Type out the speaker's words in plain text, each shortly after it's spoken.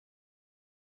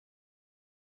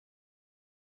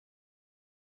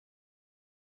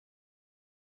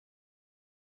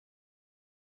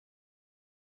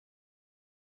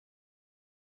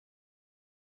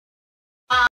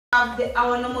have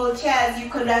our normal chairs, you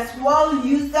could as well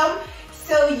use them.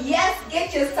 So yes,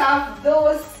 get yourself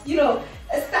those,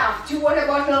 stuff, 2 water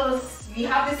bottles, we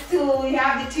have the stool, we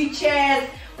have the 2 chairs.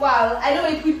 Well, I know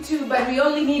we put 2, but we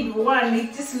only need 1.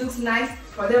 It just looks nice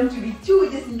for them to be 2,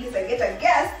 just in case I get a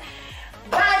guest.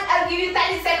 But I'll give you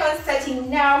 30 seconds starting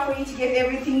now for you to get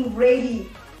everything ready.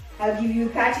 I'll give you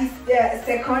 30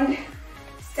 seconds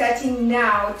starting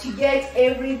now to get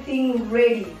everything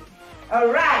ready.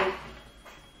 Alright,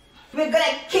 we're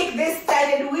gonna kick this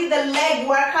started with a leg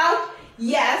workout.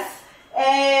 Yes,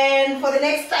 and for the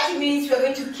next 30 minutes we're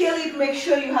going to kill it. Make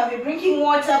sure you have your drinking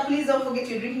water. Please don't forget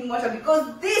your drinking water,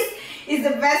 because this is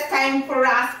the best time for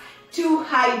us to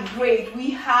hydrate.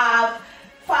 We have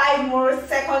 5 more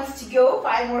seconds to go,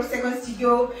 5 more seconds to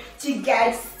go to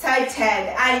get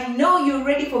started. I know you're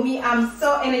ready for me. I'm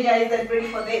so energized and ready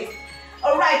for this.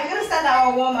 Alright, we're going to start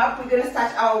our warm-up. We're going to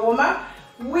start our warm-up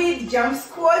with jump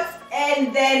squats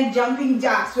and then jumping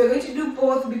jacks. We're going to do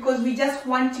both because we just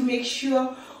want to make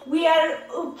sure we are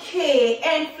okay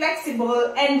and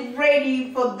flexible and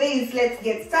ready for this. Let's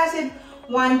get started.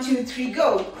 1, 2, 3,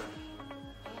 go.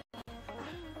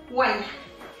 1,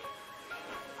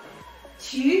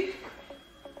 2,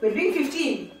 we're doing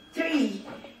 15, 3,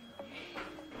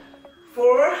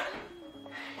 4,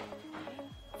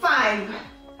 5,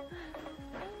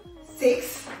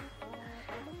 6,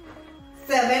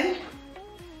 7,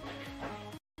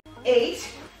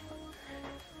 8,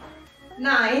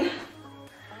 9,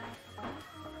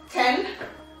 10,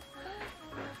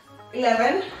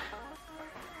 11,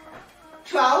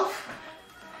 12,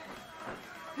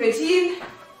 13,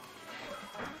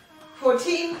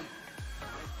 14,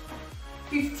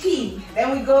 15.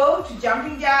 Then we go to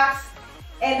jumping jacks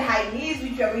and high knees,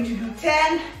 which we are going to do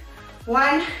 10.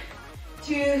 1,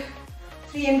 2,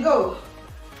 3, and go.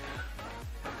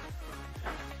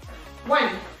 1,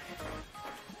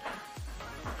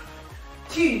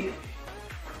 2,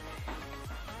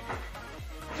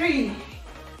 3,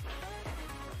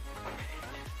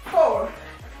 4,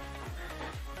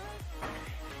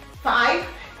 5,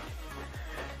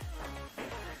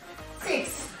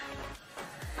 6,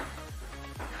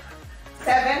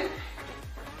 7,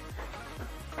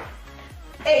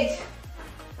 8,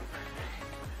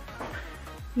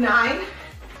 9,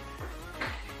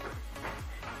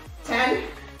 10,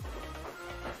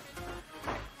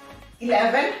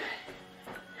 11,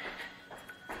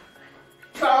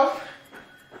 12,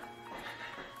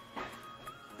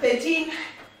 13,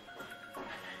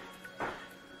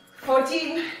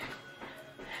 14,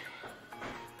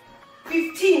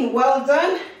 15. Well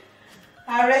done.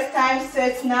 Our rest time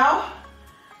starts now.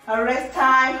 Our rest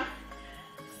time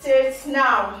starts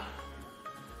now.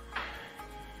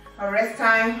 Our rest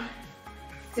time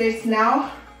starts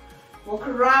now. Walk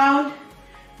around.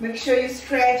 Make sure you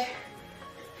stretch.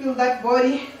 Feel that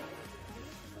body.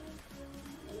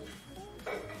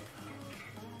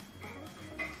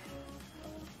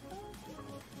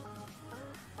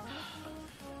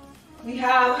 We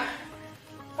have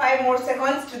 5 more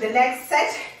seconds to the next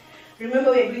set.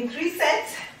 Remember, we're doing 3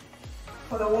 sets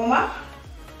for the warm-up.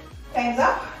 Time's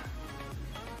up.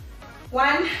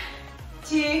 1,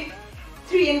 2,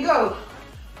 3, and go.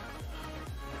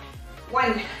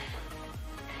 1,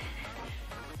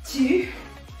 2,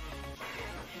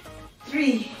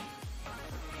 3,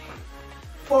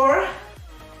 4,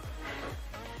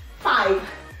 5,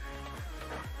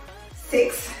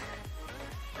 6,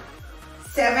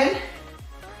 7,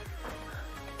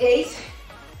 8,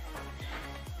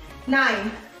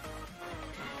 9,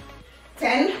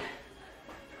 10,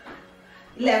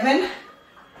 11,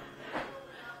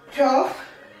 12,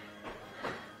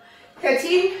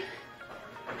 13,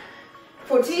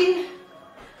 14,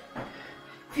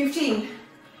 15.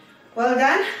 Well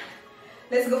done.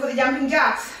 Let's go for the jumping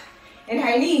jacks and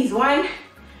high knees. 1,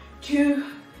 2,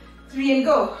 3, and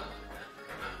go.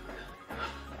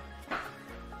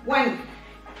 1,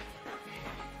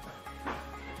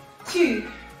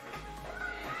 2,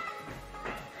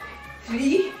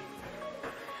 3,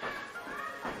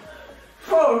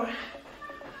 4,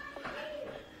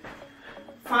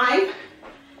 5,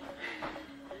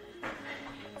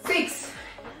 6,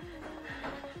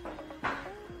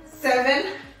 7,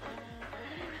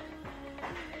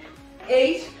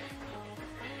 8,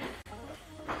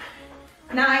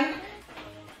 9,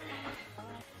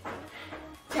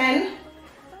 10.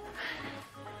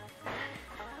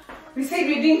 We said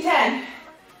we're doing 10.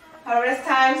 Our rest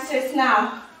time starts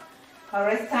now. Our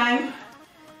rest time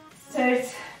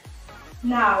starts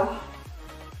now.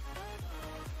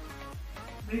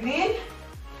 Breathe in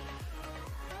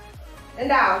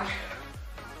and out.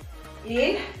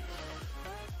 In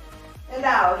and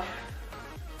out.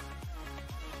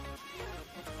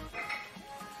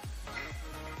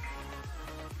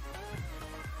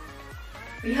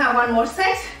 We have one more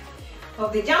set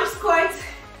of the jump squats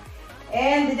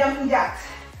and the jumping jacks.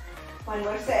 One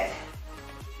more set.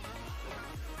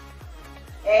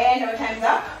 And our time's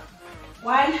up.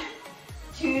 1,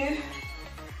 2,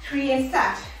 3, and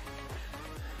start.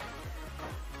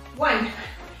 1,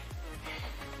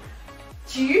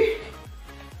 2,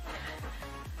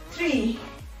 3,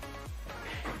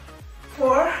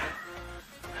 4,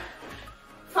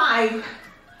 5,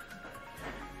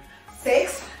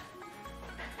 6,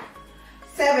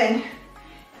 7,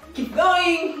 keep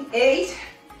going, 8,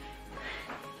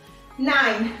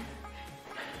 9,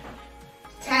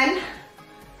 10,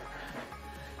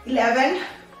 11,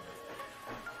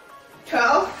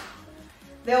 12,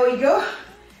 there we go.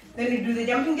 Then we do the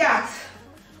jumping jacks.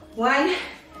 1,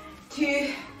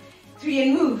 2, 3,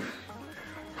 and move.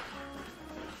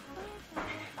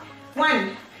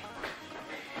 1,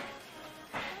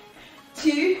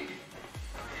 2,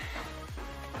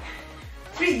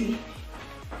 3,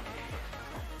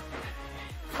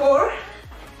 4,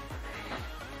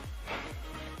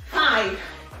 5,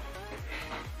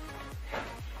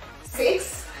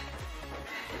 6,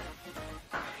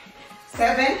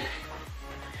 7,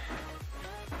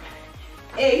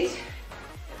 8,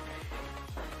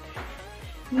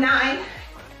 9,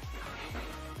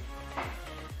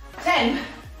 10.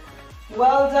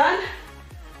 Well done.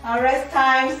 Our rest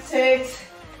time starts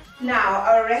now.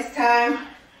 Our rest time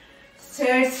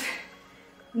starts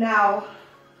now.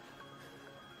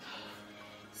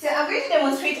 So I'm going to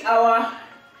demonstrate our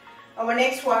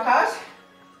next workout.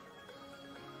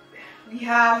 We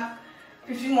have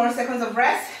 15 more seconds of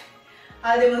rest.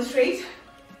 I'll demonstrate.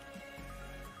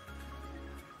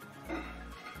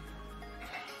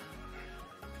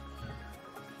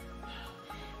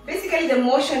 Basically, the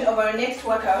motion of our next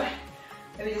workout.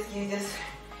 Let me just give this.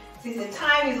 Since the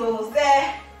time is almost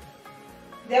there.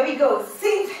 There we go.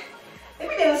 Let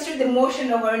me demonstrate the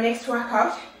motion of our next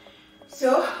workout.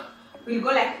 So we'll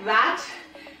go like that,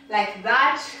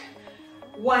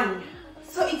 1.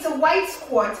 So it's a wide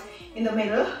squat in the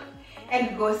middle,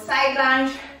 and go side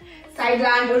lunge,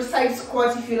 or side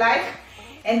squat if you like,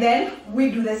 and then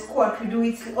we do the squat. We do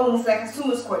it almost like a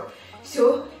sumo squat.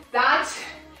 So that,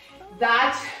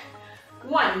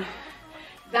 1,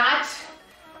 that,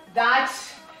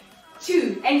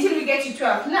 2, until we get to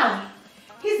 12. Now,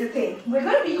 here's the thing. We're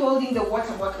going to be holding the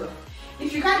water bottle.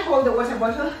 If you can't hold the water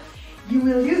bottle, you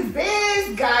will use this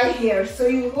guy here. So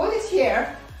you hold it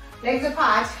here, legs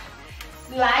apart,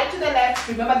 slide to the left,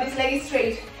 remember this leg is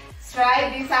straight,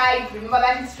 stride this side, remember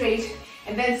that is straight,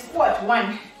 and then squat.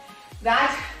 1,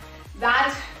 that,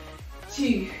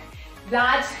 2,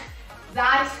 that,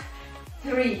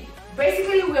 3.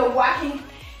 Basically, we're working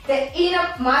the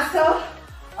inner muscle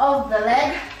of the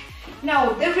leg.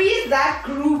 Now, there is that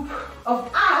group of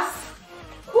us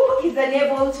who is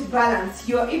unable to balance.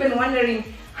 You're even wondering,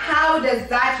 how does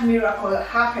that miracle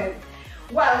happen?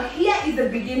 Well, here is the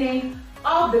beginning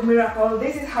of the miracle.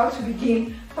 This is how to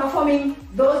begin performing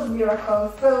those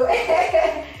miracles. So,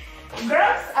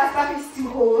 grab a surface to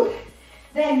hold.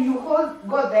 Then you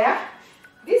go there.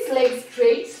 This leg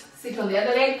straight, sit on the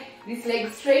other leg. This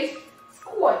leg straight,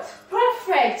 squat.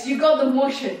 Perfect, you got the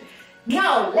motion.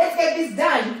 Now, let's get this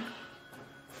done.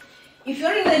 If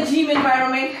you're in the gym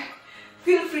environment,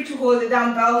 feel free to hold the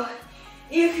dumbbell.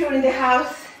 If you're in the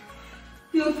house,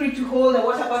 feel free to hold a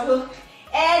water bottle.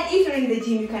 And if you're in the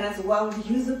gym, you can as well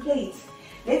use the plates.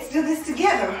 Let's do this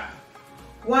together.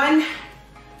 1,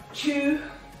 2,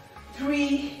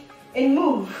 3, and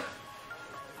move.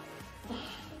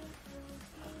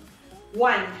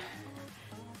 1,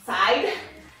 side,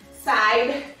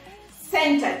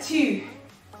 center. 2,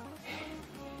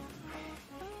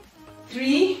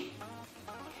 3,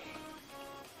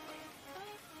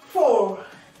 4,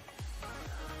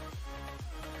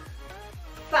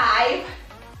 5,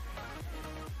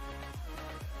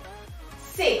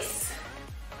 6,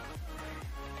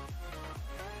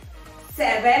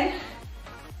 7,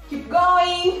 keep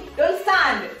going, don't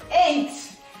stand. 8,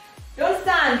 don't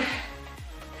stand.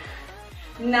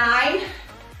 9,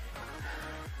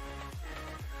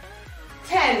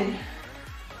 10,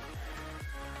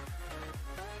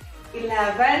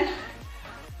 11,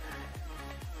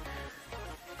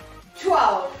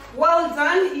 12. Well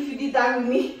done if you did that with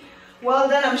me. Well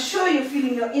done. I'm sure you're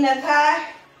feeling your inner thigh.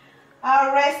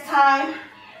 Our rest time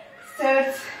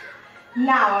starts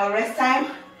now. Our rest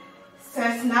time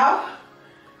starts now.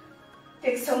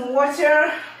 Take some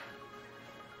water.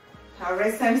 Our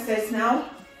rest time starts now.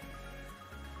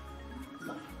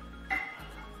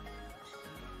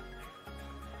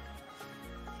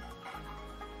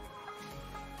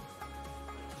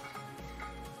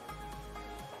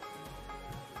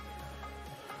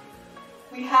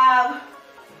 We have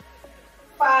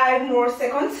 5 more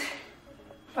seconds.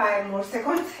 5 more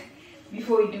seconds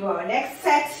before we do our next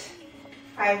set.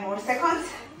 5 more seconds.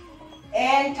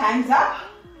 And time's up.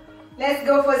 Let's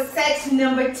go for set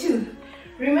number 2.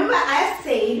 Remember, I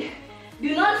said,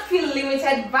 do not feel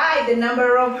limited by the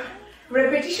number of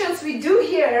repetitions we do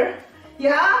here.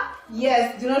 Yeah?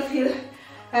 Yes, do not feel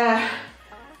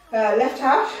left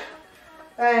out.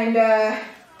 And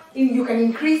you can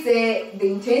increase the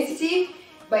intensity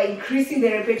by increasing the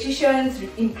repetitions,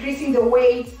 increasing the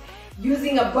weight,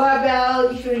 using a barbell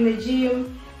if you're in the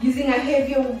gym, using a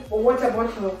heavier water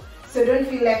bottle. So don't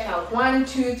feel left out. 1,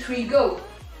 2, 3, go.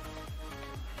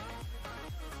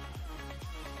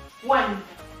 1,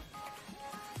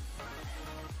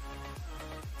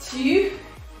 2,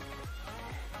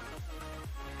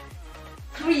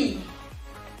 3,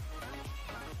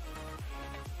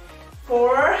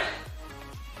 4,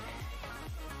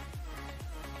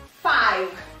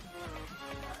 5,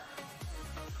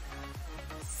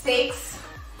 6,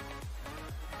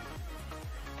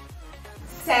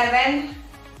 7,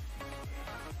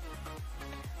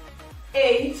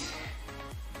 8,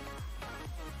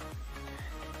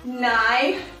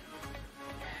 9,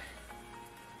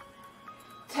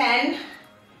 10,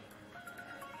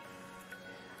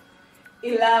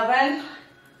 11,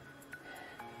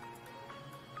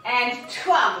 and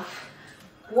 12.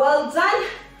 Well done,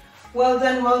 well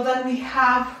done, well done. We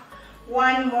have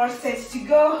 1 more set to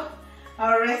go.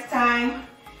 Our rest time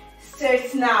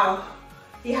starts now.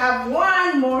 We have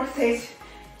 1 more set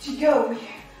to go. We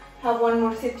have 1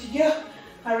 more set to go.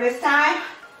 Our rest time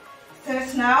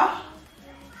starts now.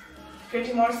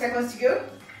 20 more seconds to go.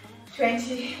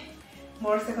 20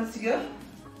 more seconds to go.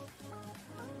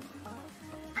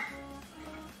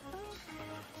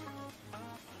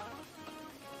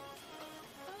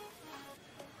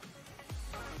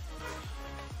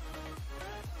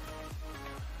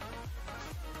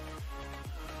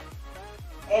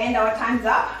 And our time's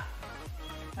up.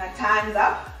 Our time's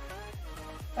up.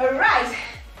 All right.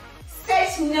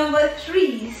 Set number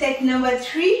 3. Set number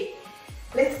 3.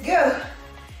 Let's go.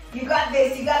 You got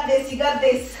this. You got this. You got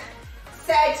this.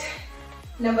 Set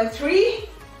number 3.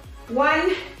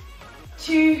 1,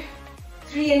 2,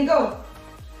 3, and go.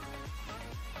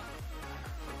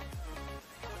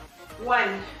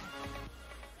 1,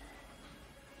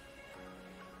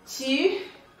 2,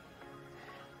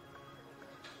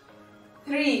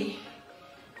 3,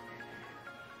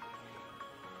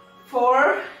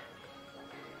 4,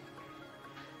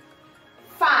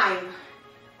 5,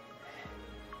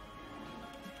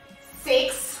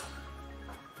 6,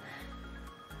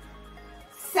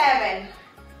 7,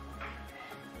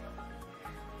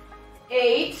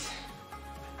 8,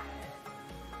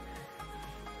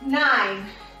 9.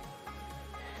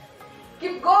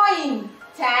 Keep going.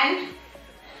 10,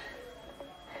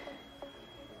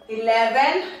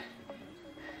 11,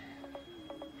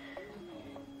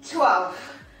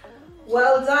 12.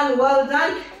 Well done, well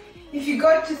done. If you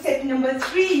got to set number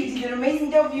 3, you did an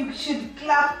amazing job. You should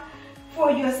clap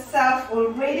for yourself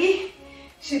already.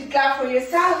 Should clap for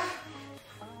yourself.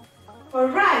 All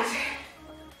right.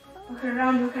 Look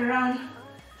around, look around.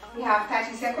 We have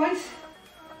 30 seconds.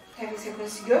 30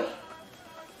 seconds to go.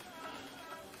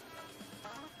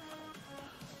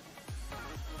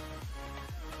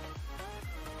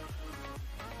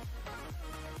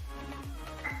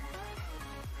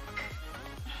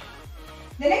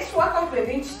 The next workout we're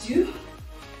going to do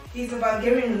is a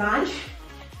Bulgarian lunge.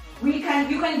 You can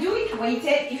do it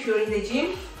weighted if you're in the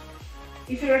gym.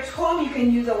 If you're at home, you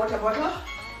can use a water bottle.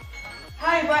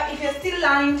 However, if you're still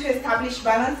learning to establish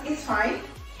balance, it's fine.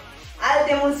 I'll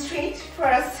demonstrate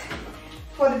first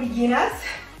for the beginners.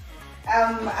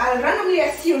 I'll randomly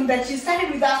assume that you started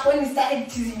with us when you started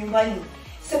choosing your money.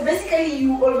 So basically,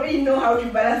 you already know how to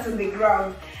balance on the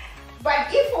ground. But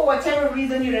if for whatever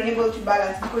reason you're unable to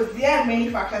balance, because there are many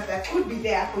factors that could be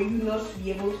there for you not to be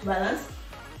able to balance,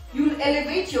 you'll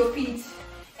elevate your feet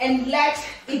and let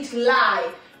it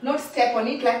lie. Not step on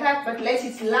it like that, but let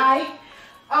it lie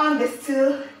on the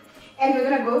stool. And we're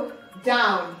gonna go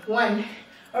down. 1.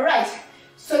 All right.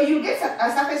 So you get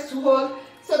a surface to hold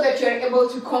so that you're able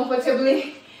to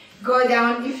comfortably go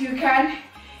down if you can.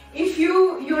 If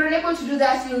you're unable to do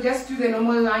that, you'll just do the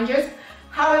normal lunges.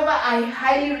 However, I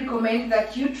highly recommend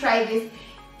that you try this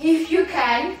if you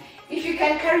can. If you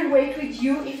can carry weight with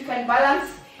you, if you can balance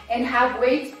and have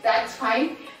weight, that's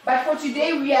fine. But for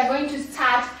today, we are going to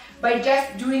start by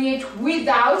just doing it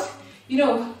without,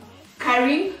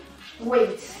 carrying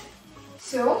weight.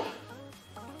 So,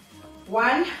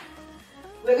 1,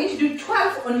 we're going to do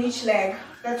 12 on each leg.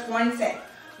 That's 1 set.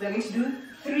 We're going to do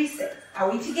 3 sets. Are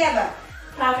we together?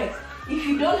 Perfect. If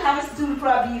you don't have a stool,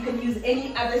 probably you can use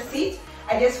any other seat.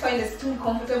 I just find the stool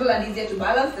comfortable and easier to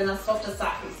balance than a softer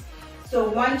surface. So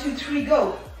 1, 2, 3,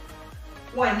 go.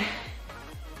 1,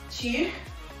 2,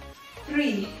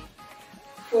 3,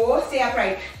 4, stay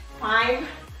upright. 5,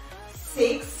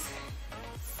 6,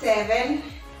 7,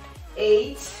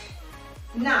 8,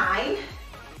 9,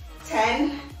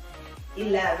 10,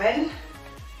 11,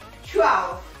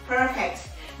 12. Perfect.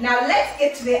 Now let's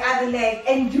get to the other leg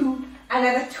and do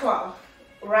another 12.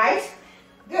 Right?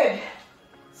 Good.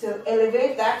 So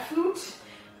elevate that foot,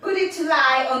 put it to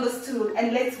lie on the stool,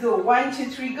 and let's go. 1, 2,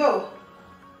 3, go.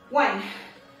 1,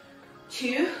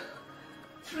 2,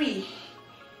 3,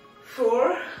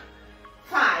 4,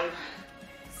 5,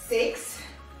 6,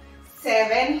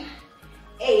 7,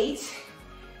 8,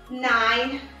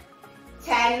 9,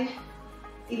 10,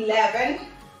 11,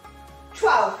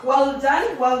 12. Well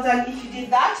done, well done if you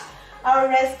did that. Our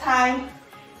rest time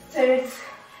starts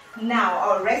now.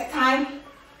 Our rest time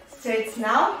starts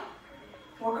now.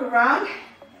 Walk around.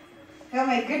 Oh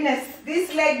my goodness,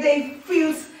 this leg day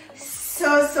feels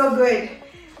so good.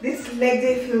 This leg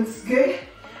day feels good.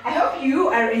 I hope you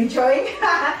are enjoying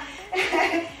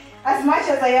as much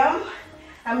as I am.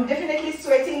 I'm definitely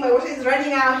sweating, my water is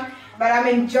running out, but I'm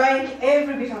enjoying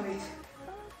every bit of it.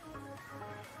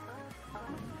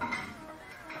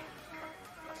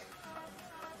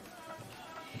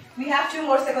 We have 2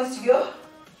 more seconds to go.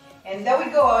 And there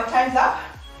we go, our time's up.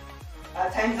 Our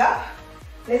time's up.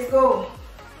 Let's go.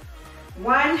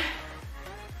 1,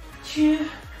 2,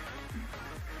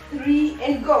 3,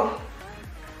 and go.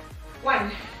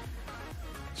 1,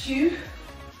 2,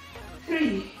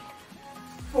 3,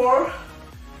 4,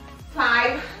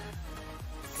 5,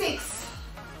 6,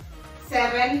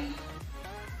 7,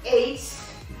 8,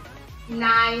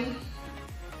 9,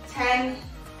 10,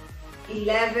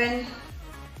 11,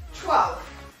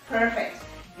 12. Perfect.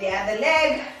 The other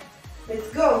leg. Let's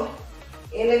go.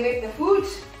 Elevate the foot.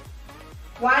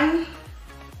 1,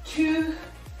 2,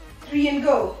 3, and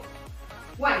go.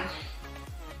 1,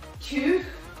 2,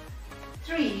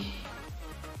 3,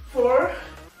 4,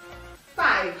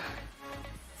 5,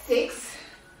 6,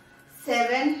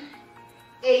 7,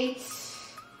 8,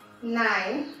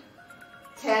 9,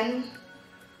 10,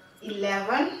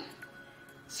 11,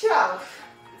 12.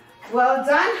 Well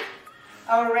done.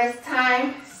 Our rest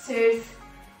time starts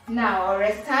now. Our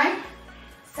rest time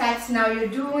starts now. You're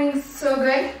doing so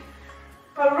good.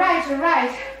 All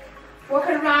right. Walk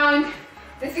around.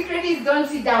 The secret is don't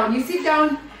sit down. You sit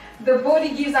down, the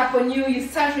body gives up on you. You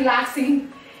start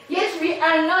relaxing. Yes, we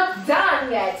are not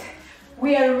done yet.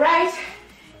 We are right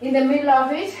in the middle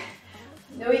of it.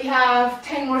 We have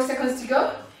 10 more seconds to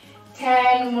go.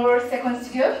 10 more seconds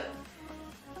to go.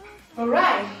 All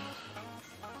right.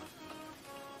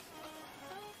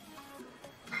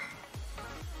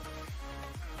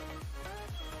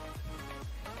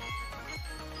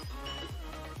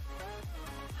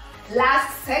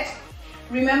 Last set.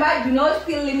 Remember, do not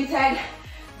feel limited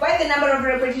by the number of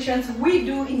repetitions we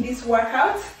do in this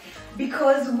workout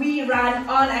because we run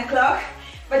on a clock,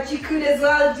 but you could as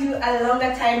well do a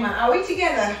longer timer. Are we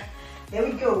together? There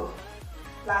we go.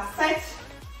 Last set.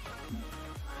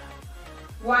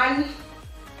 1,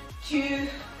 2,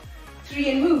 3,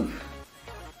 and move.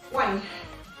 1,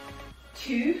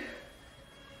 2,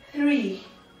 3,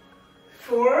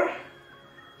 4,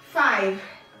 5,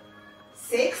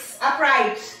 6,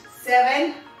 upright,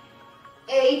 7,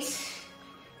 8,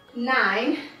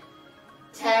 9,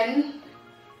 10,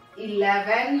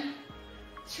 11,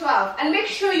 12. And make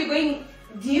sure you're going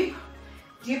deep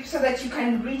so that you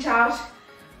can reach out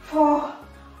for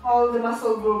all the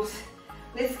muscle groups.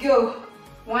 Let's go.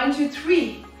 1, 2,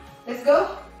 3. Let's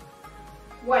go.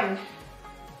 1,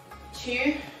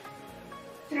 2,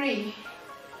 3,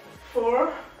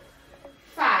 4,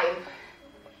 5,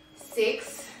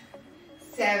 6,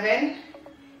 7,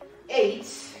 8,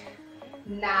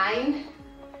 9,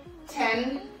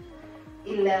 10,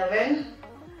 11,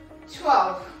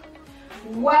 12.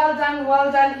 Well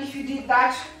done if you did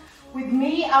that with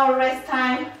me. Our rest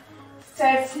time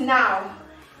starts now.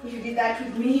 If you did that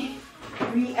with me,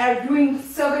 we are doing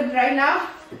so good right now.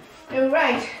 All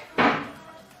right.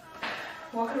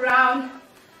 Walk around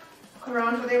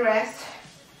for the rest.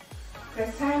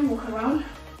 Rest time, walk around.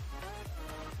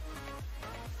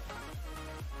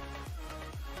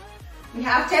 We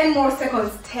have 10 more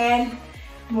seconds. 10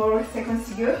 more seconds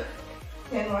to go.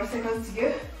 10 more seconds to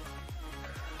go.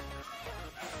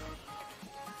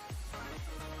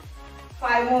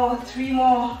 5 more, 3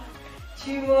 more,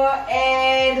 2 more,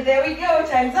 and there we go.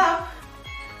 Time's up.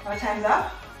 Our time's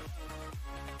up.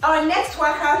 Our next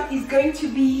workout is going to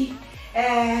be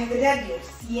the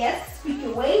deadlifts. Yes, pick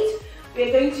a weight.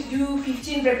 we're going to do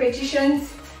 15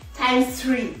 repetitions times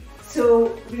 3.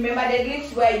 So remember the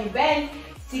glitch where you bend,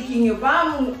 sticking your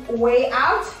bum way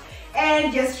out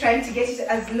and just trying to get it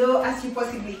as low as you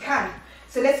possibly can.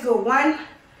 So let's go. 1,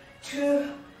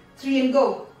 2, 3 and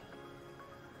go.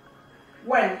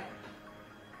 1,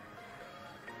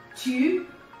 2,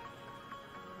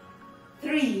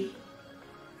 3,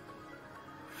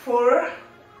 4,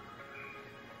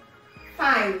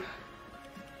 5,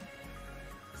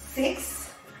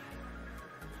 6,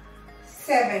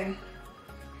 7,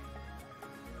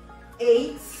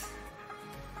 8,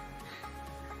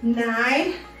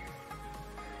 9,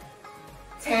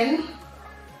 10,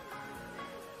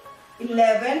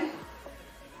 11,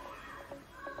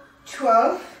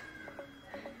 12,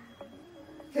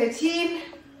 13,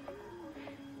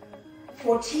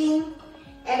 14,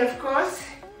 and of course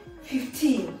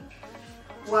 15.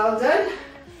 Well done.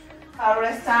 Our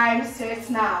rest time starts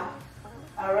now.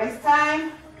 Our rest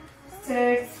time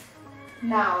starts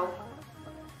now.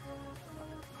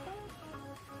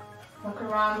 Walk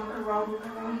around, walk around, walk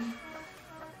around.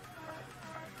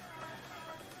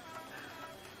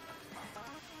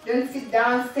 Don't sit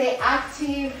down, stay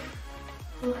active.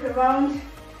 Walk around.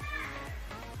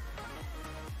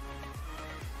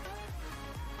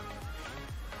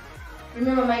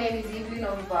 Remember, my name is Evelyn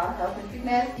of Health and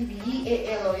Fitness,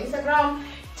 EVEAL on Instagram,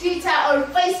 Twitter or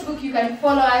Facebook. You can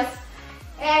follow us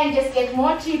and just get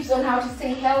more tips on how to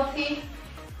stay healthy.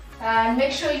 And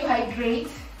make sure you hydrate.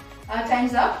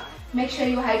 Time's up. Make sure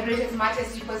you hydrate as much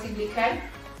as you possibly can.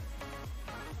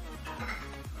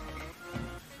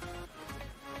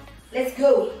 Let's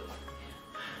go.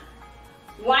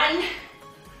 1,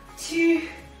 2,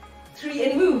 3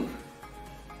 and move.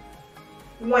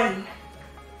 1,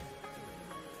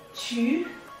 2,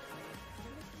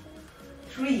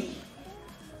 3,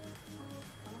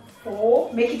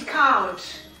 4, make it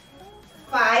count.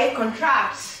 5,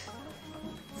 contract.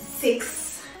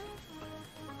 6,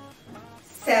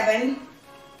 7,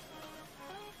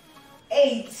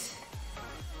 8,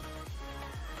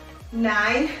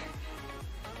 9,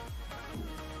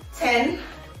 10,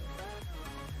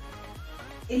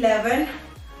 11,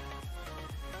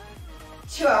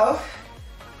 12,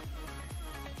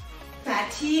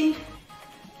 13,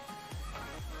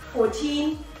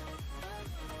 14,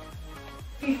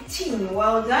 15.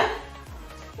 Well done.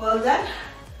 Well done.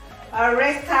 Our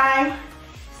rest time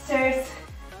starts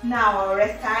now. Our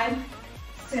rest time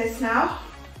starts now.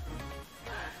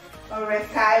 Our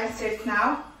rest time starts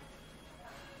now.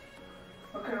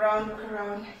 Walk around, walk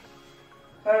around.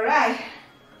 All right.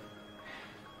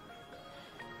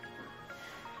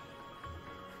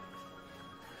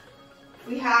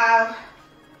 We have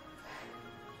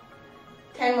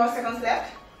 10 more seconds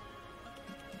left.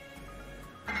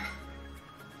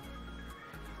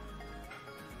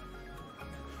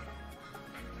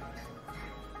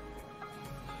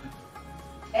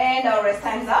 And our rest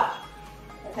time's up.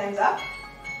 Our time's up.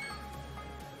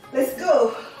 Let's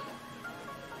go.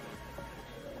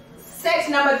 Set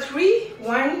number 3.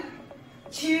 1,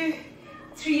 2,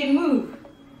 3 and move.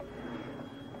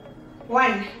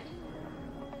 1,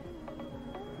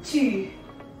 2,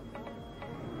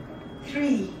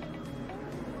 3,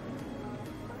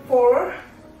 4,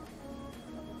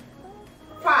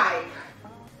 5,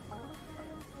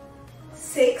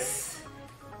 6,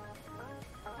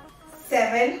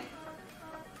 7,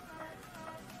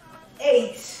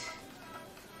 8,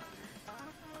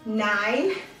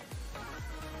 9,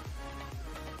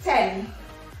 10,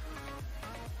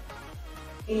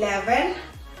 11,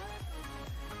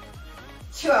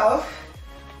 12,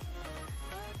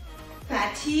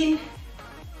 13,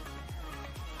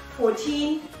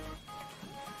 14,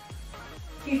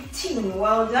 15.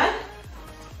 Well done.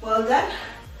 Well done.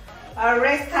 Our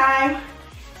rest time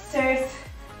starts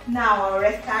now. Our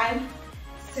rest time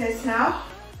starts now.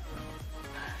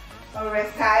 Our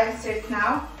rest time starts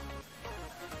now.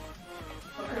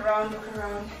 Walk around, walk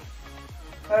around.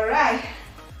 All right.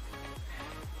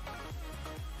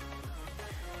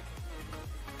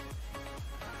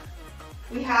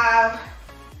 We have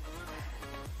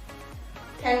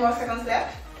 10 more seconds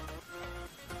left.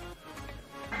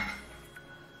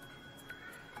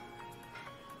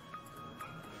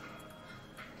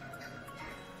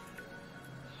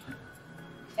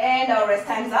 And our rest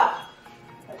time's up.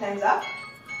 Our time's up.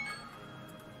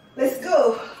 Let's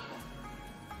go.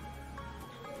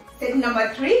 Step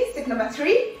number 3. Step number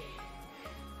 3.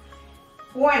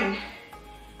 1,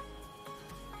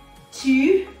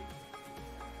 2,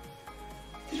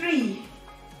 3,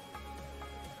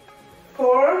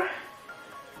 4,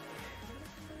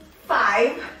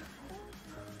 5,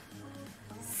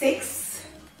 6,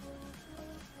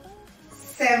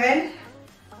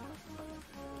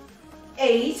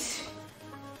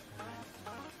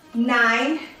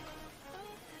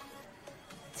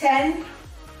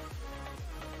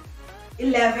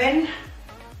 11,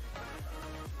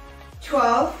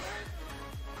 12,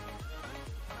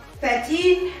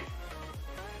 13,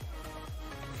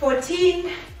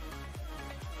 14,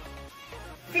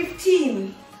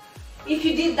 15. If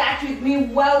you did that with me,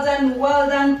 well done, well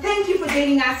done. Thank you for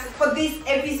joining us for this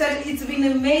episode. It's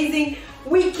been amazing.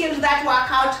 We killed that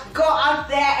workout. Go out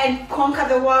there and conquer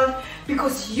the world,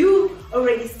 because you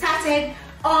already started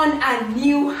on a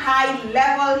new high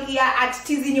level here at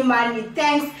Tizi Nyumbani.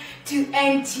 Thanks to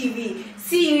NTV.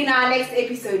 See you in our next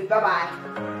episode. Bye-bye.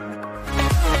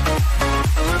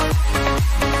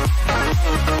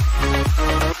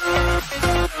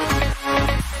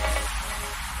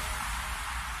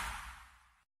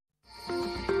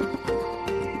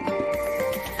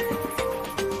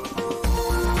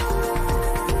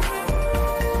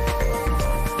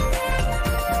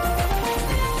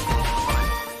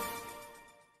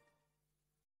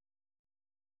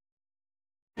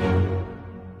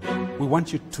 We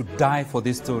want you to die for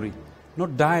this story.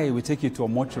 Not die, we take you to a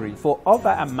mortuary. For over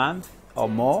a month or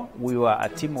more, we were a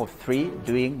team of 3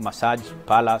 doing massage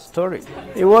parlor story.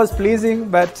 It was pleasing,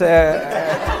 but...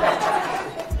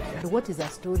 What is a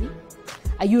story?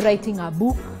 Are you writing a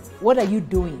book? What are you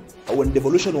doing? When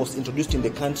devolution was introduced in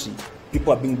the country,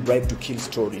 people are being bribed to kill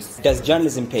stories. Does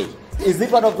journalism pay? Is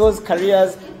it one of those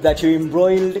careers that you're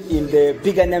embroiled in the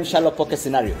bigger name shallow pocket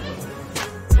scenario?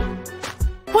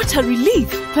 What a relief!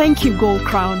 Thank you, Gold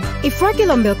Crown. If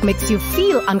regular milk makes you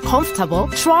feel uncomfortable,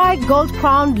 try Gold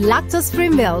Crown lactose-free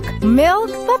milk. Milk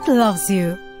that loves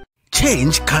you.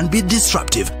 Change can be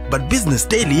disruptive, but Business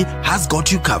Daily has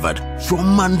got you covered from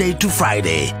Monday to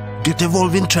Friday. Get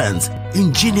evolving trends,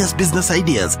 ingenious business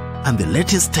ideas, and the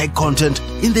latest tech content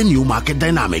in the new market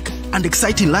dynamic, and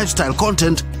exciting lifestyle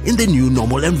content in the new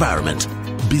normal environment.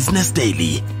 Business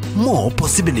Daily. More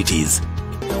possibilities.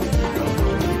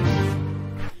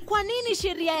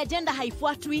 Sheria ya jenda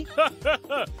haifuatwi.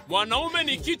 Mwanaume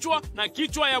ni kichwa, na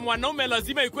kichwa ya mwanaume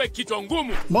lazima ikuwe kichwa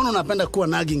ngumu. Mbona unapenda kuwa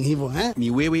nagging hivyo, eh?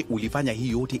 Ni wewe ulifanya hii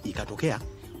yote ikatokea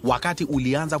wakati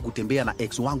ulianza kutembea na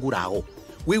ex wangu Rao.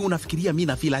 Wewe unafikiria mimi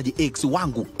nafilaje ex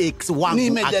wangu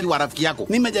akiwa rafiki yako?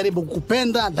 Nimejaribu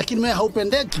kukupenda lakini wewe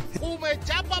haupendeki.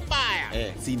 Umechapa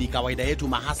baya. Si ni kawaida yetu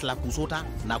mahasla kusota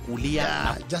na kulia.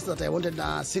 Yeah, just that I wanted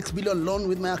a 6 billion loan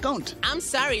with my account. I'm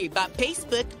sorry, but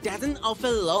Facebook doesn't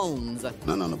offer loans.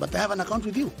 No, but I have an account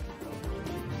with you.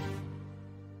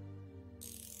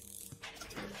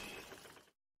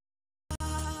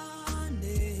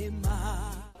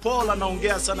 Paul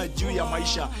anaongea sana juu ya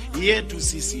maisha yetu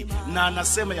sisi, na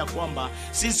anasema ya kwamba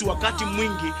sisi wakati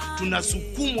mwingi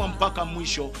tunasukumwa mpaka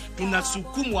mwisho,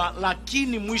 tunasukumwa,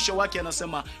 lakini mwisho wake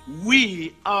anasema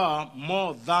we are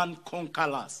more than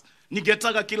conquerors.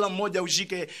 Ningetaka kila mmoja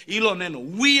ushike hilo neno.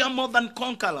 We are more than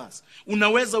conquerors.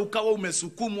 Unaweza ukawa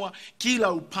umesukumwa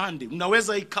kila upande.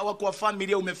 Unaweza ikawa kwa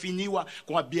familia umefinyiwa,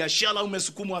 kwa biashara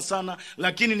umesukumwa sana,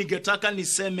 lakini ningetaka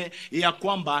niseme ya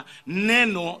kwamba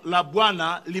neno la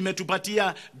Bwana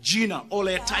limetupatia jina, or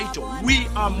a title. We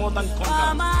are more than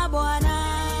conquerors.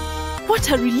 What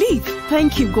a relief!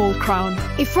 Thank you, Gold Crown.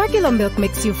 If regular milk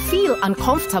makes you feel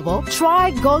uncomfortable,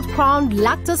 try Gold Crown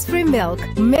lactose-free milk.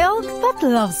 Milk that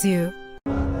loves you.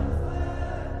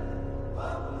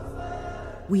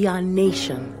 We are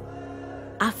Nation,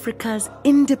 Africa's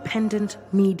independent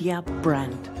media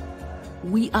brand.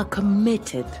 We are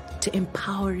committed to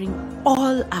empowering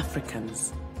all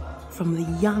Africans, from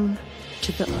the young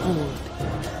to the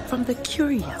old, from the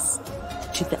curious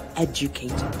to the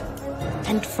educated,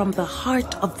 and from the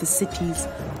heart of the cities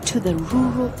to the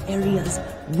rural areas.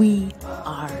 We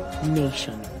are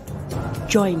Nation.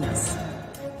 Join us,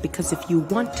 because if you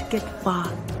want to get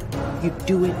far, you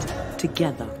do it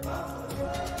together.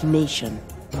 Nation.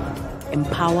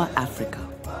 Empower Africa.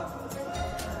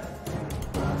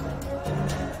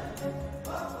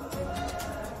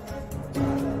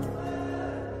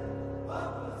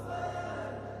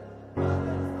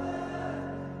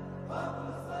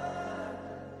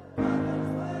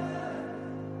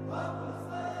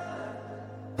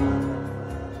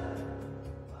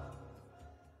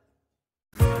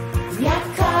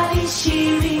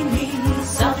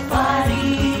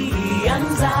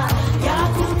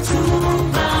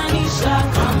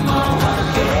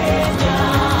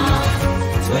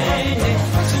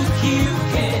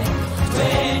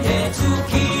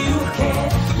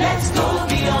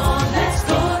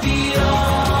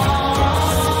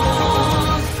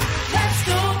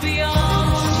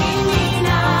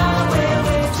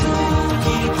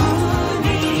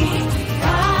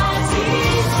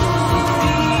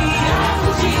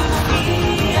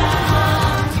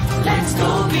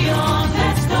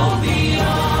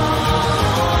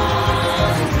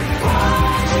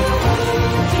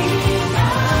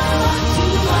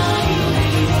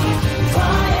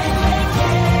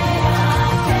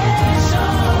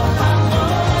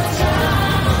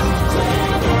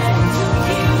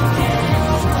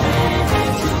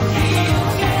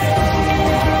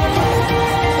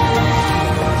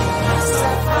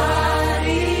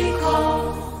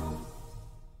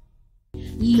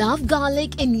 Love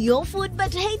garlic in your food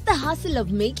but hate the hustle of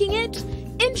making it?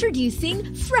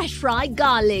 Introducing fresh fried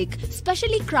garlic,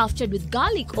 specially crafted with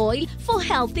garlic oil for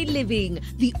healthy living.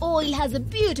 The oil has a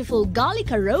beautiful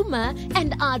garlic aroma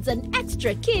and adds an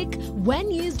extra kick when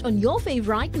used on your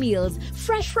favorite meals.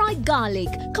 Fresh fried garlic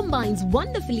combines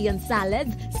wonderfully on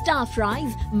salads, stir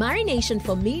fries, marination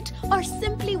for meat, or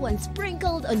simply when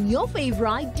sprinkled on your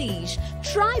favorite dish.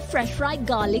 Try fresh fried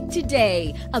garlic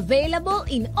today. Available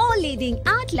in all leading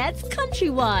outlets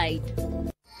countrywide.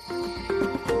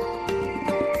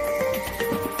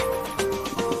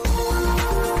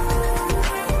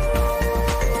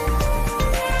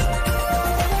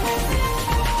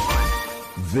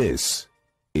 This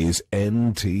is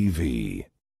NTV.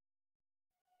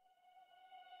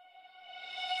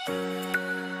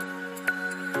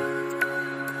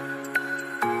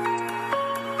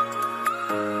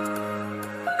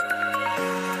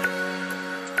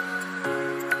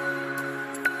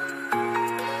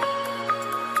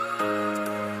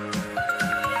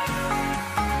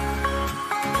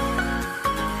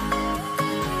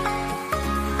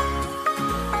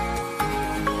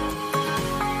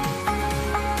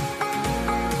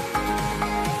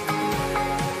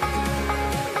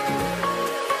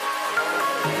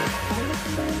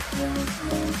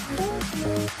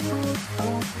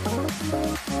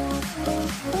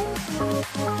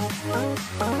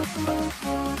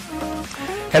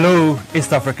 Hello,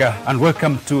 East Africa, and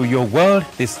welcome to Your World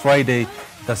this Friday,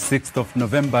 the 6th of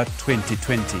November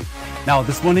 2020. Now,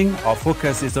 this morning, our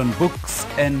focus is on books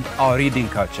and our reading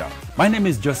culture. My name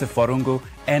is Joseph Warungu,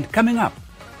 and coming up,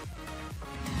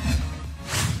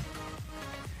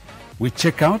 we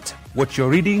check out what you're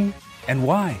reading and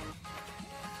why.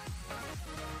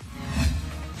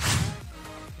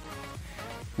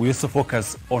 We also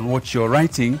focus on what you're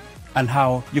writing and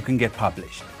how you can get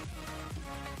published.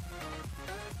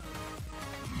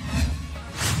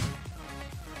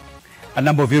 A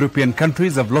number of European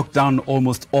countries have locked down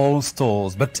almost all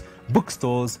stores, but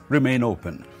bookstores remain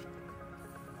open.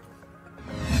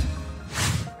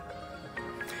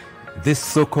 This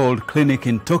so-called clinic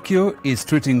in Tokyo is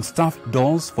treating stuffed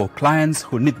dolls for clients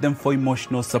who need them for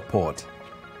emotional support.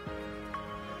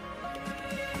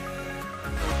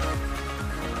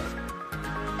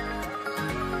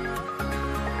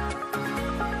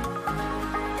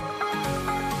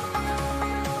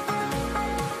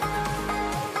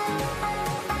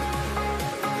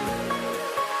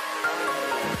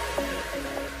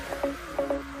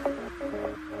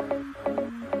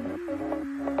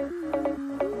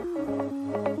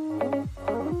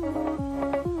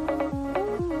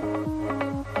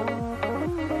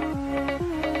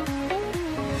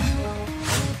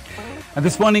 And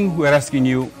this morning we're asking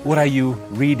you, what are you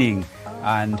reading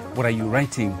and what are you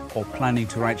writing or planning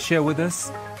to write? Share with us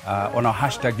on our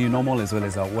hashtag New Normal, as well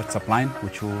as our WhatsApp line,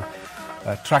 which will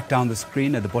track down the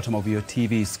screen at the bottom of your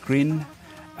TV screen.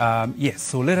 Yes,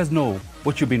 so let us know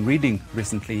what you've been reading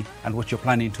recently and what you're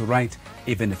planning to write,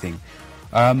 if anything.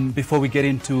 Before we get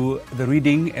into the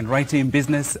reading and writing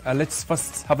business, let's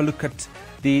first have a look at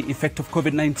the effect of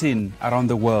COVID-19 around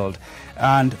the world.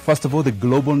 And first of all, the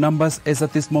global numbers is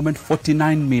at this moment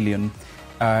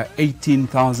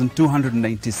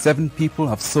 49,018,297 people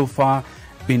have so far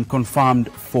been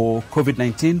confirmed for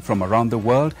COVID-19 from around the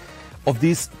world. Of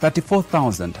these,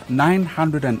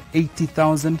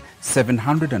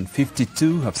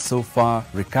 34,980,752 have so far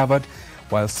recovered,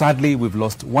 while sadly we've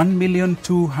lost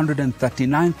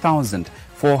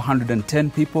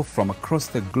 1,239,410 people from across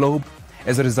the globe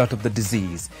as a result of the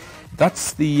disease.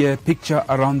 That's the picture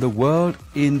around the world.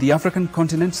 In the African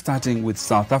continent, starting with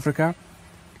South Africa,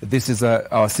 this is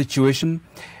our situation.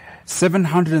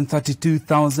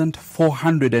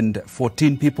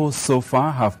 732,414 people so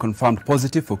far have confirmed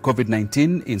positive for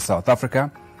COVID-19 in South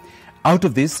Africa. Out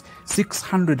of this,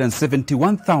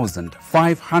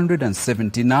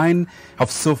 671,579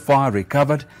 have so far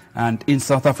recovered, and in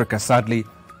South Africa, sadly,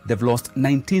 they've lost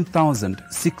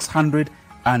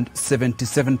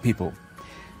 19,677 people.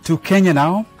 To Kenya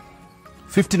now,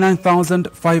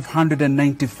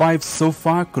 59,595 so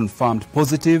far confirmed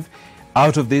positive.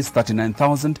 Out of this,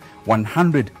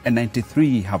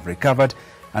 39,193 have recovered,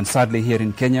 and sadly here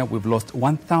in Kenya, we've lost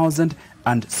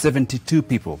 1,072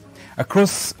 people.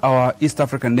 Across our East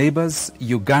African neighbors,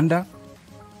 Uganda,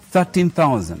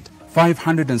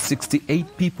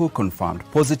 13,568 people confirmed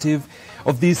positive.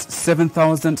 Of these,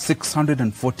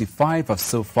 7,645 have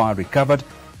so far recovered,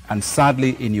 and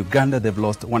sadly in Uganda they've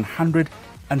lost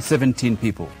 117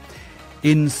 people.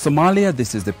 In Somalia,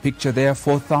 this is the picture there,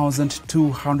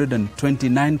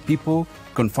 4,229 people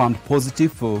confirmed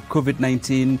positive for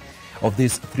COVID-19. Of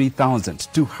these,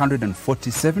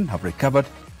 3,247 have recovered,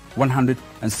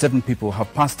 107 people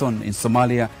have passed on in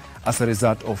Somalia as a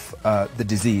result of the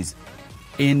disease.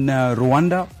 In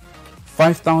Rwanda,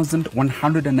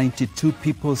 5,192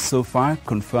 people so far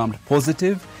confirmed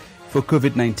positive for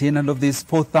COVID-19, and of these,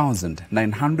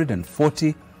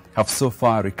 4,940 have so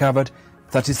far recovered.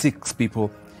 36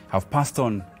 people have passed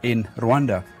on in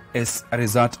Rwanda as a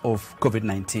result of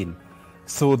COVID-19.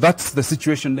 So that's the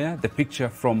situation there, the picture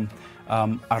from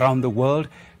around the world.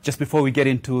 Just before we get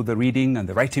into the reading and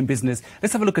the writing business,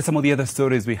 let's have a look at some of the other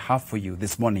stories we have for you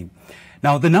this morning.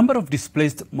 Now, the number of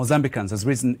displaced Mozambicans has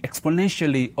risen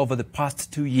exponentially over the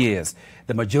past 2 years,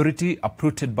 the majority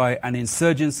uprooted by an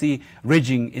insurgency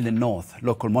raging in the north,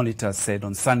 local monitors said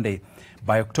on Sunday.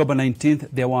 By October 19th,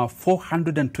 there were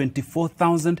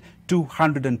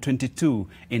 424,222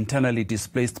 internally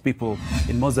displaced people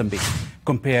in Mozambique,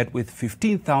 compared with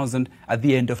 15,000 at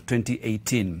the end of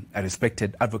 2018, a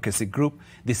respected advocacy group,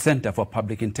 the Center for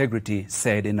Public Integrity,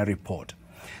 said in a report.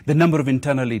 The number of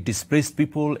internally displaced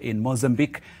people in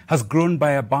Mozambique has grown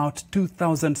by about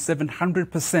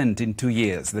 2,700% in 2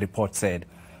 years, the report said.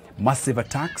 Massive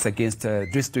attacks against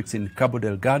districts in Cabo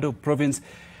Delgado province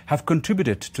have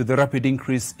contributed to the rapid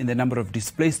increase in the number of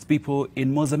displaced people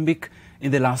in Mozambique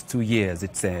in the last 2 years,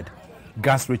 it said.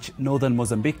 Gas-rich northern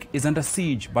Mozambique is under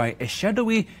siege by a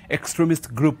shadowy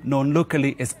extremist group known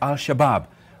locally as Al-Shabaab.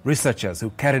 Researchers who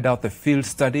carried out the field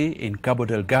study in Cabo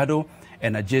Delgado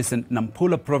and adjacent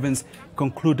Nampula province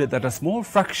concluded that a small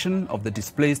fraction of the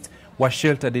displaced were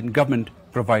sheltered in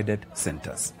government-provided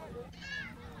centers.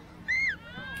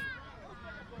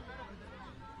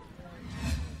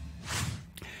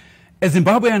 A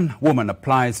Zimbabwean woman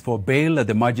applies for bail at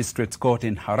the magistrate's court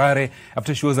in Harare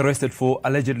after she was arrested for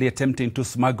allegedly attempting to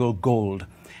smuggle gold.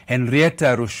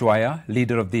 Henrietta Rushwaya,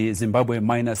 leader of the Zimbabwe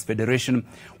Miners Federation,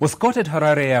 was caught at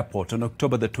Harare Airport on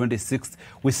October the 26th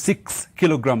with 6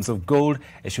 kilograms of gold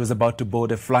as she was about to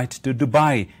board a flight to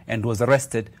Dubai and was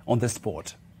arrested on the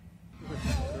spot.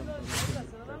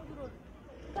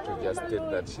 To just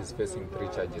state that she's facing 3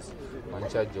 charges. One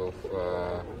charge of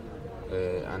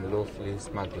unlawfully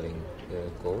smuggling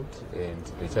gold, and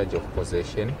the charge of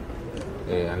possession,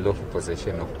 unlawful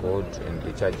possession of gold, and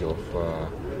the charge of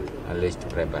alleged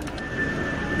bribery.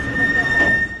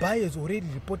 Buyers already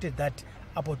reported that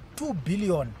about 2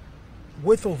 billion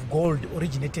worth of gold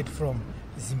originated from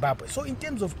Zimbabwe. So in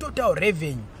terms of total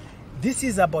revenue, this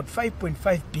is about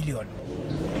 5.5 billion.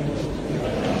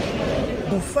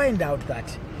 We find out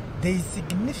that there is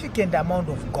significant amount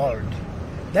of gold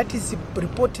that is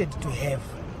reported to have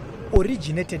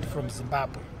originated from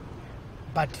Zimbabwe,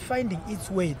 but finding its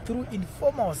way through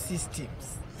informal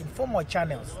systems, informal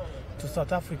channels to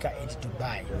South Africa and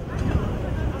Dubai.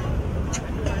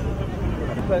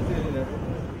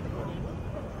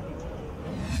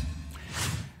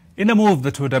 In a move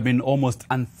that would have been almost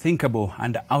unthinkable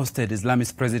under ousted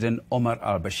Islamist President Omar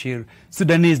al-Bashir,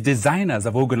 Sudanese designers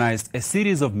have organized a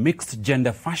series of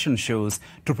mixed-gender fashion shows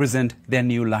to present their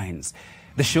new lines.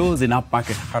 The shows in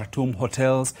upmarket Khartoum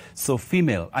hotels saw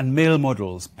female and male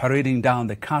models parading down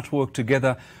the catwalk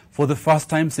together for the first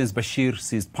time since Bashir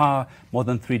seized power more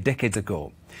than 3 decades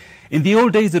ago. In the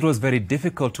old days, it was very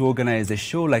difficult to organize a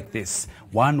show like this.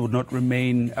 One would not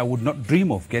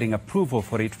dream of getting approval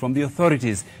for it from the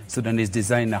authorities, Sudanese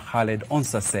designer Khaled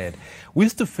Onsa said. We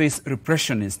used to face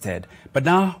repression instead, but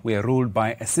now we are ruled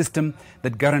by a system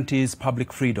that guarantees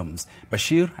public freedoms.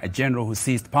 Bashir, a general who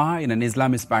seized power in an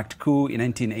Islamist-backed coup in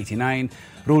 1989,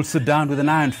 ruled Sudan with an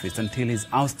iron fist until his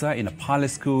ouster in a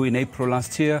palace coup in April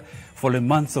last year, following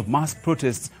months of mass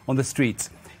protests on the streets.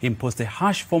 He imposed a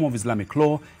harsh form of Islamic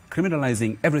law,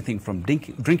 criminalizing everything from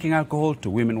drinking alcohol to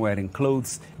women wearing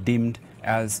clothes deemed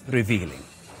as revealing.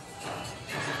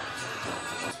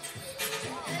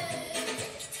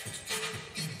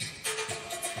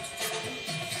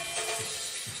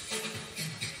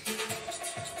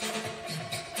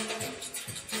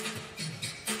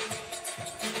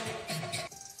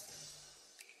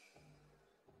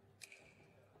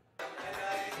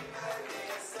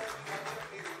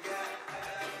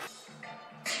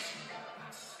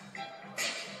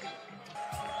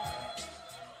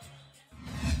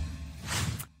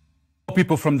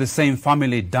 People from the same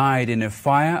family died in a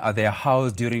fire at their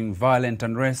house during violent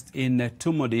unrest in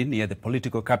Tumodi, near the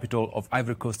political capital of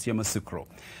Ivory Coast, Yamoussoukro.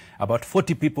 About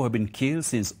 40 people have been killed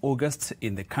since August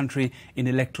in the country in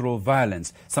electoral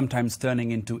violence, sometimes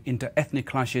turning into inter-ethnic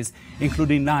clashes,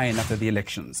 including 9 after the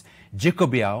elections.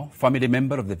 Jacob Yao, family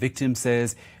member of the victim,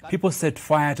 says people set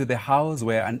fire to the house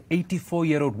where an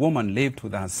 84-year-old woman lived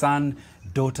with her son,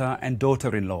 daughter and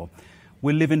daughter-in-law.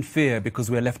 We live in fear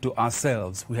because we are left to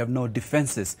ourselves. We have no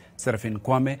defenses. Serafin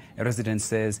Kwame, a resident,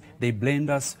 says they blamed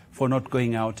us for not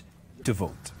going out to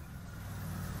vote.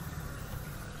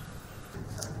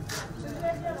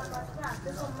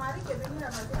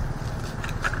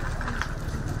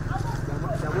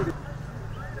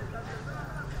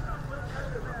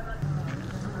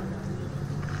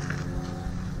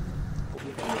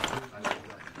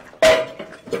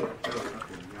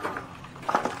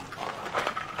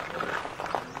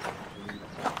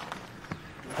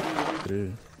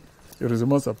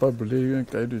 Heureusement, ça n'a pas brûlé, un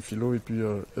cahier de philo et puis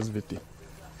SVT.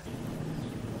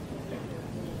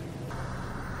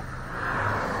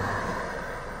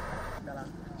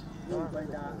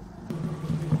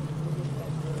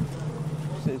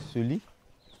 C'est ce lit,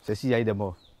 c'est s'il y a eu des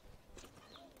morts.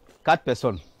 4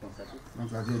 personnes.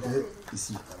 Donc la vie était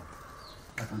ici.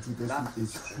 La quantité était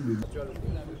sous le lit.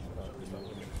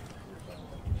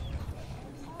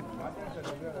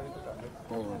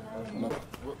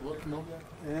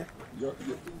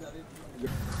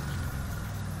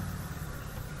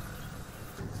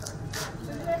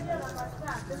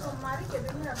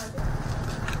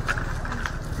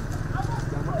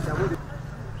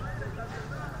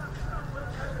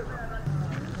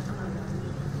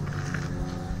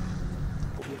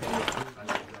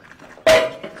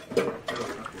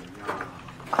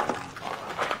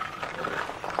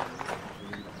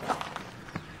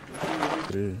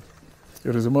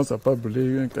 Heureusement, ça n'a pas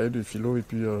brûlé, un cahier de philo et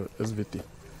puis SVT.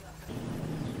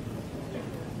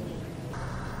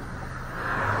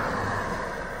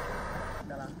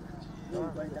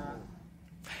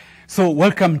 So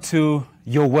welcome to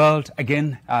your world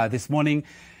again this morning.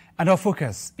 And our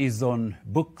focus is on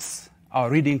books, our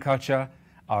reading culture,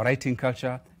 our writing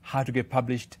culture, how to get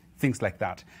published, things like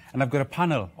that. And I've got a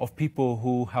panel of people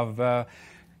who have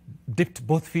dipped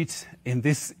both feet in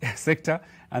this sector,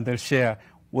 and they'll share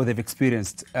what they've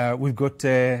experienced. We've got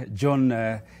John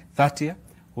Thatia,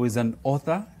 who is an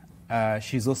author.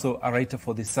 She's also a writer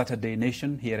for the Saturday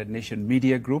Nation here at Nation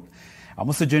Media Group. I'm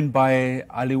also joined by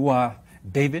Aliwa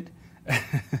David,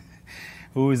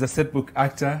 who is a set book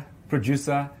actor,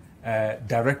 producer,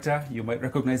 director. You might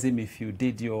recognize him if you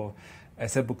did your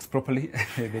set books properly.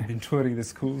 They've been touring the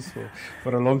schools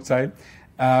for a long time.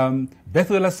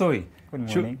 Bethuel Asoi, good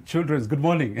morning. Children's, good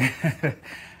morning.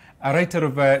 A writer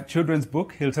of a children's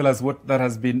book. He'll tell us what that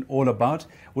has been all about.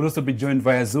 We'll also be joined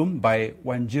via Zoom by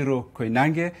Wanjiro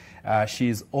Koinange. She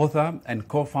is author and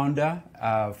co-founder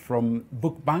from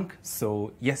Book Bank.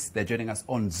 So yes, they're joining us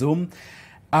on Zoom.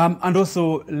 And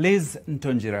also Liz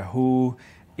Ntonjira, who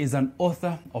is an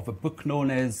author of a book known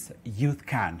as Youth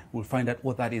Can. We'll find out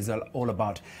what that is all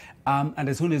about. And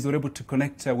as soon as we're able to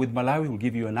connect with Malawi, we'll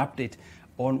give you an update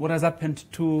on what has happened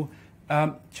to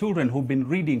children who've been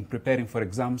reading, preparing for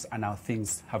exams, and now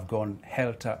things have gone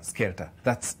helter-skelter.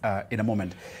 That's in a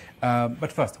moment.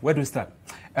 But first, where do we start?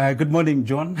 Good morning,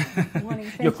 John. Good morning.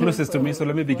 You're closest to me, so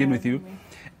let me begin with you.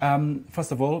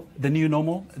 First of all, the new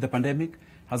normal, the pandemic,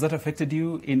 has that affected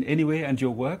you in any way and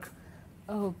your work?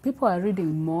 Oh, people are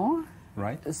reading more.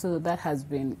 Right. So that has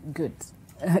been good.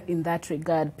 In that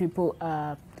regard, people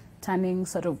are turning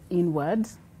sort of inward.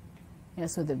 Yeah,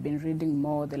 so they've been reading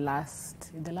more the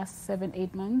last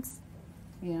 7-8 months.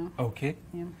 Yeah. Okay.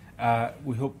 Yeah.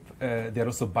 We hope they're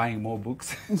also buying more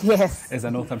books. Yes. As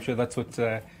an author, I'm sure that's what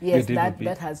yes, your deal would be.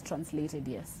 that has translated,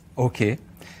 yes. Okay.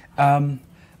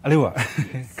 Aliwa,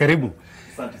 karibu.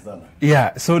 Sana.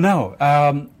 Yeah, so now,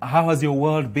 how has your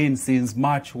world been since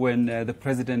March when the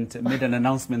president made an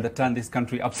announcement that turned this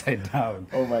country upside down?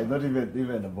 Oh my, not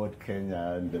even about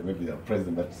Kenya and maybe the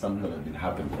president, but something that has been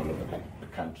happening all over the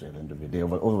country at the end of the day,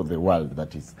 all over the world,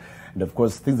 that is. And of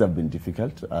course, things have been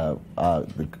difficult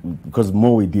because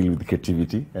more we deal with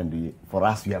creativity, and for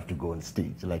us, we have to go on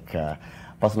stage. Like,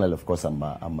 personally, of course, I'm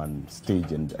a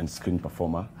stage and screen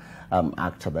performer,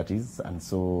 actor, that is, and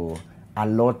so a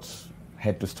lot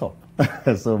had to stop.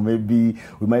 So maybe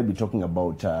we might be talking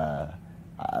about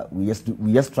we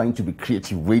just trying to be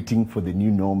creative, waiting for the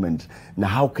new norm, and now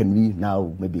how can we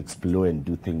now maybe explore and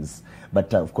do things.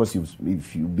 But of course,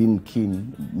 if you've been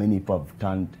keen, many people have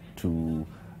turned to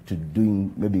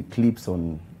doing maybe clips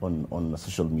on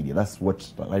social media. That's what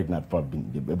right now I've probably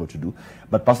been able to do.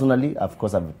 But personally, of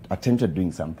course, I've attempted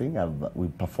doing something. We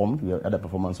performed. We had a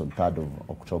performance on 3rd of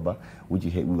October, which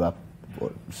we were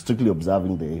strictly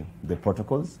observing the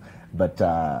protocols, but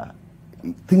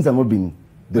things have not been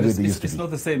the way they used to be. It's not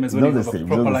the same as when you have a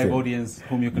proper live audience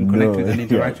whom you can connect with and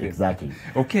interact with. Exactly.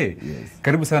 Okay. Yes.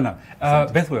 Karibu sana.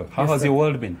 Bethuel, how has your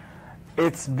world been?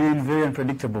 It's been very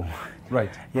unpredictable. Right.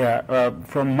 Yeah,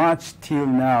 from March till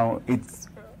now, it's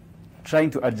trying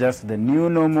to adjust the new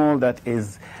normal that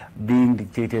is being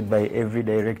dictated by every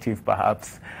directive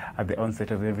perhaps at the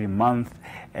onset of every month,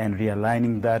 and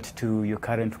realigning that to your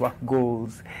current work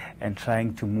goals and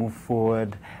trying to move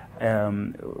forward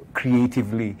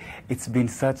creatively. It's been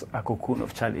such a cocoon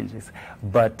of challenges,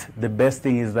 but the best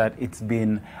thing is that it's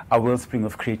been a wellspring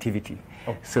of creativity.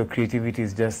 So creativity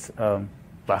is just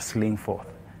bustling forth.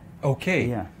 Okay.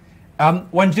 Yeah.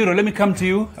 Wanjiru, let me come to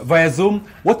you via Zoom.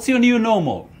 What's your new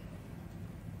normal?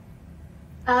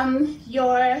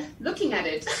 You're looking at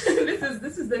it.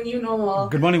 This is the new normal.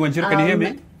 Good morning, Wanjiru. Can you hear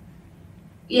me?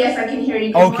 Yes, I can hear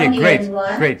you. Good Okay, morning, great,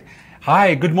 everyone. great.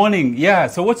 Hi, good morning. Yeah,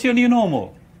 so what's your new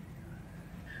normal?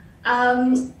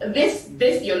 This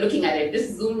you're looking at it.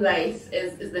 This Zoom life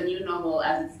is the new normal,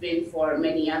 as it's been for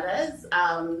many others.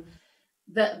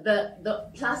 The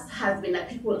plus has been that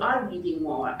people are reading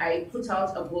more. I put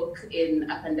out a book in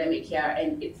a pandemic year,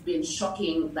 and it's been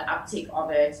shocking, the uptake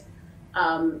of it.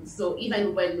 So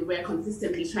even when we're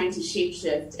consistently trying to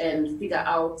shapeshift and figure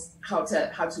out how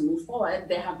to move forward,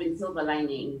 there have been silver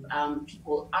linings.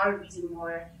 People are reading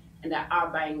more, and they are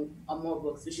buying more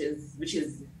books, which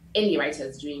is any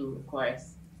writer's dream, of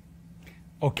course.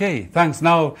 Okay, thanks.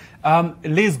 Now,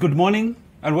 Liz, good morning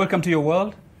and welcome to your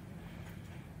world.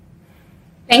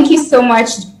 Thank you so much.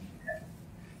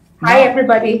 Hi,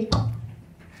 everybody.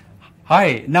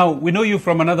 Hi. Now, we know you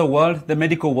from another world, the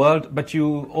medical world, but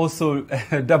you also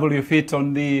double your feet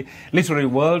on the literary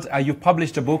world. You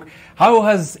published a book. How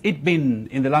has it been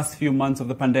in the last few months of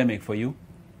the pandemic for you?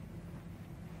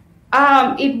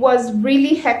 It was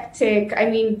really hectic. I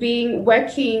mean,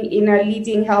 working in a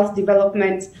leading health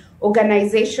development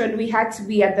organization, we had to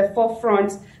be at the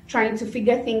forefront trying to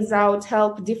figure things out,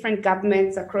 help different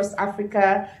governments across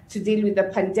Africa to deal with the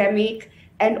pandemic,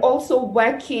 and also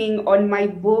working on my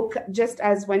book, just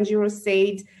as Wanjiru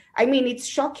said. I mean, it's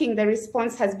shocking. The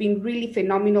response has been really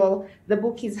phenomenal. The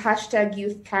book is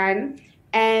 #YouthCan.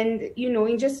 And,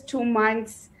 in just 2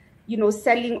 months,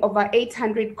 selling over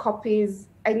 800 copies.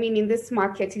 I mean, in this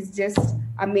market is just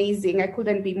amazing. I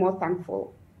couldn't be more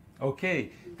thankful. Okay,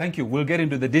 thank you. We'll get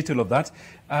into the detail of that.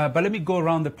 But let me go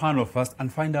around the panel first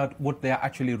and find out what they're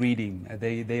actually reading.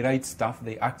 They write stuff,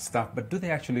 they act stuff, but do they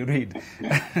actually read?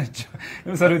 Let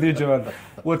me start with you, Joanne.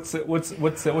 What's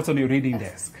on your reading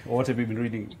desk? Or what have you been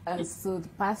reading? So the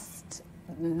past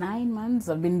 9 months,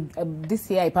 I've been, this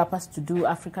year I purposed to do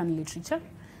African literature.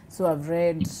 So I've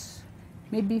read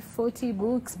maybe 40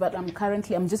 books, but I've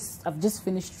just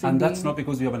finished reading. And that's not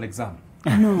because you have an exam?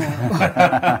 No.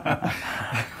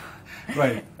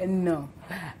 Right. No.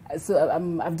 So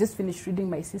I've just finished reading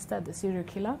My Sister, the Serial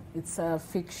Killer. It's a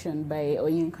fiction by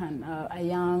Oyinkan, a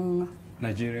young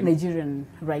Nigerian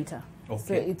writer. Okay.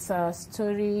 So it's a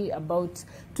story about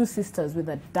two sisters with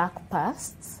a dark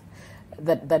past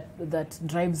that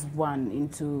drives one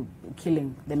into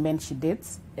killing the men she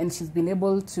dates. And she's been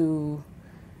able to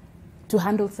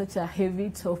handle such a heavy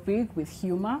topic with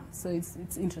humor, so it's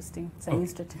interesting.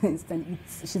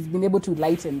 She's been able to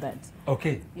lighten that.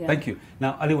 Okay, yeah. Thank you.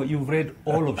 Now, Aliwa, you've read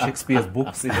all of Shakespeare's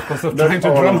books in the course of trying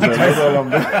to dramatize. Not all of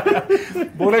them.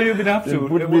 What have you been up to?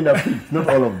 Not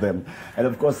all of them. And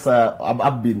of course,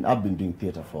 I've been doing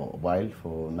theatre for a while,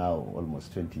 for now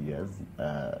almost 20 years.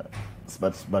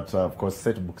 But of course,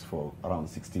 set books for around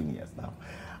 16 years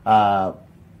now.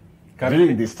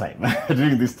 During this time,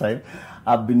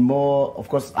 I've been more, of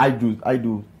course, I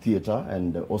do theatre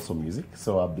and also music,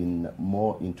 so I've been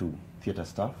more into theatre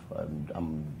stuff.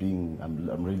 I'm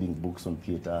reading books on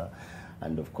theatre,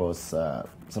 and of course,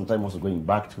 sometimes also going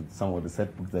back to some of the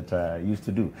set books that I used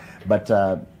to do. But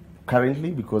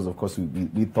currently, because of course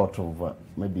we thought of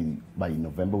maybe by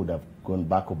November would have gone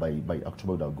back, or by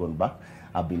October would have gone back,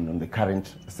 I've been on the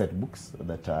current set books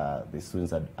that the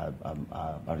students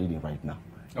are reading right now.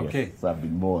 Okay. Yes, so I've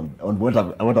been more on what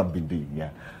I've been doing, yeah.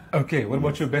 Okay, what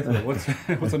about you, Bethel?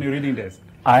 What's on your reading desk?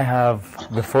 I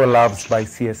have The Four Loves by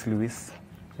C.S. Lewis,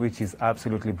 which is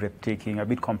absolutely breathtaking, a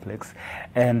bit complex.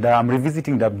 And I'm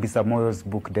revisiting the Bisamoyo's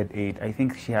book, Dead Aid. I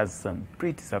think she has some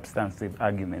pretty substantive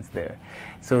arguments there.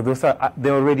 So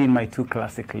they're already in my 2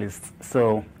 classic lists.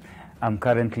 So I'm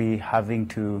currently having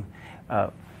to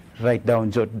write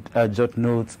down, jot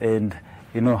notes and,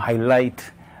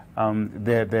 highlight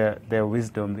their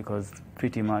wisdom, because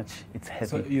pretty much it's heavy.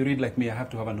 So you read like me, I have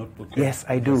to have a notebook. Yes,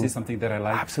 I do. See something that I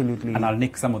like. Absolutely. And I'll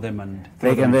nick some of them and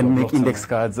then make index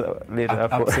cards later.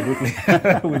 Absolutely.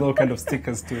 With all kind of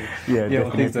stickers too. Yeah,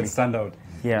 or things that stand out.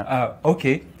 Yeah.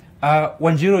 Okay.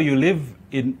 Wanjiru, you live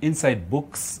inside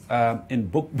books, in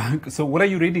Book Bank. So what are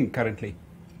you reading currently?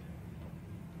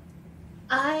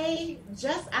 I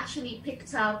just actually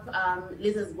picked up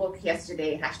Liz's book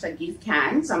yesterday,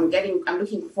 #YouthCan. So I'm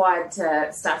looking forward to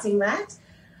starting that.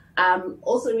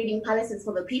 Also reading Palaces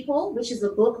for the People, which is a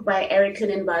book by Eric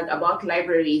Klinenberg about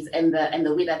libraries and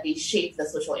the way that they shape the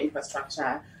social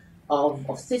infrastructure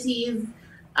of cities.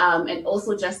 And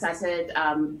also just started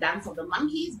Dance of the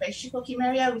Monkeys by Shiko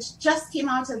Kimeria, which just came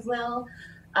out as well.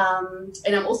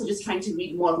 And I'm also just trying to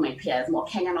read more of my peers, more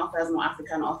Kenyan authors, more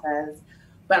African authors.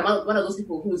 But I'm one of those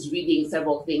people who's reading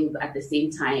several things at the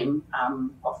same time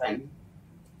often.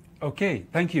 Okay,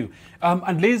 thank you.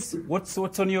 And Liz, what's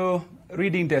on your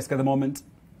reading desk at the moment?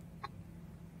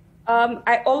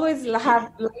 I always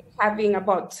like having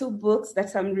about 2 books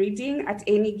that I'm reading at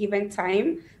any given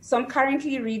time. So I'm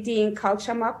currently reading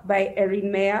Culture Map by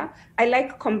Erin Meyer. I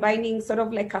like combining sort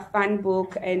of like a fun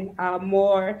book and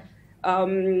more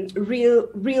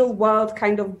real world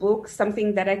kind of book,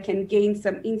 something that I can gain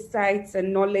some insights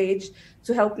and knowledge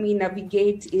to help me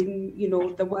navigate in,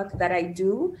 the work that I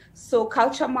do. So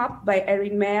Culture Map by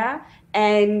Erin Meyer,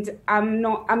 and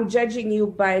I'm Judging You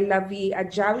by Lavi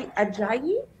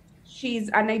Ajayi. She's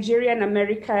a Nigerian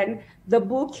American. The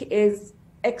book is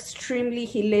extremely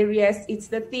hilarious. It's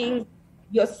the thing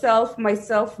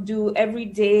myself do every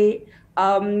day.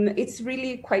 It's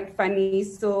really quite funny.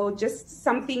 So just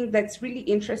something that's really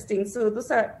interesting. So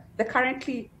those are the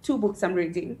currently 2 books I'm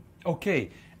reading.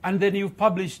 Okay. And then you've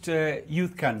published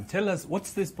Youth Can. Tell us,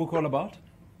 what's this book all about?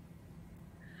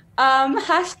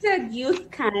 Hashtag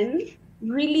Youth Can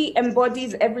really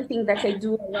embodies everything that I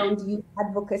do around youth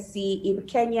advocacy in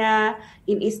Kenya,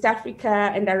 in East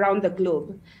Africa, and around the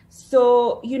globe.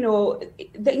 So,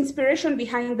 the inspiration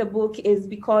behind the book is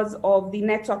because of the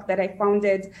network that I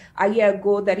founded a year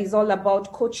ago that is all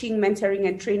about coaching, mentoring,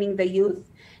 and training the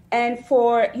youth. And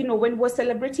for, when we're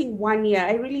celebrating 1 year,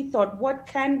 I really thought, what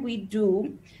can we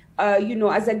do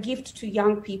as a gift to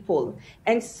young people?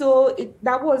 And so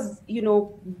that was,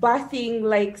 birthing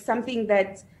like something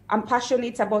that I'm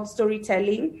passionate about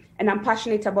storytelling and I'm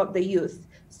passionate about the youth.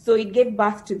 So it gave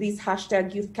birth to this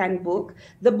hashtag Youth Can book.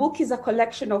 The book is a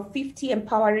collection of 50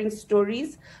 empowering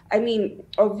stories,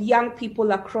 of young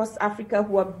people across Africa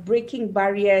who are breaking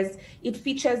barriers. It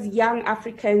features young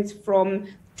Africans from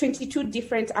 22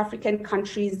 different African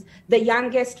countries. The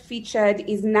youngest featured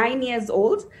is 9 years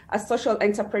old, a social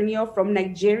entrepreneur from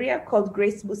Nigeria called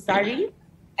Grace Busari.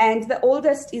 And the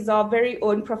oldest is our very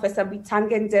own Professor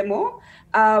Bitangen Demo,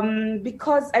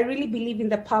 because I really believe in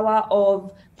the power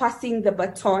of passing the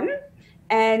baton.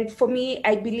 And for me,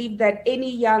 I believe that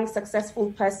any young,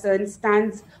 successful person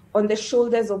stands on the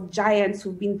shoulders of giants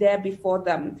who've been there before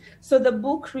them. So the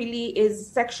book really is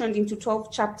sectioned into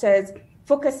 12 chapters,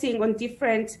 focusing on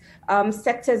different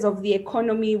sectors of the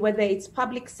economy, whether it's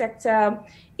public sector,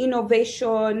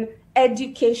 innovation,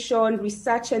 education,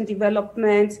 research and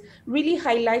development, really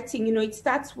highlighting, it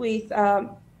starts with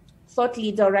thought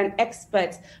leader or an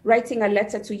expert writing a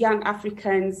letter to young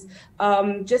Africans,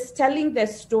 just telling their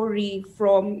story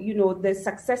from, the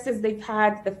successes they've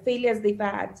had, the failures they've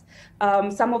had,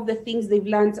 some of the things they've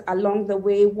learned along the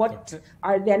way, what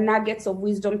are their nuggets of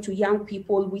wisdom to young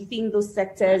people within those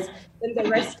sectors. Then the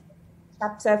rest of the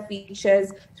chapter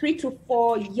features 3 to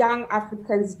 4 young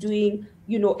Africans doing,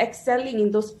 excelling in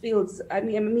those fields. I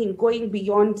mean, going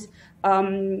beyond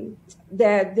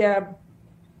their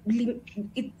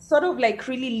it's sort of like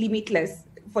really limitless,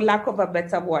 for lack of a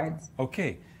better word.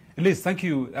 Okay. Liz, thank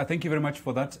you. Thank you very much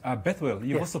for that. Bethwell,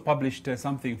 you've also published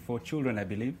something for children, I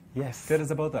believe. Yes. Tell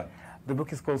us about that. The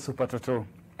book is called Super Toto,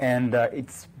 and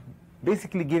it's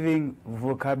basically giving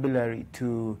vocabulary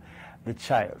to the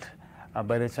child.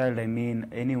 By the child, I mean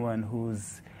anyone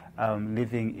who's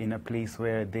living in a place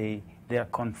where they are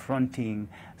confronting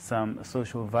some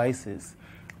social vices.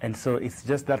 And so it's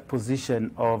just that position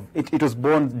of, it was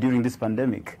born during this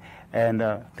pandemic, and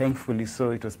thankfully so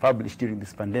it was published during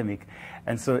this pandemic.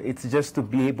 And so it's just to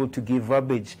be able to give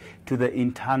verbiage to the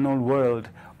internal world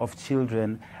of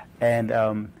children, and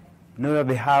know that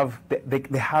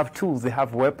they have tools, they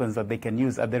have weapons that they can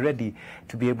use at the ready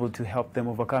to be able to help them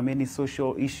overcome any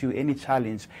social issue, any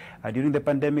challenge. During the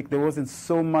pandemic, there wasn't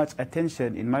so much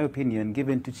attention, in my opinion,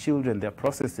 given to children, their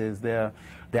processes, their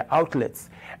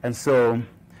outlets. And so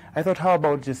I thought, how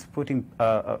about just putting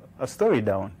a story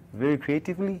down very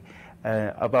creatively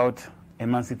about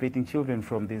emancipating children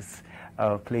from this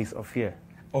place of fear.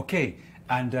 Okay,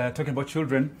 and talking about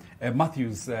children,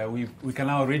 Matthews, we can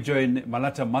now rejoin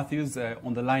Malata Matthews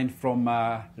on the line from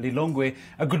Lilongwe.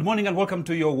 Good morning and welcome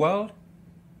to Your World.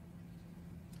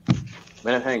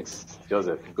 Many thanks,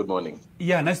 Joseph. Good morning.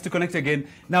 Yeah, nice to connect again.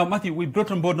 Now, Matthew, we brought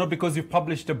on board not because you've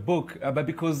published a book, but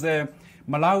because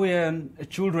Malawian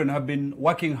children have been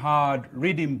working hard,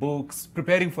 reading books,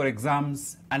 preparing for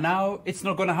exams, and now it's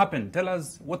not going to happen. Tell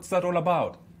us, what's that all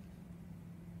about?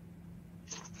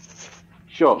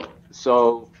 Sure.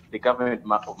 So the government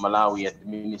of Malawi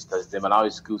administers the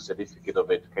Malawi School Certificate of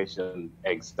Education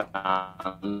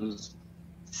exams,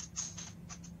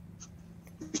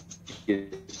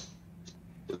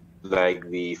 like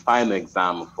the final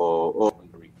exam for all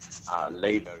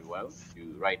laid very well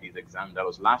to write these exams. That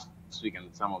was last week, and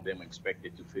some of them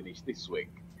expected to finish this week.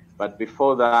 But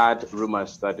before that,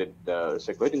 rumors started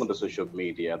circulating on the social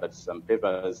media that some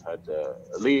papers had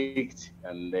leaked,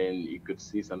 and then you could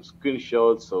see some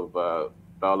screenshots of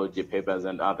biology papers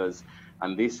and others.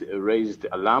 And this raised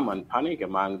alarm and panic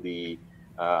among the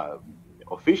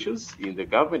officials in the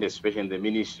government, especially in the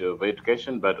Ministry of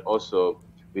Education, but also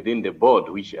within the board,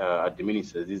 which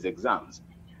administers these exams.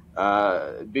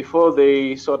 Before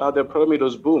they sort out the problem, it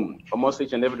was boom. Almost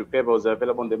each and every paper was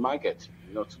available on the market.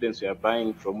 You know, students were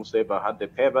buying from whoever had the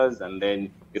papers, and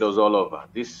then it was all over.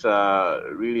 This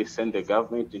really sent the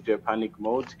government into a panic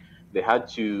mode. They had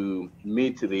to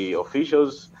meet the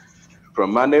officials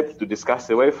from Monday to discuss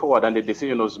the way forward, and the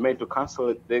decision was made to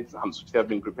cancel the exams, which they have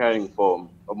been preparing for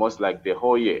almost like the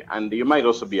whole year. And you might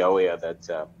also be aware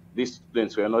that these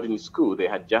students were not in school. They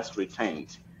had just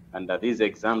returned, and that these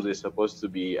exams were supposed to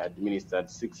be administered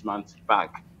 6 months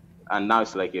back, and now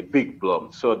it's like a big blow.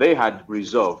 So they had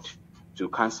resolved to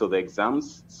cancel the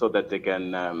exams so that they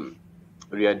can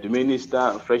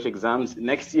re-administer fresh exams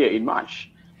next year in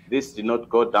March. This did not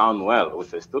go down well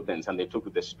with the students, and they took to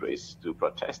the streets to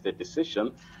protest the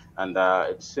decision. And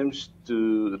it seems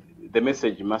the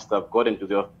message must have gotten to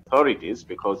the authorities,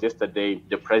 because yesterday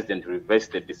the president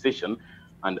reversed the decision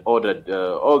and ordered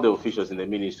all the officials in the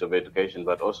Ministry of Education,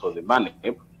 but also the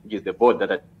MANEP, which is the board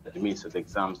that administers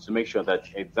exams, to make sure that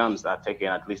exams are taken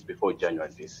at least before January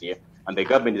this year. And the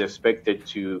government is expected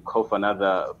to call for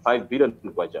another 5 billion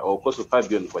kwacha, or close to 5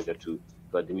 billion kwacha to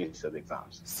administer the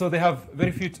exams. So they have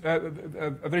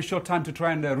a very short time to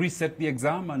try and reset the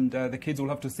exam, and the kids will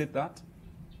have to sit that?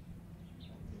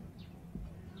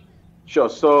 Sure.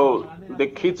 So the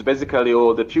kids basically,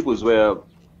 or the pupils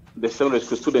the secondary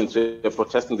school students are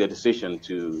protesting their decision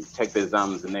to take the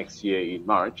exams next year in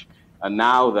March. And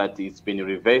now that it's been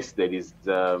reversed, there is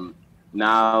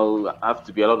now have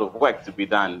to be a lot of work to be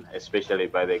done, especially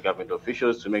by the government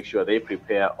officials, to make sure they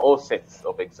prepare all sets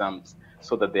of exams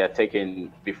so that they are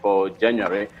taken before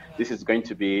January. This is going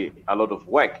to be a lot of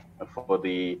work for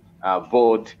the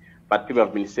board, but people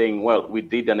have been saying, well, we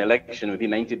did an election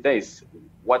within 90 days.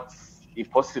 What's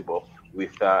impossible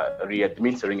with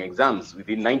re-administering exams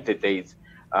within 90 days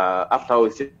after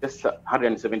it's just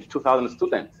 172,000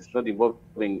 students? It's not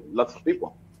involving lots of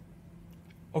people.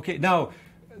 Okay, now,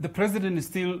 the president is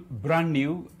still brand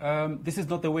new. This is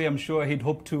not the way I'm sure he'd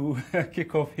hoped to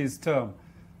kick off his term.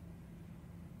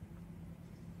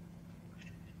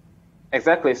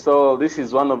 Exactly. So this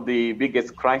is one of the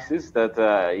biggest crises that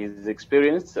he's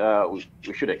experienced.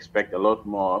 We should expect a lot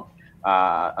more,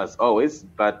 as always,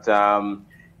 but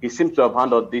he seems to have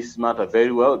handled this matter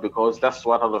very well, because that's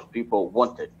what a lot of people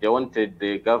wanted. They wanted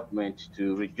the government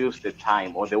to reduce the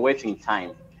time, or the waiting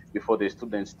time, before the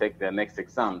students take their next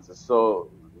exams.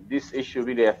 So this issue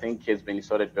really, I think, has been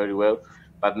sorted very well,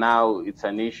 but now it's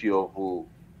an issue of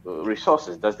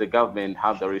resources. Does the government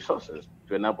have the resources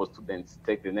to enable students to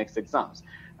take the next exams?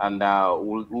 And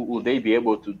will they be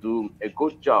able to do a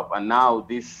good job? And now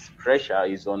this pressure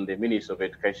is on the Ministry of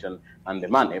Education and the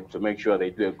MANEP to make sure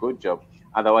they do a good job.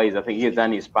 Otherwise, I think he has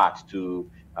done his part to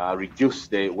reduce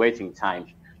the waiting time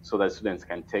so that students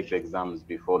can take the exams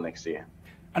before next year.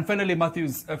 And finally,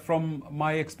 Matthews, from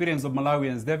my experience of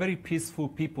Malawians, they're very peaceful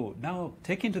people. Now,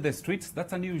 taking to the streets,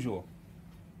 that's unusual.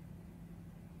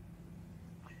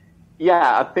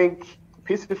 Yeah, I think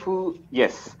peaceful,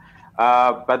 yes.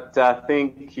 But I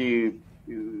think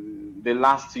the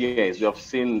last years, we have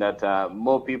seen that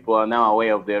more people are now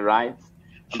aware of their rights,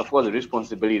 and of course the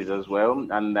responsibilities as well.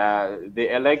 And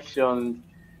the election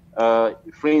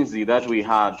frenzy that we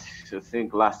had, I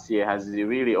think, last year has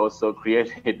really also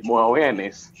created more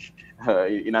awareness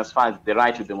in as far as the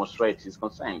right to demonstrate is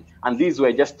concerned. And these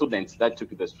were just students that took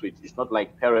to the streets. It's not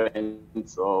like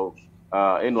parents or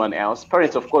anyone else.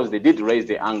 Parents, of course, they did raise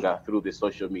their anger through the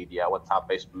social media, WhatsApp,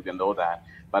 Facebook, and all that.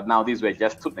 But now these were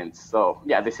just students. So,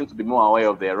 yeah, they seem to be more aware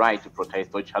of their right to protest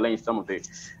or challenge some of the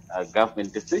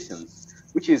government decisions,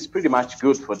 which is pretty much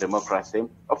good for democracy.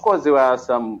 Of course, there were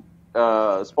some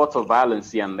spots of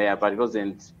violence here and there, but it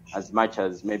wasn't as much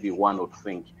as maybe one would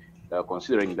think,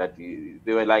 considering that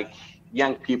they were like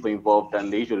young people involved,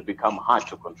 and they usually become hard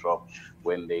to control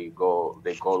when they go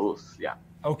loose. Yeah.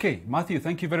 Okay, Matthew,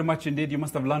 thank you very much indeed. You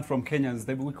must have learned from Kenyans.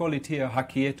 We call it here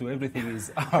haki yetu. Everything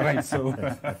is all right. So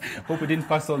hope we didn't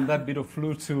pass on that bit of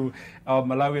flu to our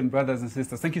Malawian brothers and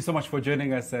sisters. Thank you so much for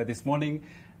joining us this morning.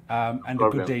 and a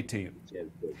good day to you. Cheers.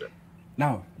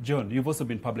 Now, John, you've also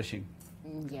been publishing.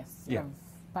 Yes, Yeah.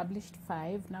 I've published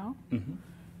 5 now. Mm-hmm.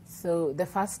 So the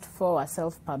first 4 are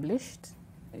self-published.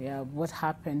 Yeah, what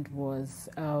happened was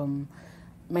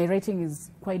my writing is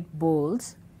quite bold.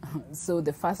 So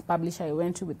the first publisher I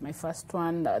went to with my first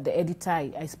one, the editor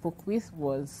I spoke with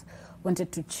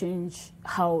wanted to change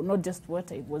how, not just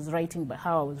what I was writing, but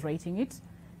how I was writing it.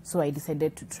 So I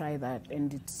decided to try that,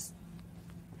 and it's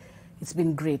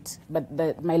been great.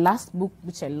 But my last book,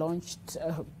 which I launched,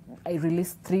 I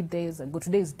released 3 days ago.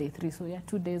 Today is day 3, so yeah,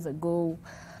 2 days ago,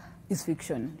 is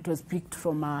fiction. It was picked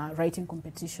from a writing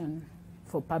competition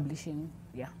for publishing.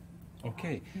 Yeah.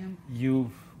 Okay. Yeah.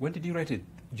 When did you write it?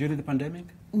 During the pandemic?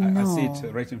 No. I see it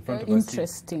right in front of us.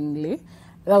 Interestingly,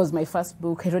 that was my first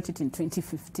book. I wrote it in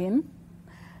 2015.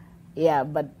 Yeah,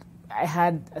 but I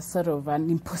had a sort of an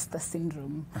imposter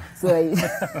syndrome, so I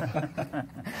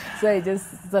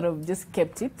just sort of just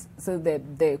kept it. So the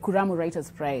Kuramu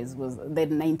Writers Prize was the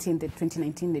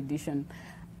 2019 edition.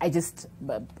 I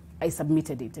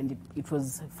submitted it, and it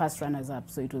was first runners-up.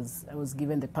 So I was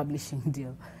given the publishing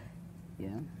deal.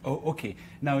 Yeah. Oh, okay.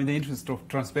 Now, in the interest of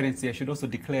transparency, I should also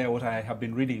declare what I have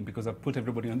been reading, because I've put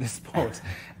everybody on the spot.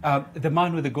 The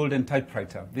Man with the Golden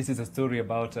Typewriter. This is a story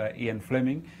about Ian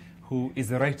Fleming, who is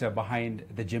the writer behind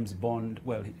the James Bond.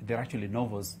 Well, they're actually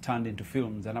novels turned into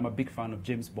films, and I'm a big fan of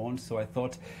James Bond, so I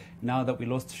thought, now that we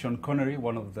lost Sean Connery,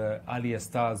 one of the earlier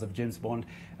stars of James Bond,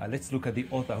 let's look at the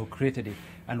author who created it.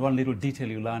 And one little detail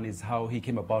you learn is how he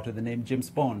came about with the name James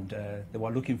Bond. They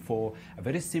were looking for a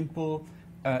very simple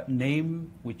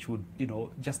name, which would,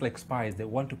 just like spies, they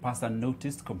want to pass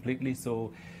unnoticed completely.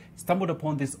 So stumbled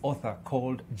upon this author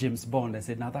called James Bond and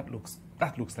said, now that looks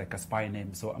like a spy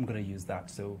name, so I'm going to use that.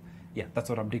 So yeah, that's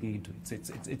what I'm digging into.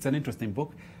 It's an interesting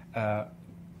book.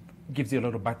 Gives you a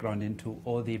lot of background into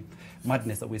all the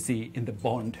madness that we see in the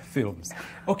Bond films.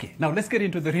 Okay, now let's get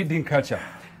into the reading culture.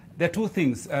 There are 2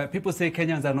 things. People say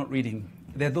Kenyans are not reading.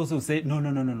 There are those who say,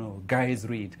 no, guys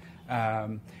read.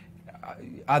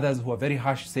 Others who are very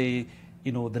harsh say,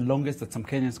 the longest that some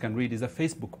Kenyans can read is a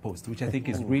Facebook post, which I think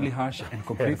is really harsh and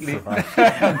completely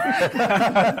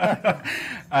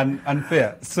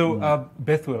unfair. So,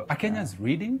 Bethwell, are Kenyans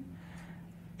reading?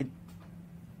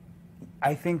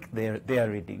 I think they are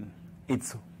reading.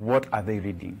 It's what are they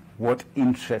reading? What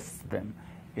interests them?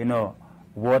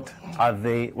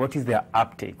 What is their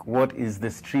uptake? What is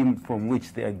the stream from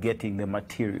which they are getting the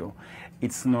material?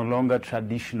 It's no longer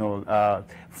traditional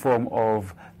form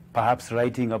of perhaps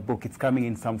writing a book. It's coming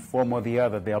in some form or the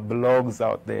other. There are blogs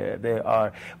out there. There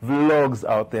are vlogs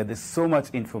out there. There's so much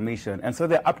information. And so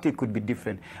their uptake could be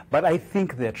different. But I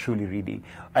think they're truly reading.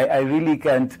 I really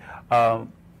can't...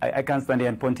 I can't stand here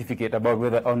and pontificate about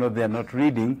whether or not they're not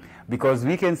reading, because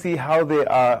we can see how they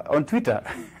are on Twitter.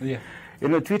 Yeah.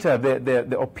 Twitter,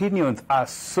 the opinions are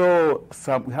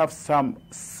we have some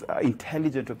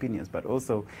intelligent opinions, but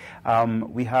also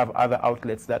we have other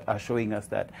outlets that are showing us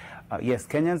that, yes,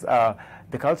 Kenyans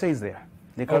the culture is there.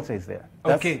 The culture is there.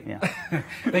 Okay. Yeah.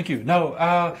 Thank you.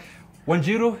 Now,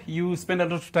 Wanjiru, you spend a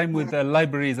lot of time with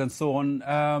libraries and so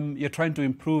on. You're trying to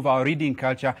improve our reading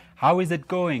culture. How is it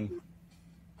going?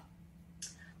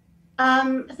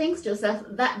 Thanks, Joseph.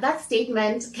 That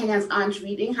statement, Kenyans aren't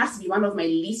reading, has to be one of my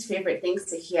least favorite things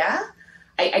to hear.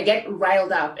 I get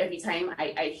riled up every time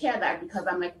I hear that, because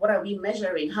I'm like, what are we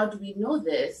measuring? How do we know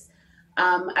this?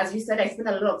 As you said, I spent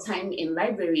a lot of time in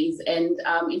libraries, and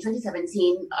in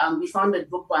 2017, we founded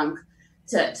Book Bank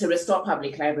to restore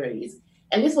public libraries.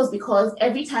 And this was because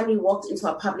every time we walked into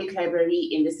a public library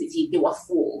in the city, they were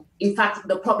full. In fact,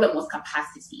 the problem was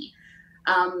capacity.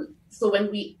 So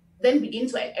when we then begin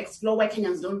to explore why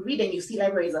Kenyans don't read, and you see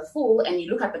libraries are full, and you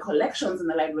look at the collections in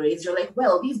the libraries, you're like,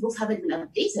 well, these books haven't been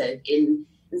updated in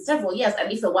several years, at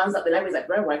least the ones that the libraries that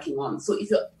we're working on. So if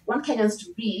you want Kenyans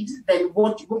to read, then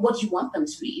what do you want them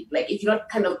to read? Like, if you're not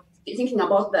kind of thinking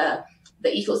about the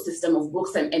ecosystem of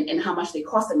books and how much they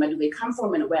cost and where do they come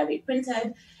from and where they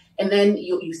printed, and then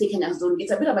you say Kenyans don't read,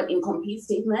 it's a bit of an incomplete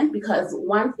statement, because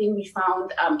one thing we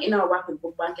found in our work with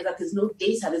Book Bank is that there's no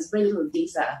data, there's very little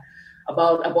data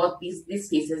about these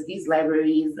spaces, these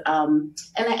libraries. And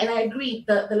I agree,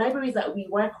 the libraries that we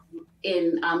work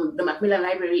in, the Macmillan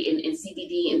Library in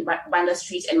CBD, in Banda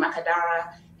Street, and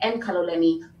Makadara, and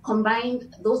Kaloleni,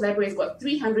 combined, those libraries got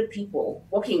 300 people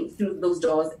walking through those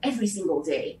doors every single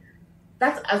day.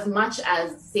 That's as much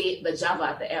as, say, the Java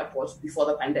at the airport before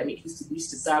the pandemic used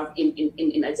to serve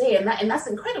in a day, and that's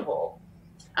incredible.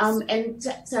 And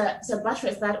to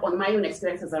buttress that on my own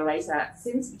experience as a writer,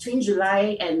 since between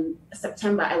July and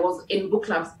September, I was in book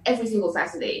clubs every single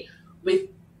Saturday with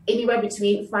anywhere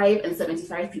between 5 and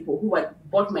 75 people who had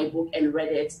bought my book and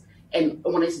read it and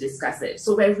wanted to discuss it.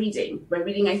 So we're reading.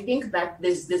 I think that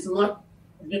there's not,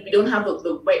 we don't have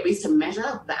the right ways to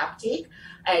measure the uptake.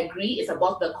 I agree, it's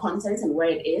about the content and where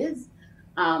it is.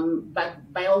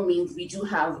 But by all means, we do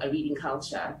have a reading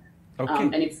culture. Okay.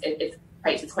 And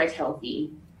it's quite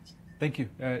healthy. Thank you.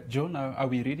 Joan, are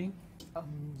we reading?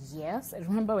 Yes. I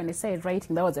remember when I said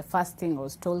writing, that was the first thing I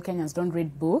was told. Kenyans don't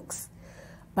read books.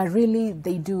 But really,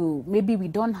 they do. Maybe we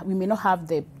may not have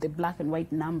the black and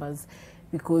white numbers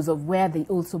because of where they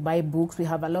also buy books. We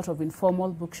have a lot of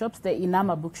informal bookshops, the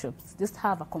Inama bookshops. Just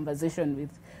have a conversation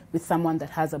with someone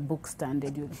that has a book stand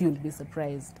and you'll be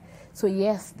surprised. So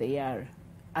yes, they are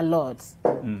a lot.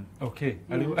 Okay.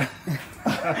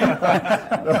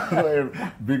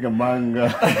 Being among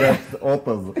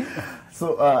authors.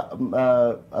 So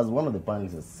as one of the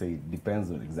panelists said, it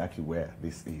depends on exactly where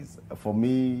this is. For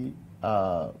me,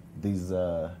 there's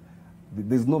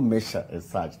no measure as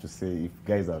such to say if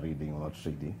guys are reading or not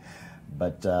reading,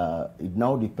 but it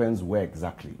now depends where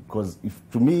exactly. Because if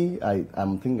to me,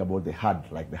 I'm thinking about the hard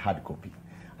copy.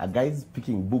 A guy is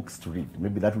picking books to read.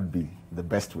 Maybe that would be the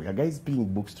best way. A guy is picking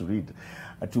books to read.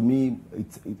 To me,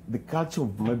 it's the culture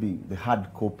of maybe the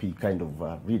hard copy kind of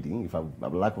reading, if I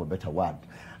would lack of a better word,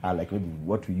 like maybe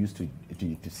what we used to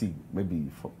see, maybe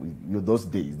for, those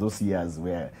days, those years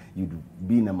where you'd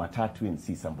be in a matatu and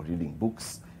see somebody reading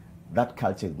books. That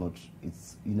culture is not,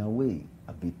 it's in a way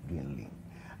a bit dwindling.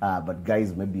 But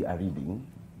guys maybe are reading.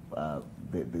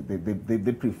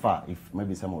 They prefer if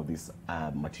maybe some of these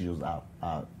materials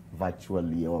are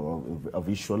virtually or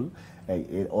visual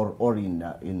or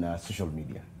in social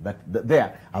media.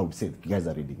 There I would say guys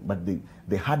are reading, but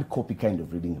the hard copy kind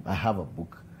of reading, I have a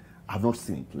book, I've not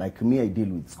seen it. Like me, I deal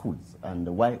with schools, and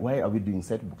why are we doing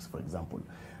set books, for example?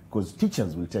 Because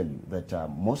teachers will tell you that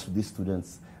most of these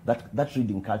students, that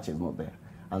reading culture is not there,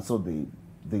 and so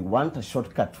they want a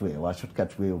shortcut way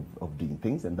of doing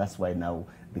things, and that's why now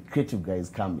the creative guys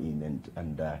come in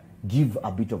and give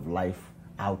a bit of life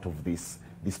out of these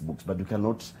books. But you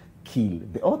cannot kill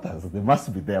the authors; they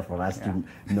must be there for us to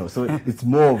know. So it's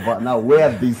more of now where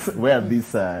this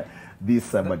material.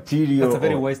 That's a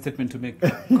very wise statement to make,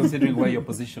 considering where your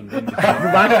position. I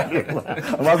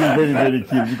must be very, very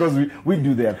keen because we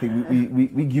do their thing.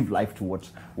 We give life to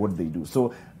what they do.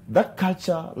 So that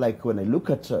culture, like when I look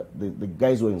at the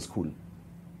guys who are in school,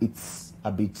 it's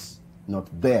a bit not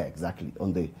there exactly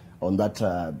on that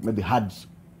maybe hard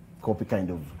copy kind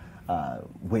of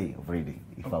way of reading,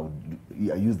 if I would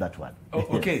use that word. Oh,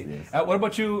 okay. Yes. What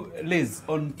about you, Liz,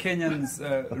 on Kenyans'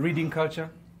 reading culture?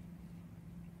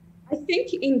 I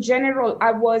think in general,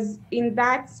 I was in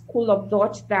that school of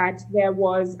thought that there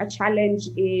was a challenge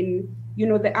in,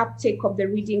 the uptake of the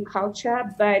reading culture.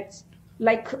 But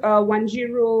like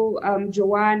Wanjiru,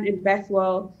 Joanne, and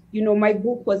Bethwell, my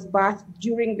book was birthed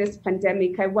during this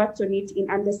pandemic. I worked on it in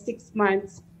under 6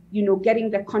 months, getting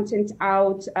the content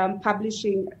out,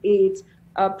 publishing it,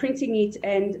 printing it,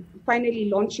 and finally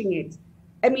launching it.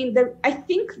 I mean, I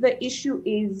think the issue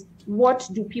is, what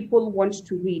do people want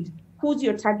to read? Who's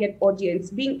your target audience?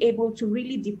 Being able to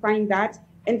really define that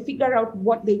and figure out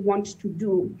what they want to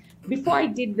do. Before I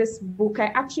did this book, I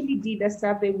actually did a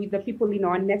survey with the people in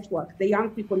our network, the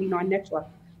young people in our network,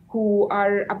 who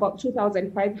are about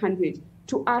 2,500,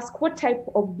 to ask what type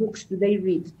of books do they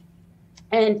read.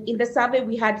 And in the survey,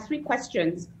 we had 3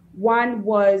 questions. One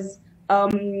was, are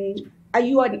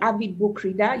you an avid book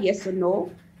reader? Yes or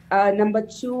no? Number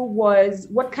 2 was,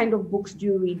 what kind of books do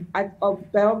you read?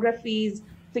 Biographies,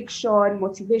 fiction,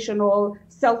 motivational,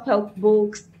 self-help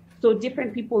books. So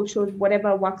different people chose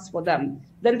whatever works for them.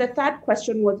 Then the 3rd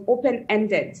question was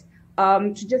open-ended,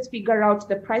 to just figure out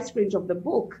the price range of the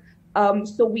book.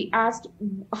 So we asked,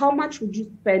 how much would you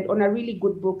spend on a really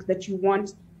good book that you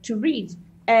want to read?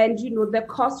 And, the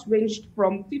cost ranged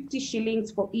from 50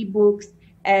 shillings for ebooks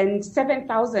and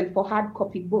 7,000 for hard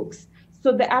copy books.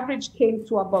 So the average came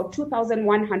to about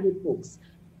 2,100 books.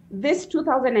 This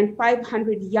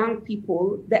 2,500 young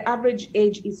people, the average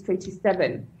age is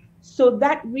 27. So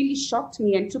that really shocked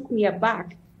me and took me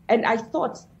aback. And I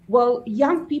thought, well,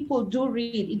 young people do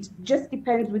read. It just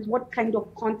depends with what kind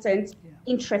of content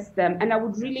interests them. And I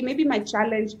would really, maybe my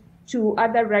challenge to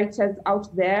other writers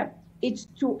out there, it's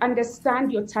to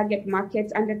understand your target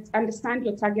market and understand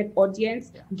your target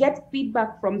audience, get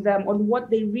feedback from them on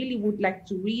what they really would like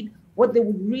to read, what they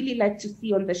would really like to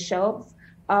see on the shelves.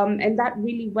 And that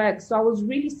really works. So I was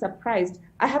really surprised.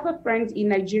 I have a friend in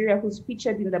Nigeria who's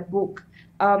featured in the book.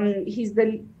 He's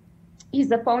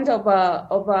the founder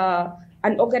of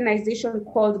an organization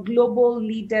called Global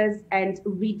Leaders and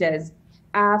Readers.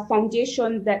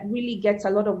 foundation that really gets a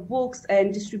lot of books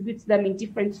and distributes them in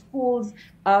different schools,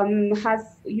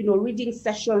 has, reading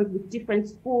sessions with different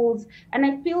schools. And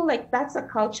I feel like that's a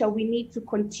culture we need to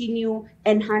continue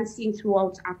enhancing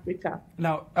throughout Africa.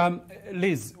 Now,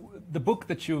 Liz, the book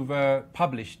that you've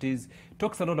published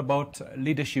talks a lot about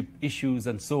leadership issues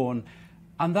and so on,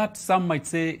 and that some might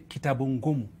say kitabu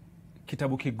ngumu,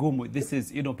 kitabu kigumu. This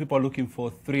is, people are looking for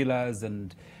thrillers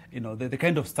and the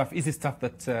kind of stuff, easy stuff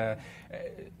that.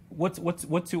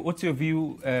 What's your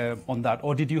view on that,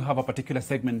 or did you have a particular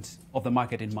segment of the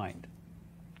market in mind?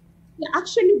 Yeah,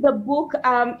 actually, the book,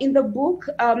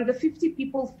 the 50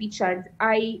 people featured,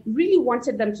 I really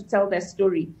wanted them to tell their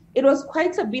story. It was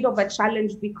quite a bit of a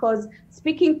challenge because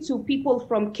speaking to people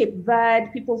from Cape Verde,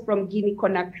 people from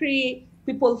Guinea-Conakry,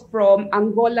 people from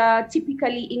Angola,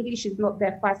 typically English is not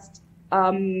their first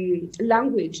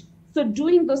language. So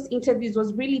doing those interviews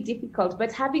was really difficult,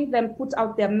 but having them put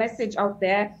out their message out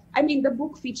there, I mean, the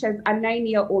book features a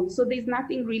 9-year-old, so there's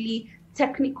nothing really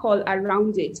technical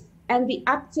around it. And the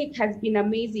uptake has been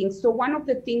amazing. So one of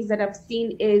the things that I've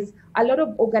seen is a lot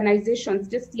of organizations.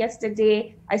 Just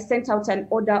yesterday, I sent out an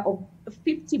order of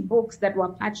 50 books that were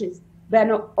purchased.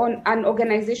 They're on an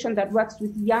organization that works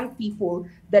with young people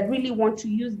that really want to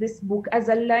use this book as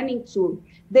a learning tool.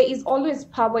 There is always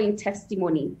power in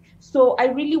testimony. So I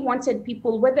really wanted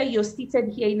people, whether you're seated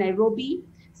here in Nairobi,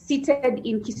 seated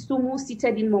in Kisumu,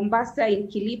 seated in Mombasa, in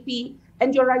Kilifi,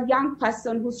 and you're a young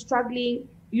person who's struggling,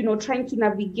 trying to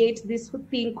navigate this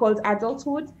thing called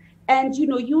adulthood. And,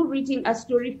 you reading a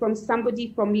story from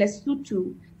somebody from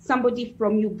Lesotho, somebody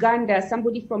from Uganda,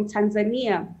 somebody from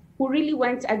Tanzania, who really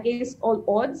went against all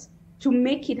odds to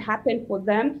make it happen for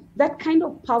them. That kind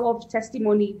of power of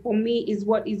testimony for me is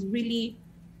what is really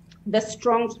the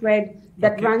strong thread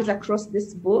that runs across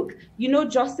this book.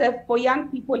 Joseph, for young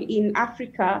people in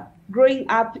Africa, growing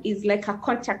up is like a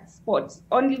contact sport,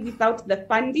 only without the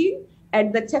funding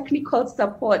and the technical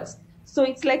support. So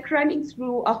it's like running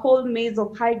through a whole maze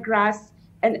of high grass,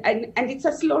 and it's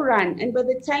a slow run. And by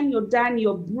the time you're done,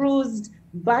 you're bruised,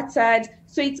 battered.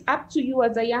 So it's up to you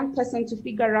as a young person to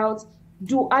figure out,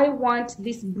 do I want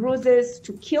these bruises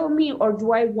to kill me, or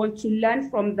do I want to learn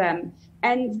from them?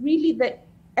 And really the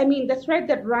thread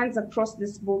that runs across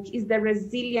this book is the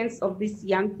resilience of these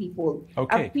young people.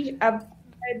 Okay. I've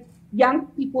read young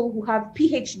people who have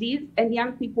PhDs and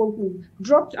young people who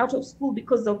dropped out of school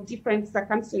because of different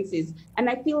circumstances. And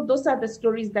I feel those are the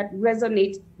stories that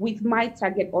resonate with my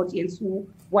target audience, who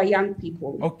were young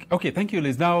people. Okay, thank you,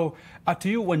 Liz. Now, to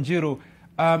you, Wanjiru,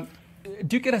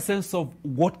 do you get a sense of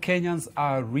what Kenyans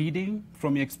are reading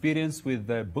from your experience with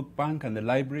the book bank and the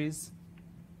libraries?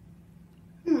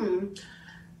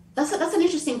 That's an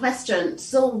interesting question.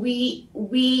 So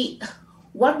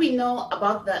what we know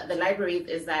about the libraries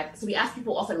is that, so we ask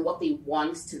people often what they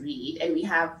want to read, and we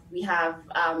have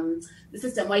the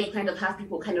system where you kind of have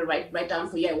people kind of write down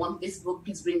for you, I want this book,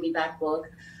 please bring me that book.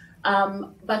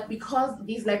 But because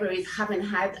these libraries haven't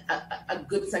had a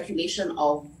good circulation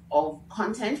of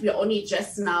content, we are only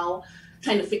just now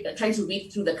trying to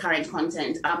read through the current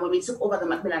content. When we took over the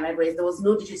Macmillan libraries, there was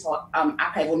no digital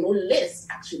archive or no list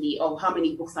actually of how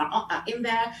many books are in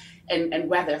there and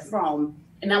where they're from.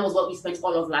 And that was what we spent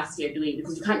all of last year doing,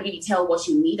 because you can't really tell what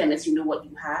you need unless you know what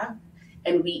you have.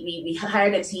 And we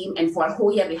hired a team, and for a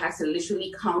whole year, they had to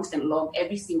literally count and log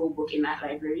every single book in that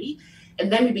library.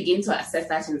 And then we begin to assess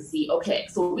that and see, okay,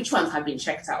 so which ones have been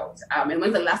checked out? And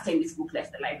when's the last time this book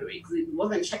left the library? Because if it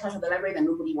wasn't checked out of the library, then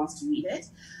nobody wants to read it.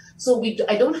 So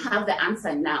I don't have the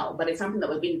answer now, but it's something that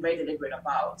we're being very deliberate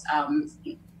about.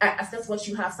 Assess what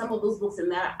you have. Some of those books in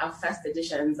there are first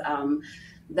editions.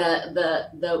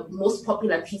 The most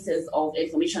popular pieces of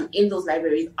information in those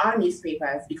libraries are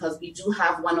newspapers, because we do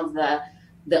have one of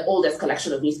the oldest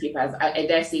collection of newspapers, I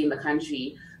dare say, in the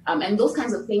country. And those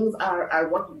kinds of things are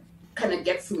what kind of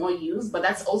gets more use, but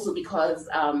that's also because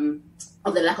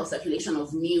of the lack of circulation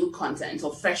of new content,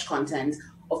 of fresh content,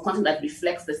 of content that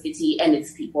reflects the city and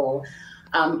its people.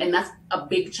 And that's a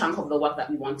big chunk of the work that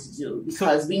we want to do,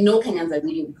 because we know Kenyans are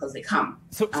reading because they come.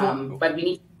 But we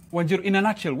need... Wanjiru, in a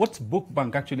nutshell, what's Book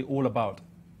Bank actually all about?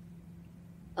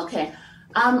 Okay.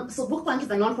 So Book Bank is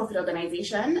a non-profit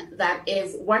organization that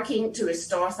is working to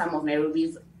restore some of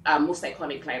Nairobi's most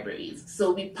iconic libraries.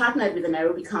 So we partnered with the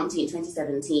Nairobi County in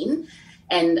 2017,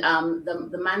 and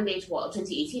the mandate, well,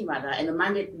 2018 rather, and the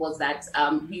mandate was that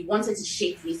we wanted to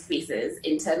shape these spaces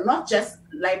into not just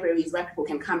libraries where people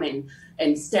can come in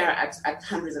and stare at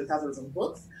hundreds and thousands of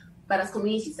books, but as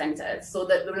community centered. So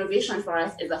the renovation for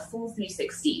us is a full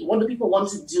 360. What do people want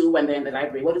to do when they're in the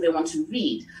library? What do they want to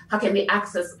read? How can they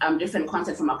access different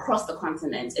content from across the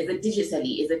continent? Is it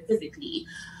digitally? Is it physically?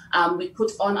 We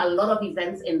put on a lot of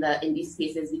events in these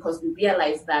spaces because we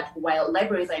realized that while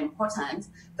libraries are important,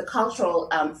 the cultural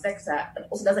sector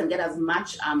also doesn't get as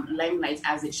much limelight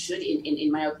as it should,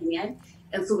 in my opinion.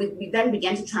 And so we then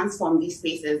began to transform these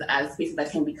spaces as spaces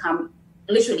that can become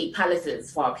literally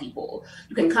palaces for our people.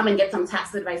 You can come and get some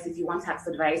tax advice if you want tax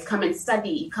advice, come and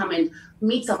study, come and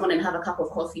meet someone and have a cup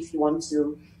of coffee if you want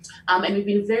to. And we've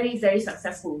been very, very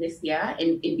successful this year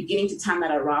in beginning to turn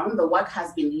that around. The work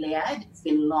has been layered, it's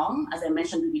been long. As I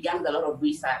mentioned, we began with a lot of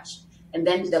research and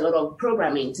then did a lot of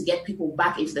programming to get people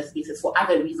back into the spaces for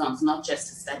other reasons, not just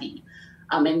to study.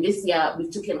 And this year,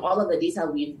 we've taken all of the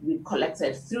data we've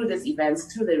collected through these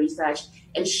events, through the research,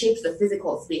 and shaped the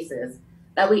physical spaces.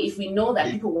 That way, if we know that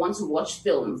people want to watch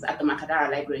films at the Makadara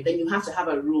Library, then you have to have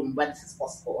a room where this is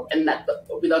possible, and that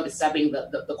without disturbing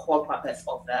the core purpose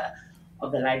of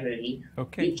the library.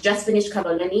 Okay. We just finished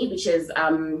Kaloleni, which is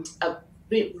a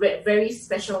very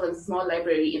special and small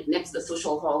library next to the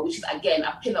social hall, which is again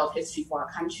a pillar of history for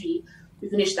our country. We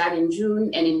finished that in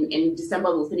June, and in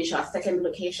December we'll finish our second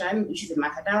location, which is in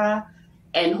Makadara.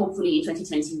 And hopefully in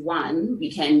 2021,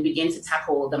 we can begin to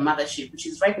tackle the mothership, which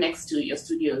is right next to your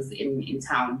studios in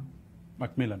town.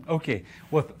 Macmillan. Okay.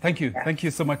 Well, thank you. Yeah. Thank you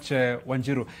so much,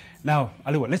 Wanjiru. Now,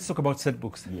 Aliwa, let's talk about set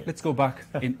books. Yeah. Let's go back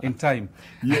in time.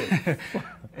 Yeah.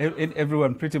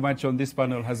 Everyone pretty much on this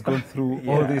panel has gone through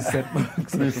all these set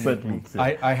books.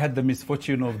 I had the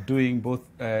misfortune of doing both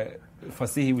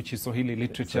Fasihi, which is Swahili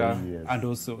literature, and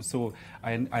also, so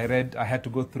I had to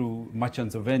go through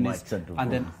Merchants of Venice,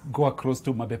 and then go across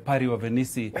to Mabepari of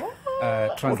Venice,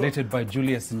 translated by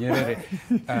Julius Nyerere,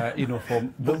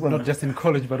 not just in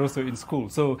college, but also in school.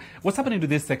 So what's happening to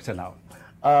this sector now?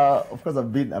 Of course,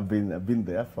 I've been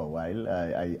there for a while.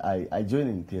 I joined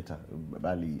in theatre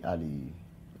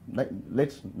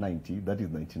late 90, that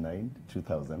is 99,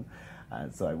 2000.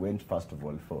 So I went first of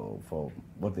all for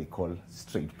what they call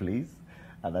straight plays,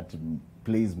 and that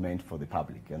plays meant for the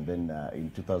public. And then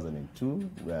in 2002,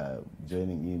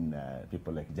 joining in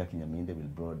people like Jackie Nyaminde, Will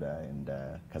Broder, and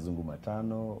Kazungu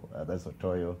Matano, that's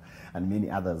Otoyo, and many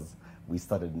others. We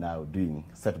started now doing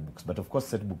set books. But of course,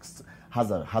 set books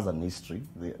has an history.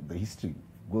 The history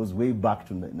goes way back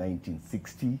to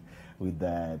 1960. With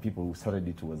the people who started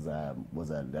it was a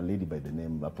lady by the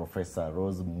name of Professor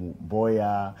Rose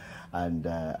Boya and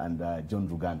John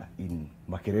Ruganda in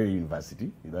Makerere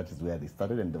University. That is where they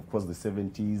started, and of course the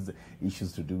 70s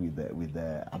issues to do with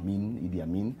Idi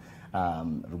Amin.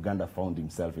 Ruganda found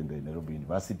himself in the Nairobi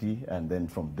University, and then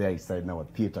from there he started now a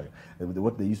theatre,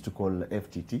 what they used to call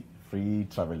FTT, free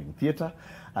traveling theatre,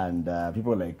 and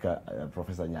people like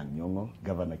Professor Nyang' Nyong'o,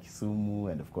 Governor Kisumu,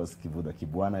 and of course Kivuda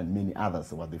Kibwana, and many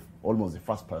others were almost the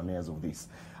first pioneers of this.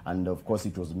 And of course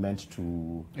it was meant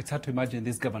to... It's hard to imagine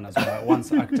these governors were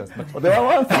once actors. But they were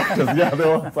once actors, yeah, they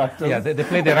were once actors. Yeah, the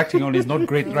play they're acting on is not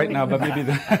great right now, but maybe...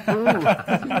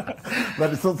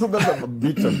 But so that's a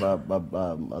bit of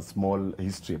a small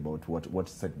history about what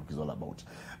set book is all about.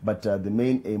 But the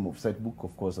main aim of set book,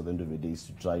 of course, at the end of the day, is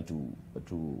to try to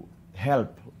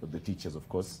help the teachers, of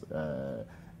course, to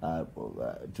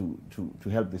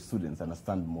help the students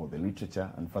understand more the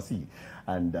literature and Fasihi.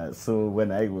 And so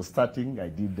when I was starting, I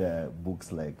did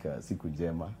books like Siku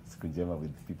Njema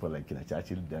with people like Kina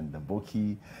Churchill and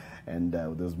Boki, and there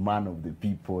was Man of the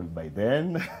People by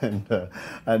then.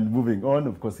 And moving on,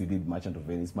 of course, he did Merchant of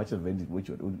Venice. Merchant of Venice,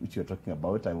 which you're talking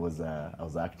about, I was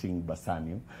acting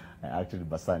Bassanio. I acted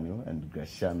Bassanio and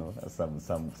Graciano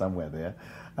somewhere there.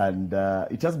 And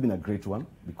it has been a great one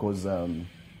because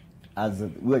as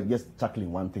we're just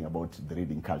tackling one thing about the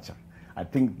reading culture. I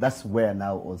think that's where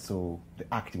now also the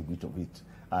acting bit of it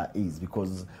is,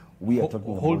 because we are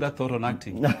talking Hold that thought on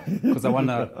acting, because I want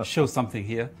to show something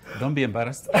here. Don't be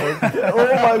embarrassed. Oh my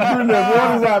goodness,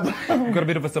 what is that? We've got a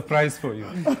bit of a surprise for you.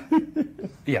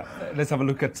 Yeah, let's have a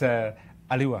look at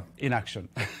Aliwa in action.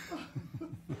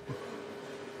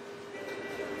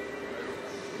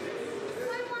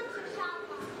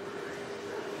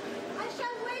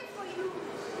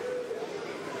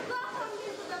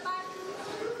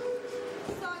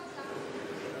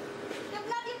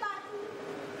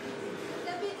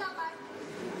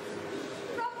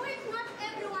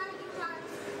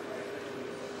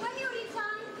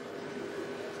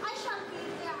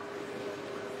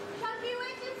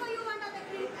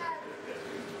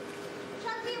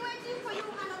 Shall be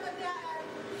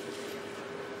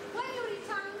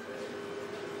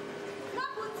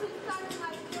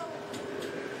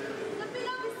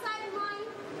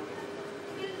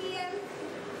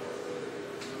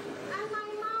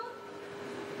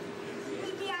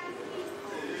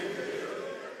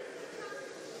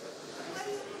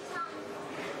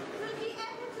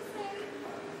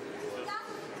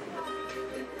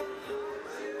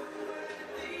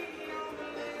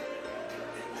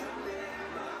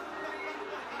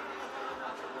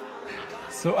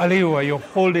So, Aliwa, you're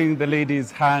holding the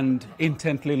lady's hand,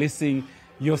 intently listening.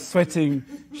 You're sweating.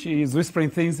 She is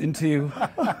whispering things into you.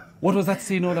 What was that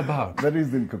scene all about? That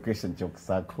is in Caucasian Joke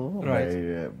Circle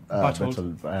by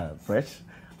Bertolt Fresh.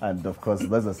 And of course,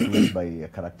 there's a scene by a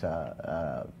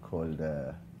character called,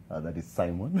 that is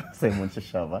Simon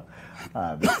Shashava,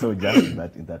 the soldier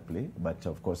in that play. But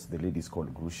of course, the lady is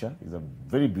called Grusha. It's a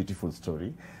very beautiful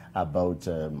story about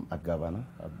a governor,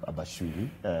 Abashwili,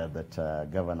 that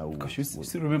governor Gosh, you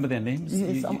still remember their names?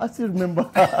 Yes, I still remember.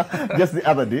 Just the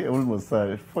other day, almost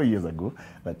 4 years ago,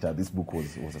 that this book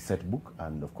was a set book.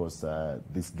 And of course,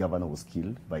 this governor was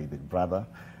killed by the brother.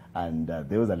 And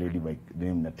there was a lady by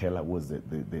name Natella, who was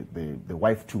the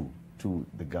wife to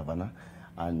the governor.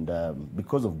 And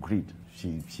because of greed,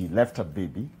 she left her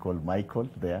baby called Michael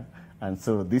there. And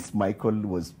so this Michael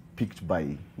was picked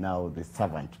by now the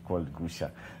servant called Grusha.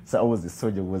 So I was the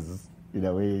soldier, was in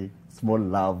a way small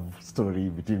love story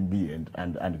between me and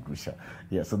Grusha.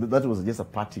 Yeah, so that was just a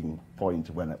parting point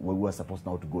when we were supposed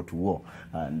now to go to war.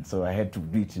 And so I had to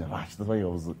do it in a rush. That's why I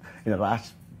was in a rush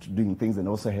doing things, and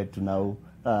also had to now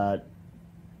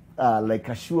like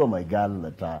assure my girl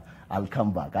that I'll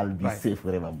come back. I'll be safe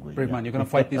wherever I'm going. Brave man, you're going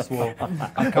to fight this war.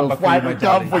 I'll come back for you, my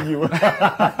darling. For you.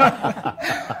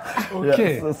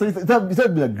 Okay. Yeah, so it's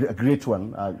been a great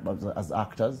one as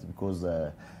actors, because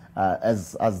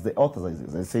as the authors,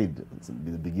 as I said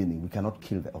in the beginning, we cannot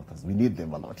kill the authors. We need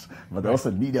them a lot, but they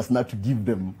also need us now to give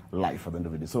them life at the end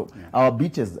of the day. So our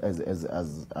beat as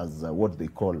what they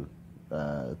call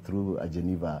through a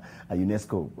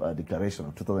UNESCO declaration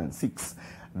of 2006,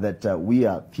 that we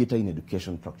are theatre in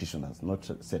education practitioners, not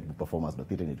set book performers, but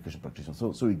theatre in education practitioners.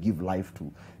 So we give life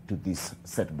to these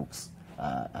set books.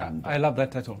 And I love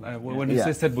that title. When you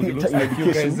say set book, it looks like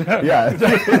you guys.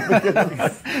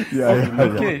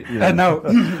 Okay. And now,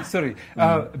 sorry,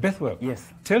 Bethwell. Yes.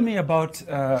 Tell me about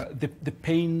the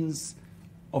pains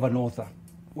of an author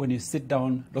when you sit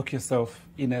down, lock yourself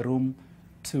in a room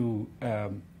to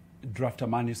draft a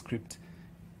manuscript.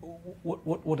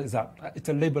 What is that? It's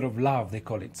a labor of love, they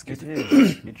call it. It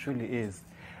is. It truly is.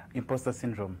 Imposter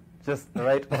syndrome. Just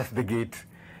right off the gate.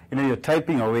 You know, you're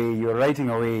typing away, you're writing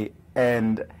away,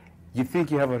 and you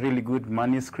think you have a really good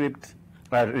manuscript,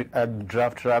 a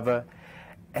draft rather,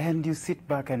 and you sit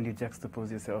back and you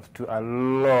juxtapose yourself to a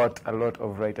lot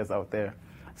of writers out there.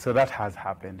 So that has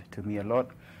happened to me a lot.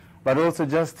 But also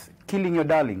just killing your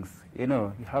darlings. You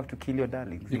know, you have to kill your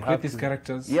darlings. You create these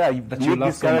characters. Yeah, you that you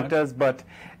love these characters, so but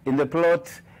in the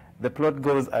plot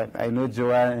goes. I know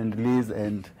Joanne and Liz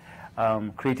and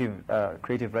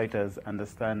creative writers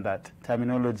understand that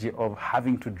terminology of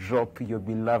having to drop your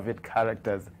beloved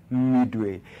characters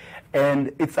midway,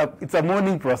 and it's a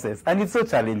mourning process, and it's so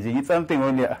challenging. It's something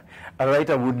only a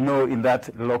writer would know in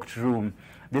that locked room.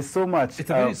 There's so much. It's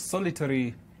a very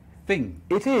solitary thing.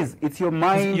 It is. It's your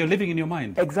mind. You're living in your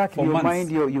mind. Exactly. Your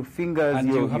mind, your fingers. And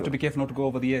you have to be careful not to go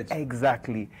over the edge.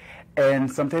 Exactly.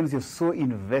 And sometimes you're so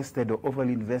invested or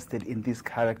overly invested in these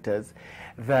characters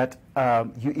that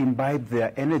you imbibe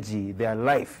their energy, their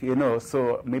life, you know.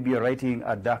 So maybe you're writing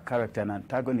a dark character, an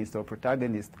antagonist or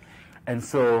protagonist. And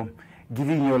so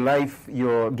giving your life,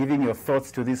 giving your thoughts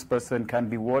to this person can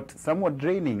be somewhat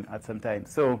draining at some time.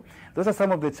 So those are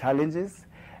some of the challenges.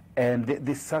 And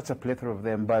there's such a plethora of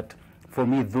them, but for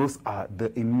me, those are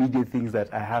the immediate things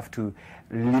that I have to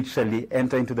literally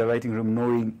enter into the writing room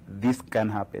knowing this can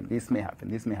happen, this may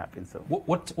happen, this may happen. So,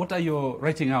 what are your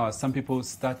writing hours? Some people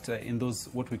start in those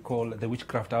what we call the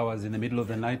witchcraft hours in the middle of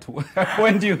the night.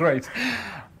 When do you write?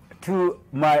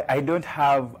 I don't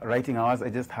have writing hours. I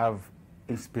just have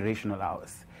inspirational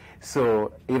hours.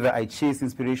 So either I chase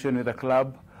inspiration with a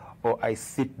club, or I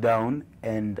sit down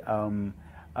and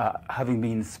having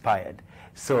been inspired.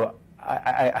 So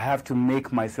I have to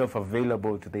make myself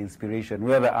available to the inspiration,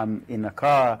 whether I'm in a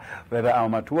car, whether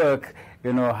I'm at work,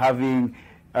 you know, having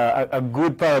a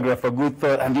good paragraph, a good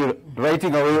thought, and you're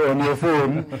writing away on your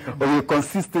phone, or you're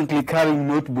consistently carrying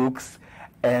notebooks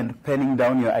and penning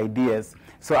down your ideas.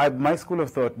 So my school of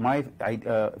thought, my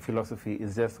philosophy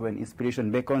is just when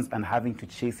inspiration beckons and having to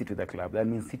chase it to the club. That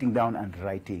means sitting down and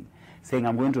writing, saying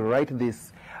I'm going to write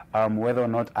this whether or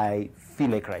not I feel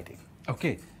like writing.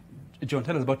 Okay. John,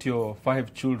 tell us about your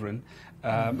 5 children.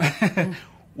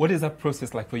 What is that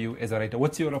process like for you as a writer?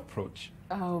 What's your approach?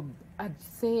 I'd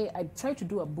say I try to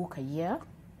do a book a year.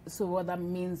 So what that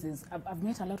means is I've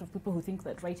met a lot of people who think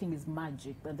that writing is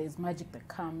magic, that there's magic that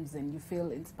comes and you feel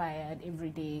inspired every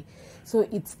day. So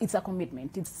it's a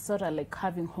commitment. It's sort of like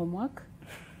having homework.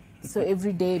 So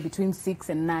every day between 6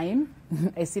 and 9,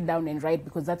 I sit down and write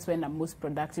because that's when I'm most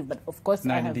productive. But of course,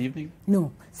 9 in the evening?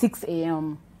 No, 6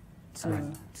 a.m.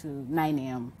 to 9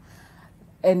 a.m.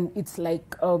 And it's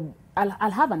like, I'll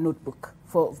have a notebook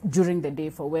for during the day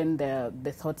for when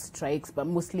the thought strikes, but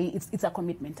mostly it's a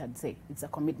commitment, I'd say. It's a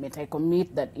commitment. I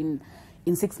commit that in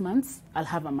 6 months, I'll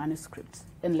have a manuscript.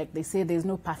 And like they say, there's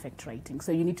no perfect writing.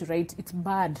 So you need to write, it's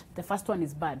bad. The first one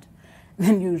is bad.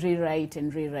 Then you rewrite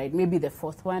and rewrite. Maybe the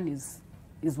fourth one is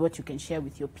what you can share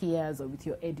with your peers or with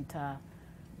your editor.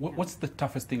 What's the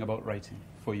toughest thing about writing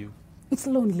for you? It's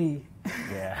lonely.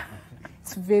 Yeah.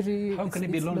 It's very... How can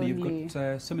it be lonely? You've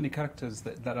got so many characters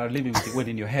that are living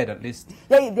within your head, at least.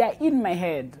 Yeah, they are in my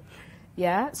head.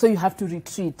 Yeah, so you have to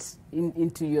retreat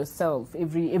into yourself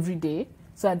every day.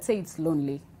 So I'd say it's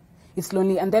lonely. It's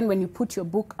lonely. And then when you put your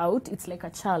book out, it's like a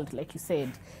child, like you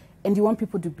said. And you want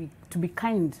people to be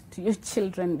kind to your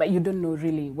children, but you don't know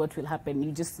really what will happen.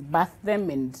 You just bath them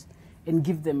and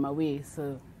give them away.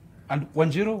 So. And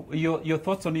Wanjiru, your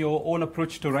thoughts on your own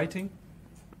approach to writing?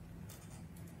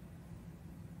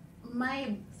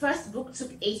 My first book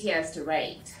took 8 years to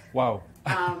write. Wow.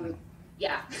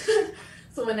 Yeah.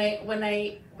 So when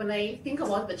I think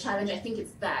about the challenge, I think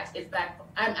it's that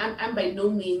I'm by no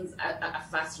means a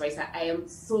fast writer. I am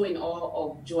so in awe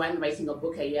of Joanne writing a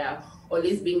book a year, or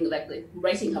Liz being like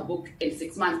writing her book in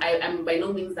 6 months. I am by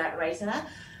no means that writer.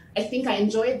 I think I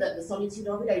enjoy the solitude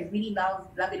of it. I really love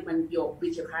it when you're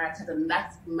with your characters, and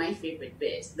that's my favorite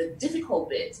bit. The difficult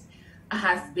bit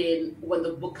has been when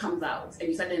the book comes out and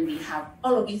you suddenly have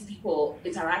all of these people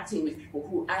interacting with people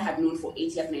who I have known for 8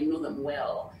 years and I know them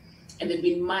well. And they've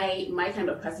been my kind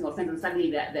of personal friends, and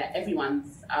suddenly they're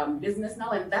everyone's business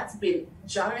now, and that's been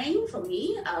jarring for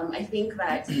me. I think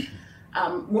that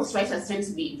most writers tend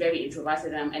to be very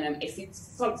introverted, and I sit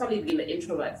solidly in the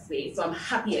introvert space, so I'm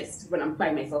happiest when I'm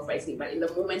by myself writing. But in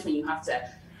the moment when you have to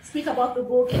speak about the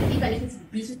book, and even if it's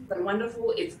beautiful and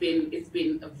wonderful, it's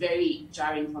been very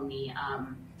jarring for me.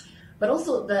 But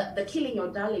also the killing your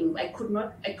darling, I could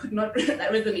not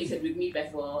that resonated with me,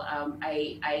 Bethel.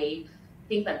 I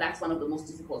think that's one of the most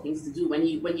difficult things to do when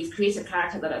you create a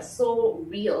character that is so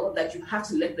real that you have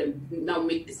to let them now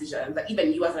make decisions that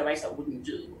even you as a writer wouldn't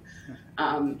do.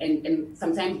 And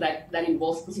sometimes that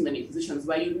involves putting them in positions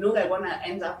where you know they're gonna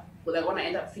end up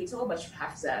fatal, but you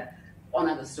have to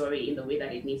honor the story in the way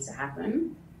that it needs to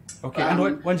happen. Okay, and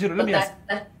Wanjiru, let me ask,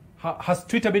 has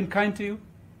Twitter been kind to you?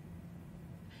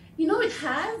 You know, it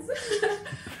has.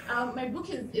 My book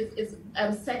is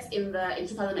set in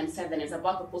 2007. It's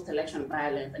about the post-election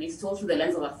violence, and it's told through the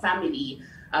lens of a family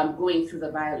going through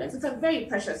the violence. It's a very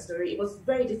precious story. It was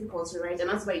very difficult to write, and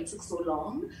that's why it took so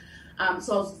long.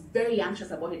 So I was very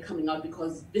anxious about it coming out,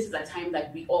 because this is a time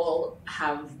that we all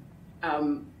have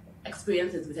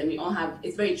experiences with, and we all have,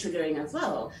 it's very triggering as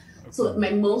well. Okay. So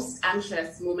my most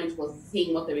anxious moment was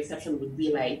seeing what the reception would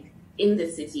be like in the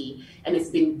city, and it's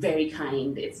been very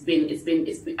kind.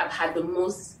 I've had the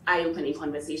most eye-opening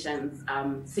conversations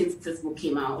since this book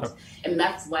came out, and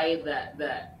that's why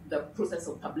the process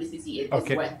of publicity is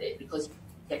worth it, because you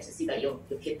get to see that you've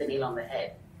hit the nail on the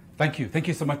head. Thank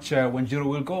you so much, Wanjiru.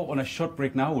 We'll go on a short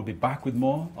break now. We'll be back with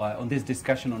more on this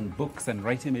discussion on books and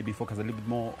writing, maybe focus a little bit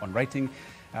more on writing.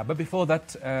 But before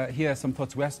that, here are some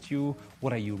thoughts. We asked you,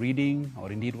 what are you reading,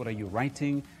 or indeed, what are you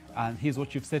writing? And here's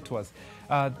what you've said to us.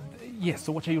 Yes,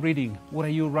 so what are you reading? What are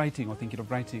you writing or thinking of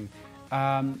writing?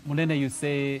 Munene, you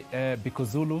say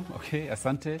Bikozulu. Okay,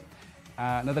 asante.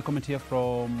 Another comment here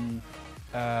from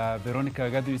Veronica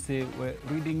Gadu. You say, we're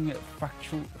reading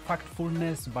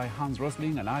Factfulness by Hans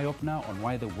Rosling, an eye-opener on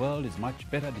why the world is much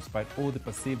better despite all the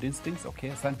perceived instincts.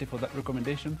 Okay, asante for that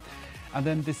recommendation. And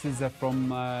then this is from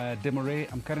Demore.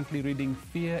 I'm currently reading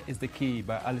Fear is the Key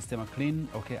by Alistair MacLean.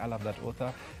 Okay, I love that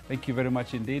author. Thank you very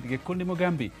much indeed. Gekundi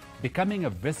Mugambi, Becoming a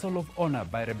Vessel of Honor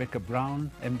by Rebecca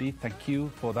Brown, MD. Thank you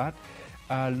for that.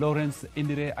 Lawrence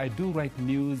Indire, I do write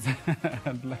news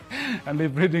and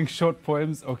live reading short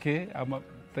poems. Okay,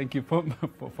 thank you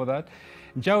for that.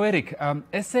 Joe Eric,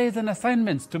 essays and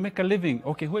assignments to make a living.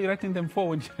 Okay, who are you writing them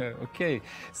for? Okay.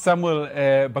 Samuel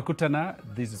Bakutana,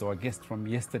 this is our guest from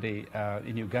yesterday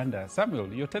in Uganda.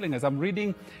 Samuel, you're telling us, I'm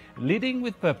reading Leading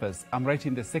with Purpose. I'm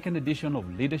writing the second edition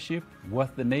of Leadership,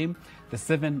 Worth the Name, the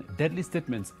 7 deadly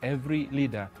statements every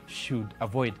leader should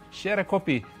avoid. Share a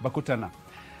copy, Bakutana.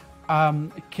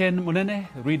 Ken Munene,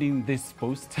 reading this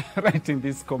post, writing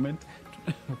this comment.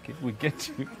 Okay, we get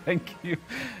you. Thank you.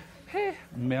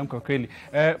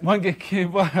 Mwange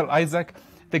Kibal Isaac,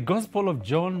 The Gospel of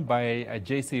John by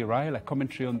J.C. Ryle, a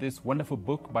commentary on this wonderful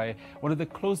book by one of the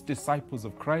close disciples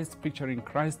of Christ, picturing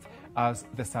Christ as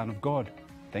the Son of God.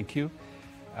 Thank you.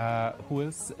 Who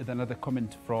else? Another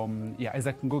comment from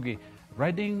Isaac Ngugi,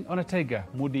 Riding on a Tiger,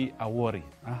 Moody Awori.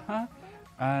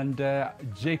 And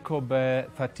Jacob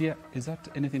Thatia, is that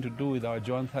anything to do with our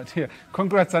Joan Thatia?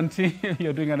 Congrats, Auntie.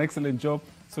 You're doing an excellent job.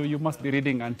 So you must be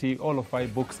reading, Auntie, all of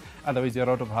 5 books. Otherwise, you're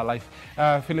out of her life.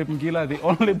 Philip Ngila, the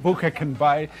only book I can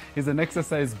buy is an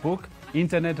exercise book.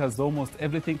 Internet has almost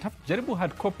everything. Jaribu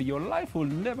hard copy. Your life will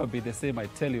never be the same, I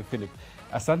tell you, Philip.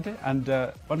 Asante. And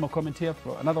one more comment here.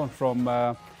 Another one from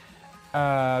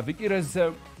Vikira's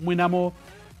Mwinamo.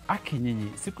 Aki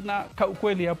nyinyi, sikuna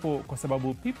ukweli hapo kwa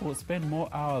sababu people spend more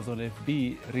hours on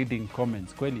FB reading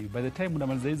comments. Kweli, by the time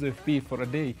unamaliza hizo FB for a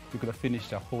day, you could have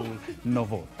finished a whole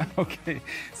novel. Okay,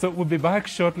 so we'll be back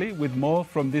shortly with more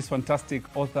from these fantastic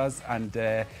authors and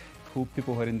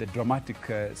people who are in the dramatic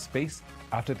space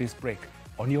after this break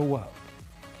on Your World.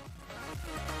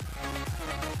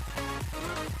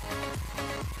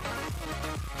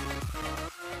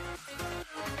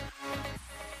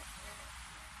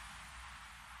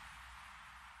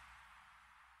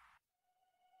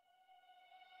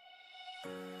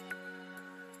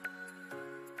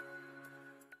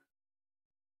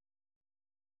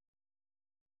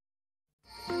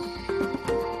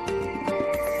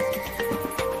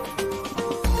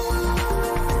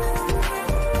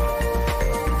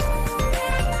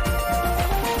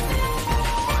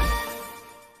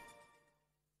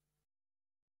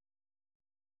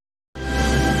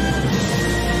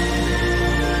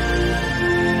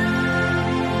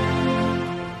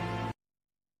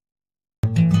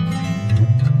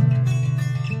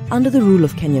 Under the rule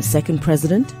of Kenya's second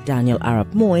president, Daniel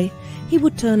Arap Moi, he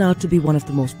would turn out to be one of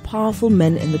the most powerful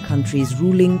men in the country's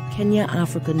ruling Kenya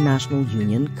African National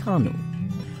Union, KANU.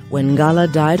 When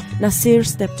Ngala died, Nasir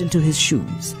stepped into his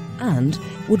shoes and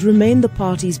would remain the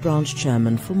party's branch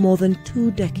chairman for more than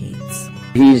 2 decades.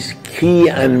 His key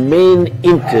and main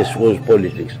interest was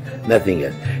politics, nothing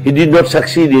else. He did not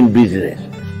succeed in business.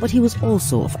 But he was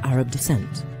also of Arab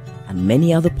descent, and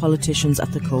many other politicians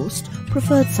at the coast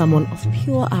preferred someone of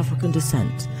pure African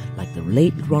descent, like the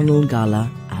late Ronald Ngala,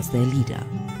 as their leader.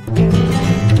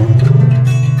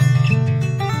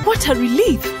 What a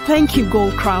relief! Thank you,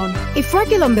 Gold Crown. If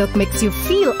regular milk makes you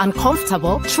feel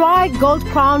uncomfortable, try Gold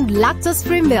Crown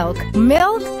lactose-free milk.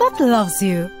 Milk that loves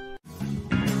you.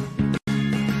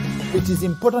 It is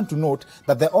important to note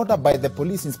that the order by the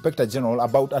Police Inspector General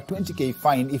about a 20k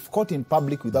fine if caught in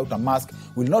public without a mask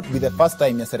will not be the first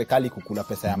time ya serikali kukula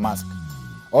pesa ya mask.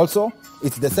 Also,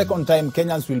 it's the second time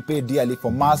Kenyans will pay dearly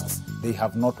for masks they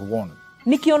have not worn.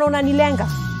 Nikiona unanilenga.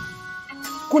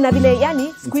 Kuna vile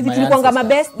yani siku hizi tulikuanga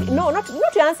mabest. No, not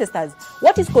your ancestors.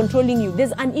 What is controlling you?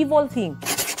 There's an evil thing.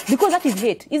 Because that is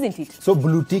hate, isn't it? So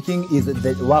blue ticking is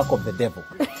the work of the devil.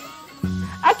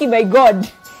 Aki, my God.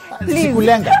 Please.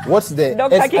 Kulenga. What's the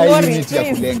Dr. SI Kingori, unit ya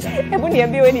please. kulenga? Hebu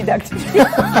niambie wewe ni daktari.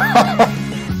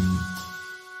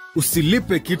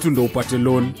 Usilipe kitu ndo upate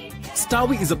loan.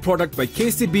 Stawi is a product by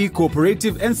KCB,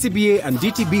 Cooperative, NCBA and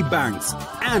DTB banks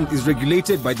and is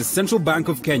regulated by the Central Bank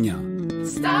of Kenya.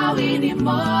 Stawi ni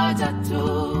moja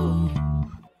tu.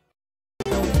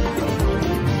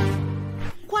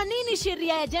 Kwa nini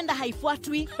sheria ya jenda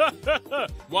haifuatwi?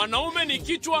 Mwanaume ni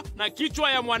kichwa na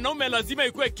kichwa ya mwanaume lazima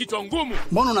ikuwe kichwa ngumu.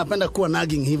 Mbona unapenda kuwa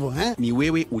nagging hivyo, eh? Ni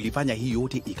wewe ulifanya hii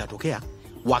yote ikatokea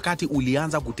wakati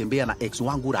ulianza kutembea na ex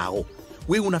wangu Rao.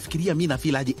 Wewe unafikiria mimi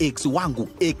nafilaje ex wangu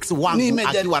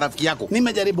akiwa rafiki yako?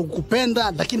 Nimejaribu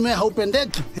kukupenda lakini wewe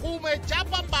haupendeki.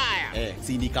 Umechapa baya.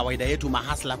 Si ni kawaida yetu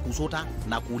mahasla kusota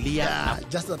na kulia.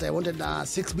 Just that I wanted a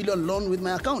 6 billion loan with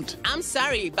my account. I'm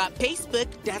sorry, but Facebook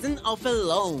doesn't offer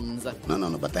loans.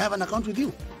 No, but I have an account with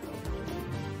you.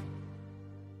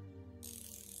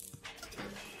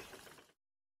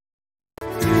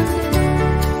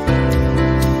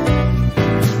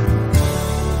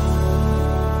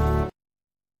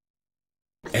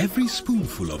 Every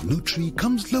spoonful of Nutri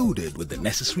comes loaded with the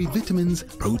necessary vitamins,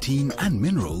 protein and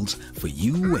minerals for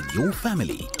you and your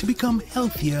family to become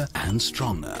healthier and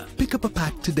stronger. Pick up a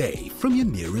pack today from your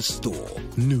nearest store.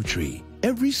 Nutri,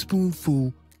 every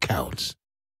spoonful counts.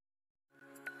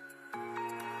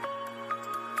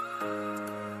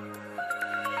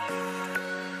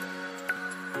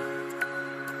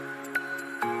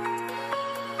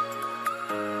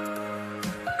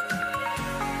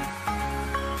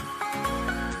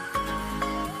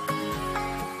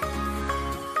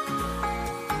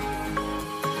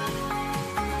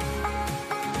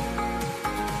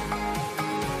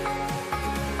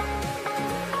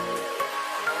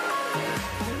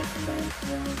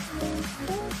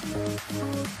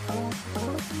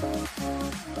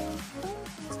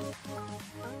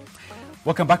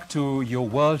 Welcome back to Your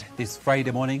World this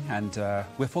Friday morning, and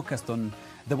we're focused on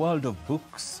the world of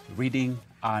books, reading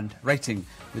and writing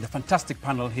with a fantastic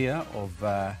panel here of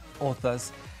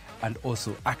authors and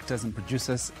also actors and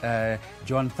producers.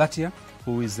 Joan Thatia,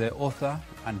 who is the author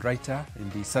and writer in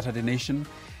the Saturday Nation.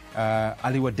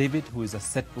 Aliwa David, who is a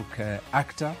set book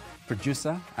actor,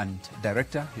 producer and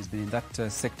director. He's been in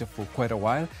that sector for quite a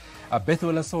while.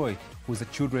 Bethuel Asoy, who is a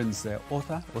children's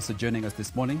author, also joining us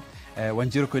this morning.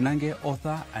 Wanjiru Koinange,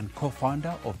 author and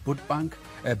co-founder of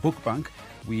Bookbank.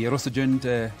 We are also joined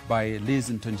by Liz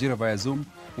Ntonjira via Zoom,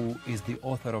 who is the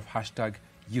author of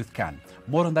 #YouthCan.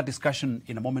 More on that discussion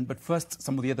in a moment, but first,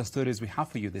 some of the other stories we have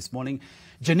for you this morning.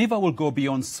 Geneva will go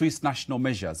beyond Swiss national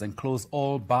measures and close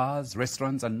all bars,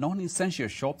 restaurants and non-essential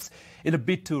shops in a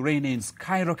bid to rein in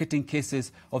skyrocketing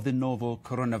cases of the novel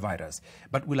coronavirus,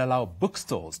 but will allow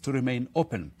bookstores to remain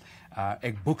open.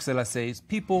 A bookseller says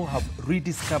people have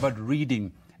rediscovered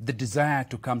reading, the desire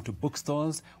to come to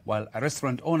bookstores, while a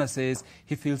restaurant owner says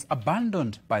he feels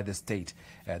abandoned by the state.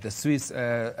 The Swiss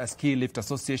Ski Lift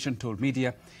Association told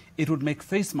media it would make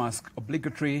face masks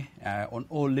obligatory on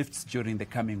all lifts during the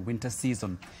coming winter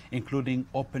season, including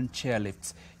open chair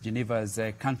lifts. Geneva's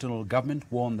cantonal government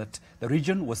warned that the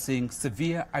region was seeing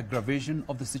severe aggravation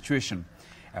of the situation,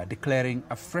 declaring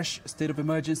a fresh state of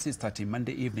emergency starting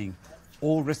Monday evening.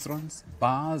 All restaurants,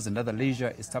 bars and other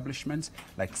leisure establishments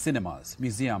like cinemas,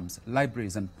 museums,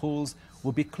 libraries and pools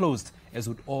will be closed, as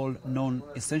would all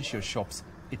non-essential shops,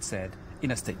 it said in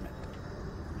a statement.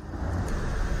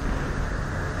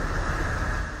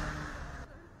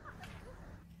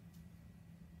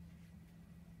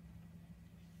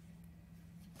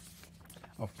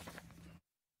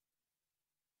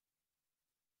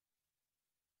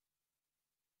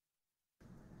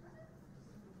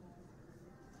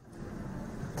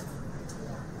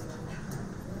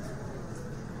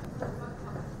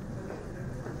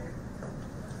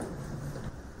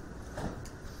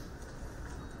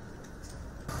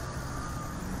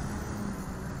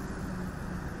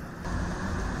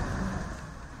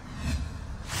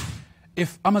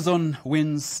 If Amazon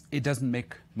wins, it doesn't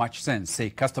make much sense,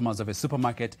 say customers of a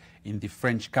supermarket in the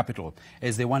French capital,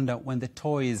 as they wonder when the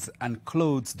toys and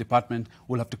clothes department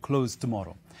will have to close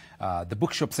tomorrow. The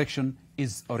bookshop section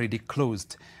is already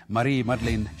closed.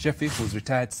 Marie-Madeleine Jeffy, who's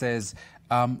retired, says,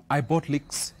 I bought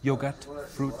leeks, yogurt,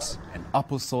 fruits and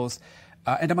applesauce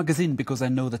and a magazine because I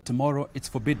know that tomorrow it's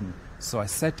forbidden. So I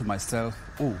said to myself,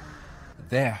 oh,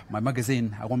 there, my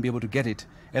magazine, I won't be able to get it.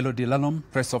 Elodie Lalom,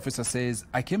 press officer, says,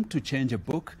 I came to change a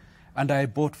book and I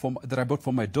bought for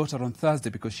my daughter on Thursday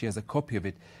because she has a copy of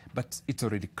it, but it's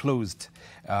already closed.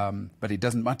 But it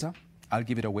doesn't matter. I'll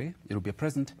give it away. It'll be a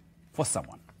present for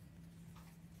someone.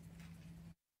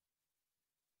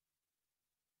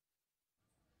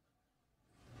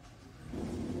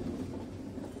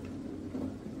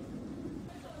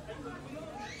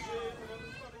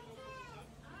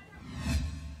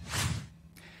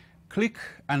 Click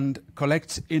and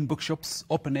collect in bookshops,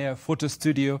 open-air photo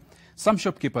studio. Some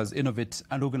shopkeepers innovate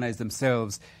and organize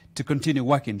themselves to continue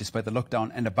working despite the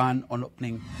lockdown and a ban on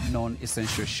opening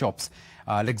non-essential shops.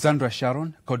 Alexandra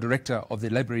Sharon, co-director of the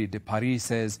Librairie de Paris,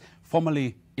 says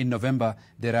formally in November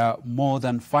there are more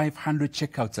than 500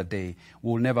 checkouts a day.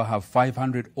 We'll never have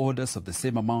 500 orders of the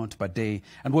same amount per day.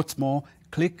 And what's more,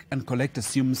 Click and Collect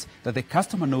assumes that the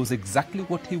customer knows exactly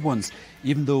what he wants.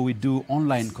 Even though we do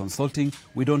online consulting,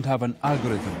 we don't have an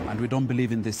algorithm and we don't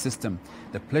believe in this system.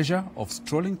 The pleasure of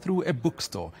strolling through a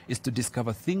bookstore is to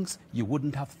discover things you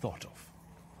wouldn't have thought of.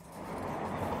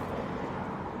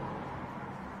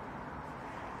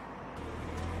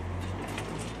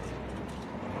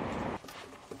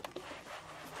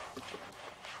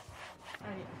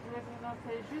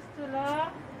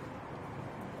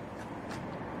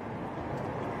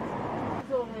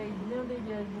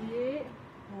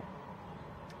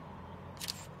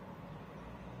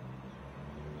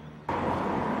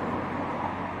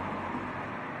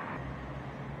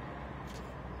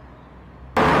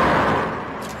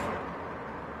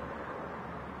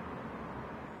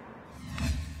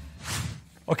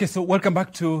 Okay, so welcome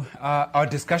back to our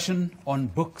discussion on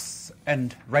books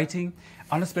and writing.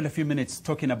 I want to spend a few minutes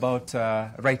talking about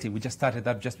writing. We just started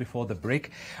that just before the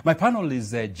break. My panel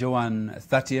is Joan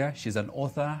Thatia. She's an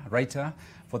author, writer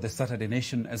for the Saturday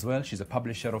Nation as well. She's a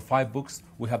publisher of 5 books.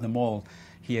 We have them all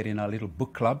here in our little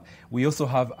book club. We also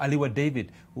have Aliwa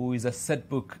David, who is a set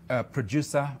book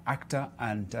producer, actor,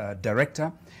 and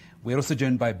director. We're also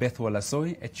joined by Bethuel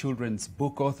Asoy, a children's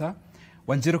book author.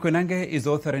 Wanjiru Koinange is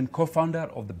author and co-founder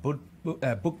of the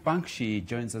Bookbank. She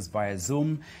joins us via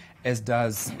Zoom, as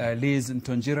does Liz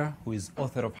Ntonjira, who is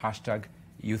author of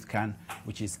 #YouthCan,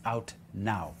 which is out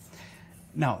now.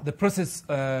 Now, the process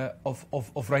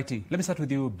of writing. Let me start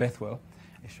with you, Bethuel.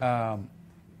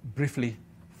 Briefly,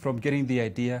 from getting the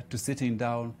idea to sitting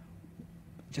down,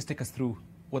 just take us through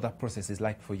what that process is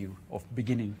like for you of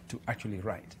beginning to actually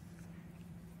write.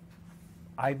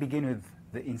 I begin with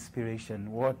the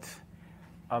inspiration. What,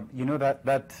 you know,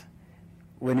 that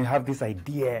when you have this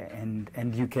idea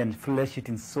and you can flesh it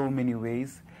in so many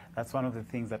ways, that's one of the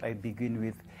things that I begin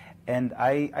with. And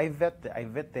I vet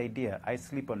the idea. I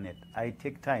sleep on it. I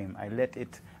take time. I let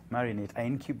it marinate. I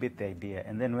incubate the idea.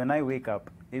 And then when I wake up,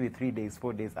 maybe 3 days,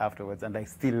 4 days afterwards, and I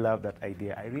still love that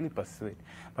idea, I really pursue it.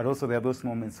 But also there are those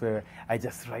moments where I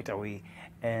just write away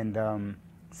and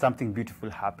something beautiful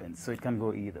happens. So it can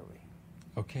go either way.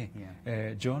 Okay.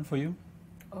 Yeah. John, for you?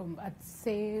 I'd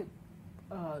say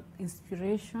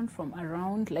inspiration from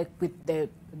around, like with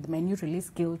my new release,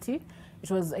 Guilty. It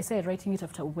was, I started writing it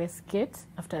after Westgate,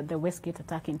 after the Westgate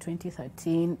attack in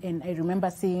 2013. And I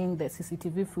remember seeing the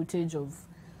CCTV footage of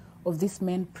these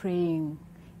men praying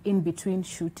in between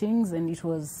shootings, and it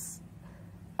was,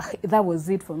 that was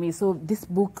it for me. So this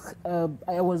book,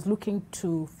 I was looking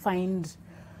to find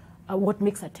what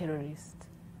makes a terrorist.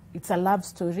 It's a love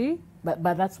story, but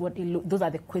that's what those are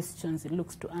the questions it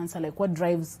looks to answer, like what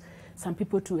drives some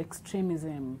people to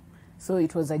extremism. So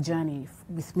it was a journey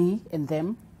with me and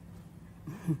them.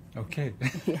 Okay.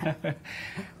 Yeah.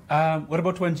 What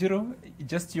about Wanjiru?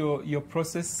 Just your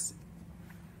process?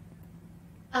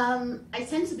 I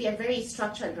tend to be a very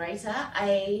structured writer.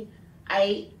 I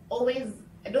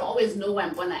don't always know where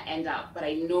I'm gonna end up, but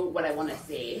I know what I want to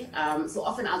say. So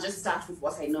often I'll just start with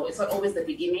what I know. It's not always the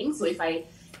beginning. So if I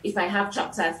have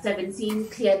chapter 17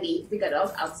 clearly figured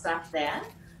out, I'll start there.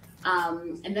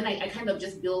 And then I kind of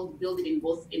just build it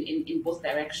in both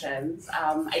directions.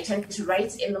 I tend to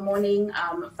write in the morning.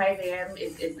 5 a.m.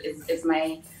 is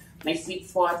my sweet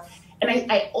spot.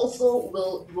 And I also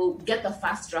will get the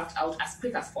fast draft out as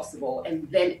quick as possible and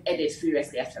then edit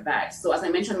furiously after that. So as I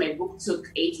mentioned, my book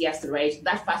took 8 years to write.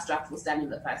 That fast draft was done in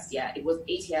the first year. It was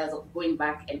 8 years of going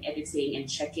back and editing and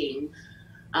checking.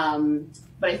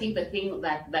 But I think the thing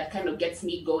that kind of gets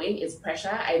me going is pressure.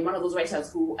 I'm one of those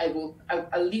writers who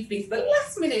I'll leave things the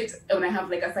last minute when I have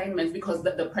like assignments, because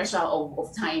the pressure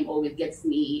of time always gets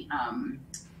me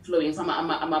flowing. So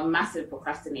I'm a massive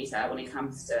procrastinator when it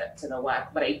comes to the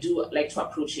work, but I do like to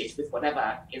approach it with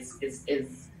whatever is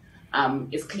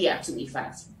clear to me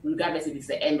first, regardless if it's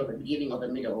the end or the beginning or the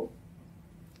middle.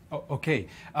 Oh, okay.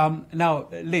 Now,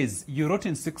 Liz, you wrote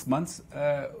in 6 months.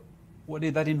 What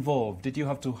did that involve? Did you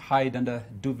have to hide under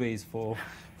duvets for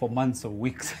months or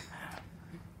weeks?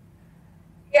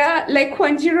 Yeah, like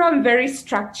Wanjiru, I'm very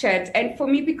structured. And for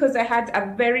me, because I had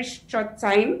a very short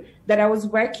time that I was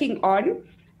working on,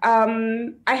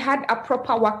 I had a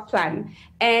proper work plan.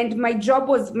 And my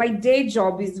day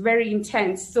job is very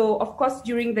intense. So of course,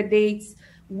 during the day, it's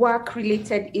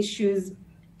work-related issues.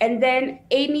 And then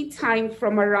any time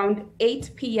from around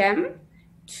 8 p.m.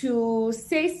 to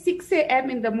say 6 a.m.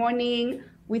 in the morning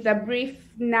with a brief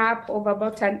nap of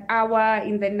about an hour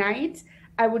in the night,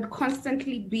 I would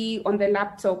constantly be on the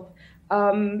laptop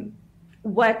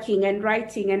working and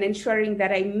writing and ensuring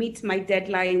that I meet my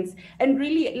deadlines. And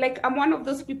really, like, I'm one of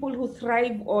those people who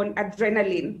thrive on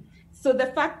adrenaline. So the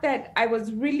fact that I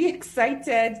was really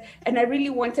excited and I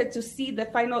really wanted to see the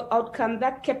final outcome,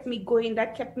 that kept me going,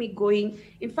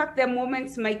 In fact, there are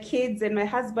moments my kids and my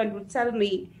husband would tell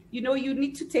me, you know, you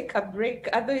need to take a break,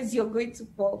 otherwise you're going to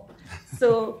fall.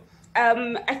 So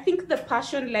I think the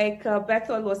passion, like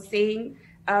Bethel was saying,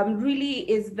 really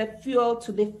is the fuel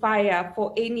to the fire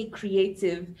for any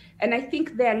creative. And I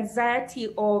think the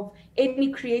anxiety of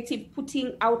any creative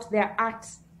putting out their art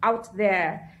out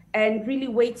there and really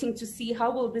waiting to see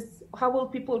how will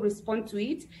people respond to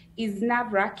it is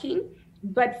nerve-wracking.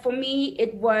 But for me,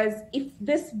 it was, if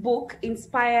this book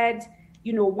inspired,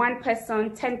 you know, 1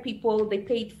 person, 10 people, they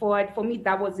paid for it, for me,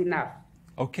 that was enough.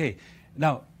 Okay.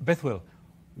 Now, Bethwell,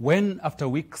 when after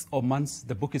weeks or months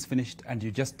the book is finished and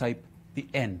you just type the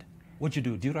end, what do you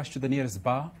do? Do you rush to the nearest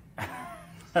bar?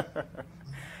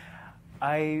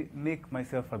 I make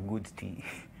myself a good tea.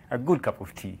 A good cup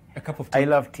of tea. A cup of tea? I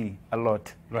love tea a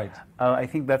lot. Right. I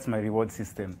think that's my reward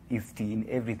system, is tea in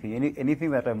everything.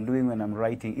 Anything that I'm doing when I'm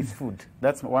writing is food.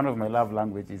 That's one of my love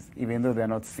languages, even though they're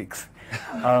not 6.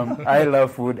 I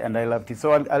love food and I love tea.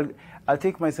 So I'll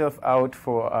take myself out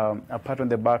for a pat on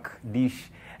the back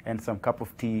dish and some cup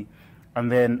of tea,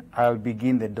 and then I'll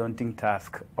begin the daunting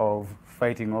task of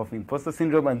fighting off imposter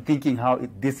syndrome and thinking how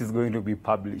this is going to be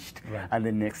published at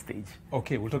the next stage.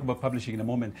 Okay, we'll talk about publishing in a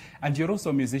moment. And you're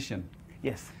also a musician.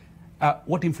 Yes.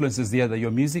 What influences the other, your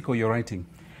music or your writing?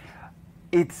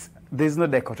 There's no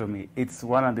dichotomy. It's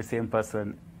one and the same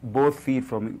person. Both feed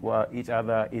from each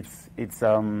other. It's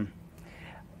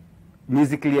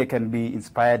musically, I can be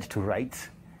inspired to write,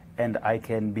 and I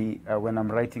can be, when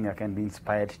I'm writing, I can be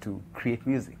inspired to create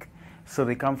music. So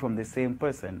they come from the same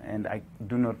person, and I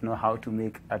do not know how to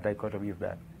make a dichotomy of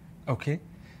that. Okay.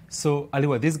 So,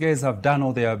 Aliwa, these guys have done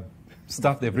all their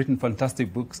stuff. They've written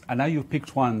fantastic books, and now you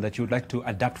picked one that you'd like to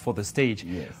adapt for the stage.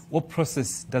 Yes. What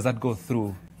process does that go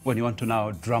through when you want to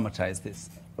now dramatize this?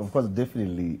 Of course,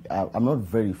 definitely. I'm not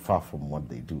very far from what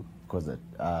they do, because at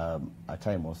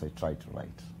times also I try to write.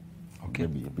 Okay.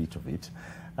 Maybe a bit of it.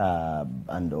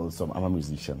 And also, I'm a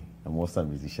musician. I'm also a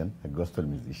musician, a gospel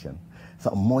musician. So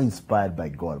I'm more inspired by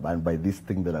God and by this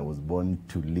thing that I was born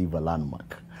to leave a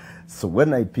landmark. So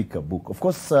when I pick a book, of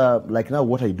course, like now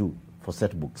what I do for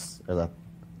set books as a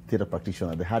theater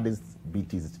practitioner, the hardest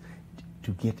bit is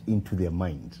to get into their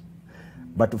mind.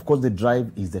 But of course, the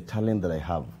drive is the talent that I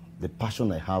have, the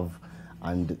passion I have,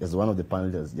 and as one of the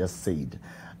panelists just said,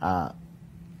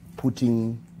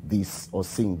 putting this or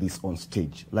seeing this on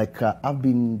stage. Like I've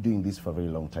been doing this for a very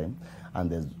long time,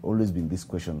 and there's always been this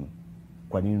question,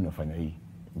 kwa nini unafanya hii?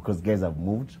 Because guys have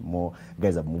moved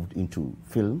into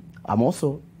film. I'm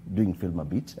also doing film a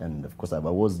bit, and of course I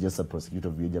was just a prosecutor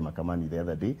of Vijay Makamani the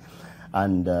other day.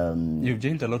 And you've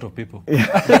jailed a lot of people.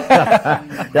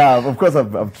 Yeah, of course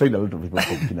I've trained a lot of people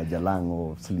from Kina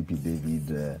Jalango, Sleepy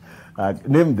David,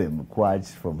 name them, Kwaj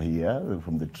from here,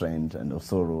 from the Trent and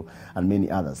Osoro, and many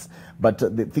others. But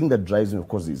the thing that drives me, of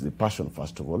course, is the passion,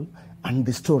 first of all, and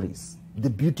the stories. The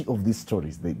beauty of these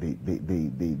stories they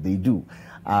do.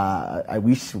 I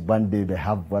wish one day they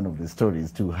have one of the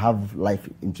stories to have life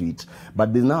into it.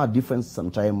 But there's now a difference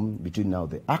sometimes between now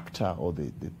the actor or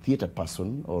the theater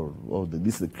person or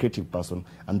the creative person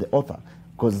and the author.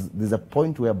 Because there's a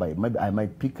point whereby maybe I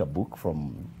might pick a book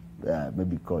from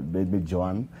maybe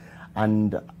Joanne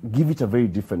and give it a very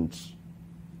different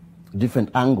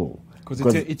angle.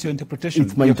 Because it's your interpretation.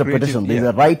 It's my interpretation. There's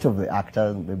a right of the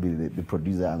actor, maybe the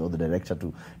producer or the director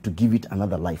to give it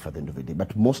another life at the end of the day.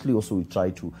 But mostly also we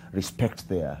try to respect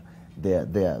their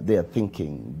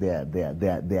thinking, their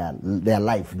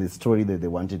life, the story that they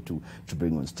wanted to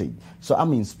bring on stage. So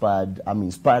I'm inspired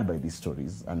by these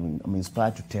stories, and I'm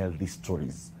inspired to tell these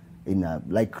stories.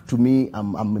 Like, to me,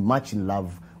 I'm much in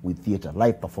love with theater,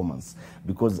 live performance,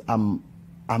 because I'm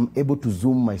able to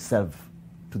zoom myself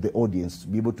to the audience, to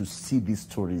be able to see these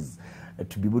stories,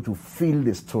 to be able to feel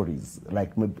the stories,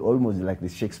 like almost like the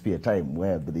Shakespeare time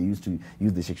where they used to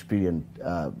use the Shakespearean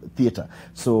theater.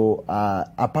 So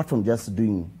apart from just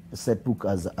doing a set book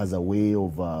as a way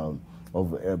of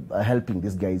helping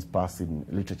these guys pass in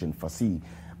literature and Farsi,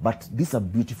 but these are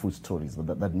beautiful stories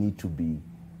that need to be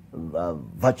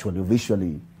virtually or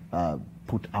visually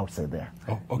put outside there.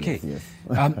 Oh, okay. Yes.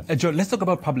 Joe, let's talk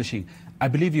about publishing. I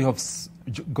believe you have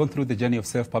gone through the journey of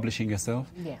self-publishing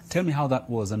yourself. Yes. Tell me how that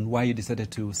was and why you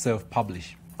decided to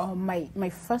self-publish. My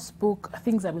first book,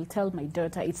 Things I Will Tell My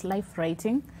Daughter, it's life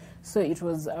writing. So it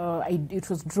was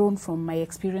drawn from my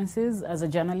experiences as a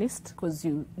journalist, because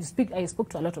I spoke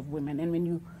to a lot of women, and when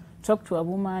you talk to a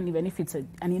woman, even if it's an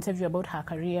interview about her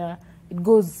career, it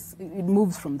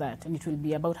moves from that, and it will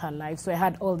be about her life. So I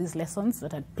had all these lessons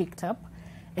that I'd picked up,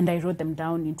 and I wrote them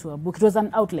down into a book. It was an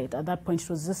outlet at that point. It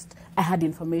was just, I had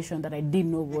information that I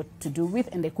didn't know what to do with,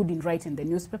 and I couldn't write in the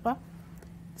newspaper.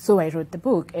 So I wrote the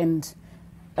book, and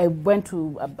I went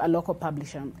to a local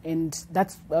publisher, and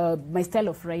that's my style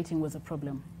of writing was a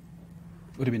problem.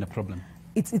 What do you mean a problem?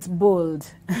 It's bold.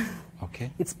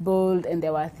 Okay. It's bold, and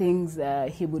there were things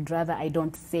he would rather I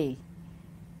don't say.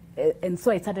 And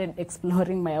so I started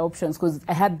exploring my options, because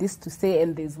I had this to say,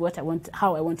 and there's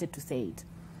how I wanted to say it.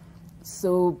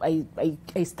 So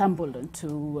I stumbled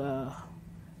onto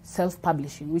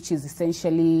self-publishing, which is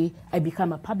essentially I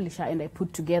become a publisher, and I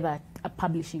put together a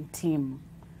publishing team.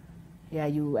 Yeah,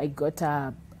 I got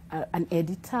an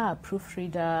editor, a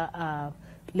proofreader, a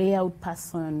layout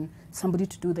person, somebody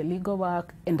to do the legal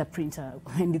work, and a printer.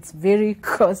 And it's very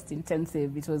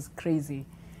cost-intensive. It was crazy.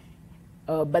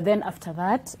 But then after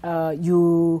that, I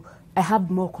have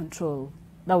more control.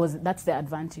 That's the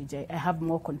advantage. I have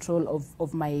more control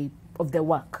of the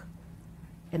work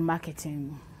and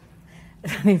marketing. I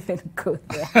don't even go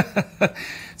there.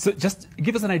 So just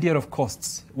give us an idea of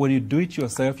costs. When you do it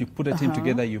yourself, you put a team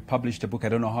together, you publish the book. I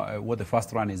don't know what the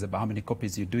first run is, about how many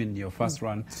copies you do in your first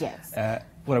run. Yes.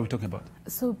 What are we talking about?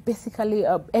 So basically,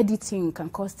 editing can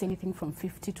cost anything from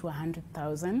 50 to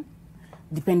 100,000,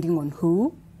 depending on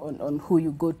who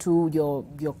you go to,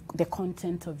 the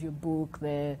content of your book,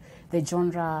 the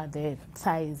genre, the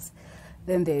size.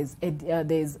 Then there's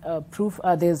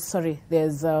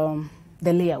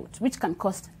the layout, which can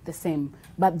cost the same.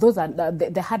 But those are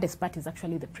the hardest part is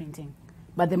actually the printing.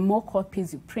 But the more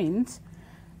copies you print,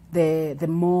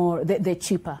 the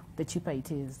cheaper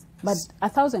it is. But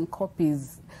 1,000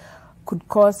 copies could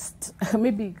cost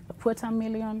maybe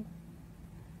 $250,000.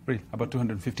 Really? About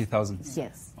 250,000?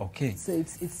 Yes. Okay. So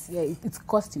it's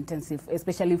cost intensive,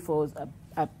 especially for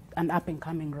an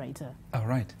up-and-coming writer. All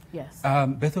right. Yes.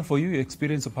 Bethel, for you, your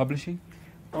experience of publishing?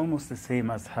 Almost the same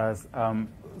as hers.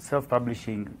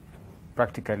 Self-publishing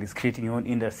practically is creating your own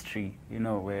industry, you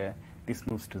know, where this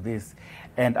moves to this.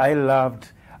 And I loved,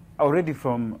 already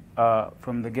from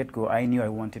the get-go, I knew I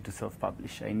wanted to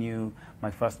self-publish. I knew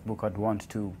my first book I'd want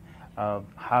to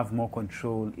have more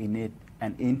control in it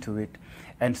and into it.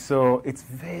 And so it's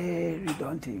very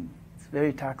daunting. It's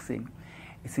very taxing.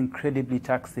 It's incredibly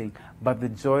taxing. But the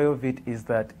joy of it is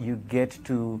that you get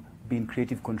to be in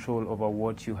creative control over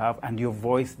what you have, and your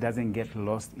voice doesn't get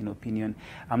lost in opinion.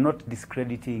 I'm not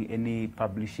discrediting any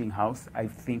publishing house. I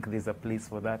think there's a place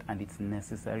for that, and it's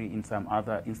necessary in some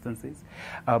other instances.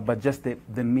 But just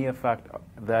the mere fact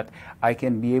that I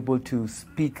can be able to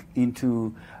speak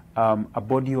into a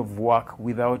body of work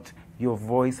without your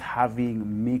voice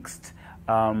having mixed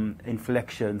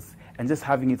inflections, and just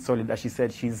having it solid. As she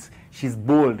said, she's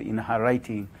bold in her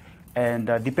writing. And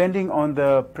depending on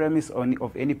the premise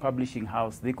of any publishing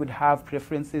house, they could have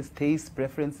preferences, taste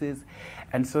preferences.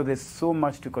 And so there's so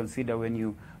much to consider when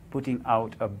you're putting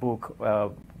out a book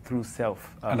through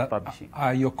self-publishing.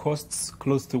 Are your costs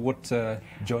close to what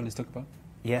John is talking about?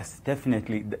 Yes,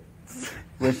 definitely.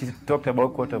 When she talked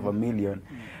about $250,000,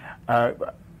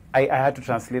 I had to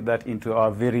translate that into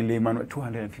our very layman,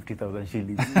 250,000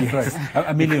 shillings. Yes. Right.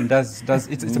 A million it's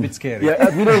a bit scary. Yeah,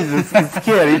 a million is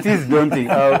scary. It is daunting.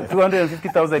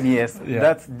 250,000, yes. Yeah.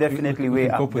 That's definitely way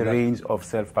up the range of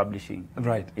self-publishing.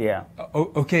 Right. Yeah.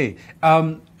 Okay.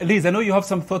 Liz, I know you have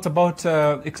some thoughts about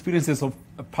experiences of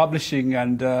publishing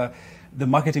and the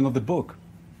marketing of the book.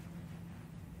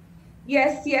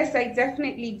 Yes, I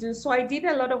definitely do. So I did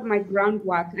a lot of my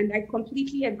groundwork, and I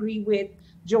completely agree with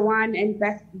Joanne and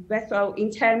Bethel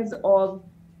in terms of,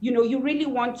 you really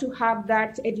want to have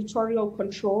that editorial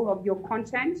control of your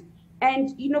content.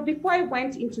 And, before I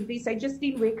went into this, I just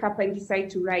didn't wake up and decide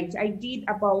to write. I did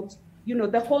about,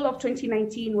 the whole of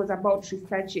 2019 was about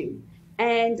researching.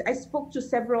 And I spoke to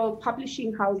several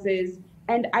publishing houses,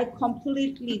 and I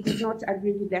completely did not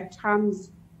agree with their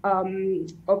terms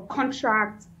of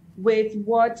contract, with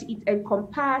what it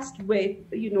encompassed, with,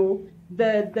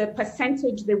 the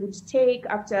percentage they would take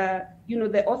after,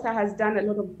 the author has done a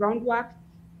lot of groundwork.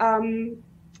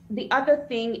 The other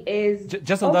thing is...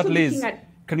 Just on that, Liz,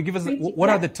 can you give us, what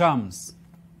are the terms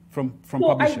from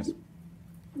publishers?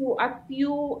 A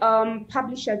few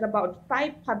publishers, about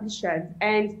 5 publishers,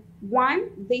 and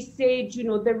one, they said,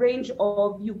 the range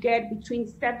of you get between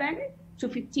 7 to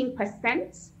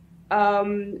 15%.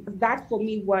 That for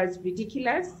me was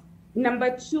ridiculous.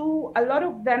 Number 2, a lot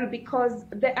of them, because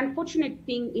the unfortunate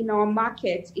thing in our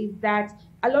market is that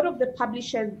a lot of the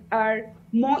publishers are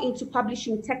more into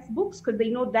publishing textbooks because they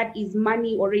know that is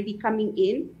money already coming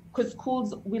in, because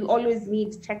schools will always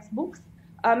need textbooks.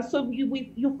 So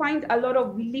you find a lot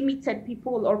of limited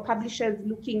people or publishers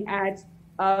looking at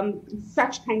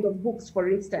such kind of books, for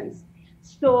instance.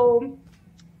 So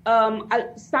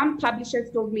some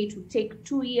publishers told me to take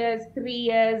 2 years, 3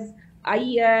 years, a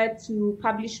year to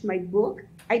publish my book.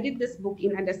 I did this book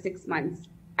in under 6 months.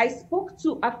 I spoke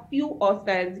to a few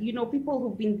authors, people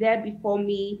who've been there before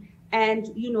me, and,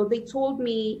 they told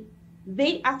me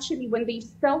they actually, when they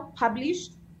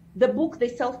self-published, the book they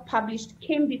self-published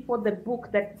came before the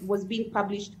book that was being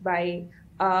published by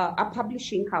a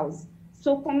publishing house.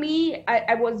 So for me,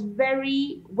 I was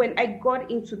when I got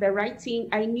into the writing,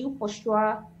 I knew for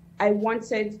sure I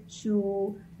wanted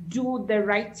to do the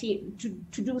writing,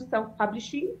 to do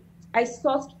self-publishing. I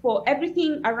sourced for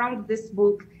everything around this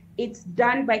book. It's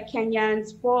done by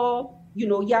Kenyans for,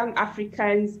 young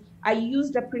Africans. I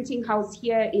used a printing house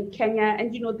here in Kenya.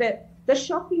 And, the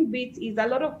shocking bit is a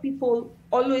lot of people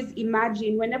always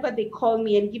imagine, whenever they call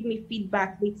me and give me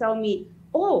feedback, they tell me,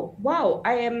 oh, wow,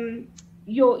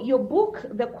 your book,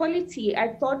 the quality,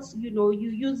 I thought, you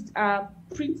used a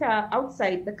printer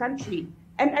outside the country.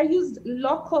 And I used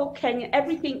local Kenya.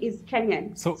 Everything is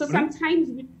Kenyan. So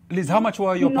sometimes... Liz, how much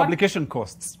were your publication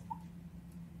costs?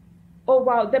 Oh,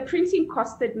 wow. The printing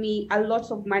costed me a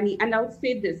lot of money. And I'll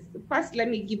say this. First, let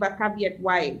me give a caveat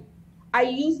why. I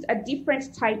used a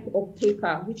different type of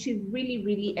paper, which is really,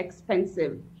 really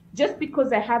expensive, just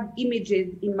because I have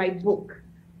images in my book.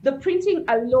 The printing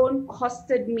alone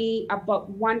costed me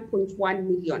about 1.1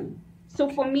 million. So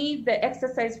for me, the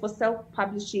exercise for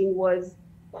self-publishing was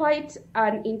quite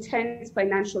an intense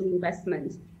financial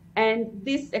investment. And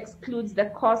this excludes the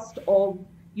cost of,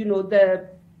 the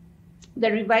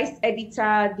the revised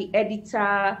editor,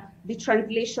 the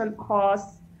translation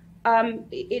costs.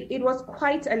 It was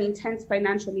quite an intense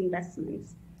financial investment.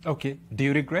 Okay. Do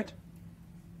you regret?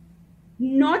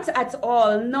 Not at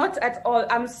all. Not at all.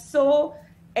 I'm so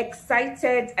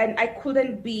excited, and I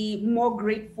couldn't be more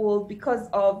grateful because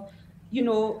of, you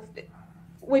know,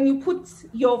 when you put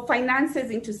your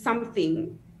finances into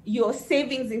something, your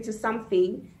savings into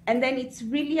something, and then it's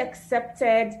really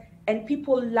accepted and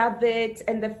people love it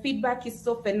and the feedback is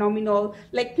so phenomenal.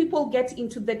 Like, people get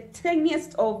into the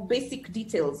tiniest of basic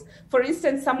details. For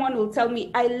instance, someone will tell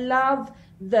me, I love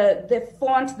the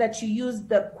font that you use,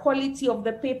 the quality of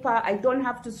the paper. I don't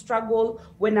have to struggle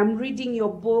when I'm reading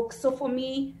your book. So for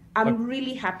me, I'm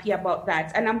really happy about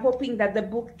that. And I'm hoping that the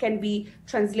book can be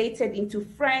translated into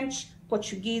French,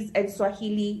 Portuguese, and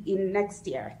Swahili in next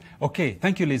year. Okay,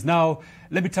 thank you, Liz. Now,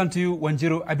 let me turn to you,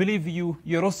 Wanjiru. I believe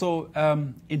you're also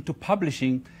into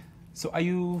publishing. So are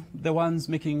you the ones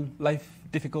making life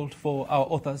difficult for our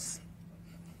authors?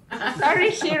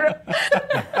 Sorry, Shiro.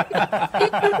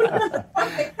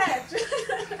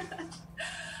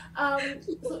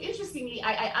 So interestingly,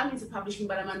 I am into publishing,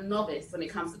 but I'm a novice when it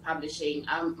comes to publishing.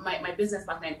 My business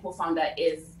partner and co-founder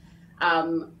is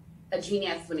a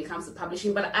genius when it comes to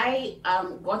publishing, but I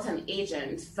got an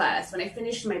agent first. When I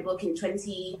finished my book in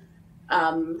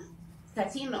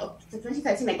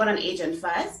 2013, I got an agent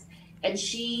first, and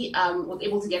she was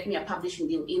able to get me a publishing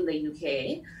deal in the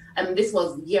UK. And this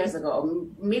was years ago,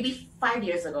 maybe 5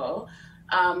 years ago.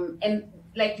 And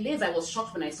like Liz, I was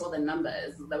shocked when I saw the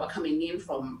numbers that were coming in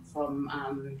from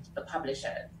the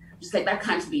publisher. Just like, that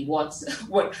can't be how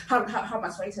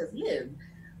much writers live.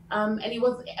 And it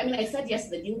was, I mean, I said yes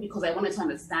to the deal because I wanted to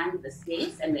understand the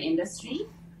space and the industry.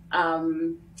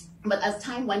 But as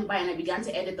time went by and I began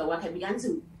to edit the work, I began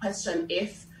to question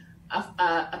if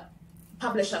a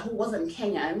publisher who wasn't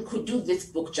Kenyan could do this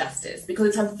book justice, because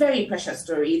it's a very precious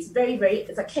story. It's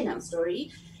it's a Kenyan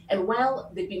story. And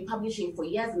while they've been publishing for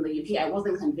years in the UK, I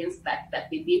wasn't convinced that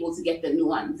they'd be able to get the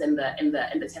nuance and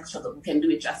the texture of the book and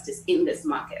do it justice in this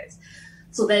market.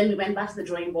 So then we went back to the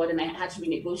drawing board, and I had to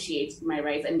renegotiate my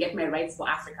rights and get my rights for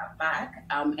Africa back,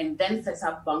 and then set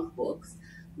up Bunk Books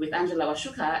with Angela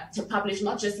Washuka to publish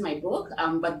not just my book,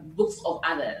 but books of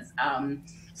others.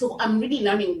 So I'm really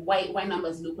learning why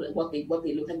numbers look like what they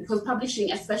look like, because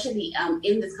publishing, especially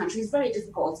in this country, is very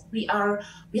difficult. We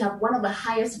have one of the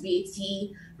highest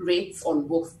VAT rates on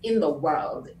books in the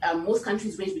world. Most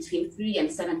countries range between 3 and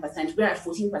 7%. We're at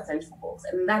 14% for books,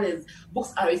 and that is,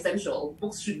 books are essential.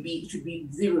 Books should be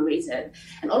 0 rated,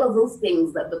 and all of those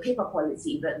things. The paper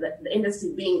quality, the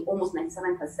industry being almost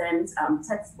 97%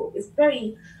 textbook, is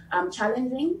very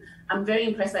challenging. I'm very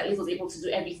impressed that Liz was able to do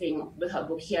everything with her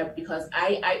book here, because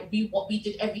we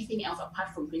did everything else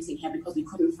apart from printing here because we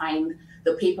couldn't find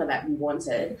the paper that we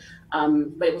wanted.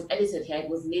 But it was edited here, it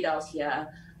was laid out here.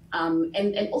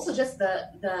 And also just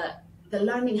the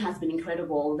learning has been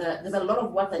incredible. There's a lot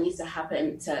of work that needs to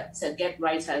happen to get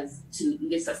writers to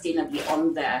live sustainably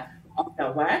on their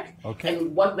work. Okay.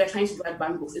 And what we're trying to do at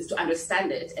Bunk Books is to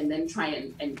understand it and then try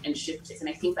and shift it. And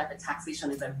I think that the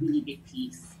taxation is a really big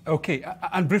piece. Okay.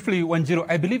 And briefly, Wanjiru,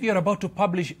 I believe you're about to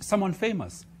publish someone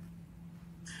famous.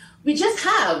 We just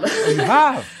have. You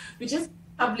have? We just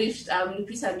published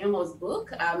Lupita Nyong'o's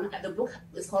book. The book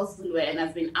is called Sulwe and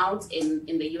has been out in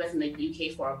the US and the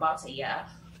UK for about a year.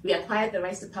 We acquired the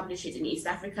rights to publish it in East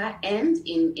Africa and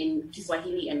in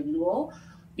Kiswahili and Luo,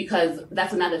 because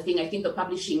that's another thing. I think the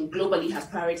publishing globally has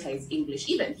prioritized English,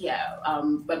 even here.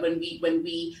 But when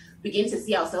we begin to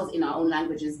see ourselves in our own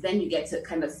languages, then you get to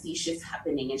kind of see shifts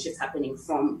happening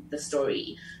from the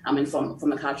story and from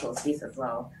the cultural space as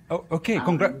well. Oh, okay,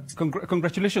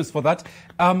 congratulations for that.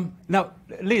 Now,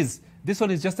 Liz, this one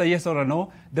is just a yes or a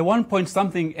no. The 1 point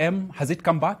something M, has it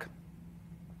come back?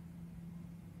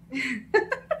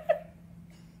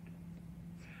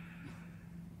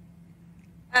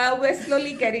 We're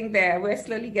slowly getting there.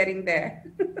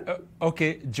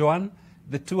 Okay, Joanne,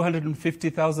 the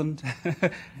 250,000,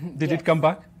 did it come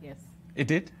back? Yes. It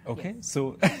did? Okay, yes.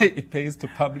 So it pays to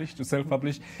publish, to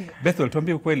self-publish. Bethel,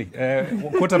 tuambie ukweli,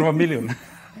 $250,000.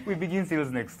 We begin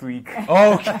sales next week.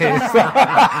 Okay. So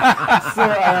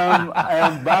I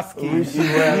am basking in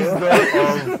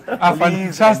wisdom of a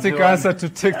fantastic answer to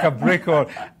take a break on.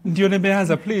 Ndio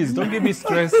nimeanza, please, don't give me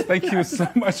stress. Thank you so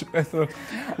much, Bethel.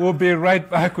 We'll be right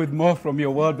back with more from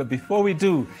your world. But before we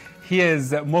do,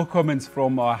 here's more comments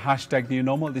from our hashtag New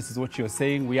Normal. This is what you're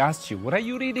saying. We asked you, what are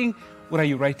you reading? What are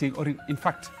you writing? Or in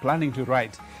fact, planning to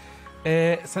write?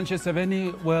 Sanchez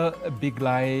Saveni, well, a big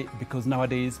lie, because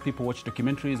nowadays people watch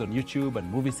documentaries on YouTube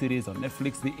and movie series on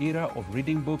Netflix. The era of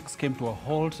reading books came to a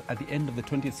halt at the end of the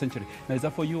 20th century. Now, is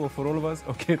that for you or for all of us?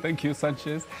 Okay, thank you,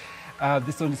 Sanchez.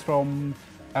 This one is from,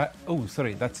 oh,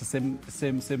 sorry, that's the same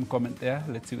comment there.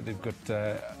 Let's see what they've got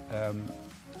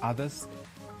others.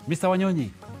 Mr.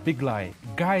 Wanyonyi, big lie.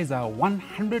 Guys are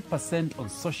 100% on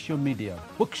social media.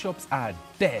 Bookshops are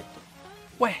dead.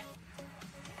 Where?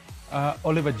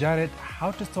 Oliver Jarrett,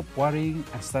 How to Stop Worrying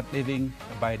and Start Living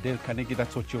by Dale Carnegie.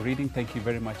 That's what you're reading. Thank you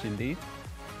very much indeed.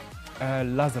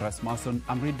 Lazarus Mason,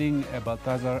 I'm reading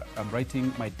Balthazar. I'm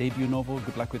writing my debut novel.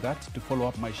 Good luck with that. To follow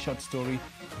up my short story,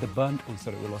 The Burned. Oh,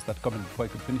 sorry, we lost that comment before I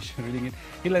could finish reading it.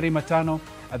 Hilary Matano,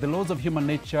 The Laws of Human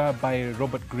Nature by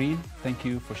Robert Greene. Thank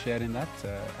you for sharing that.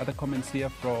 Other comments here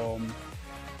from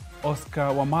Oscar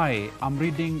Wamai, I'm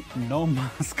reading No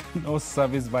Mask, No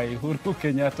Service by Uhuru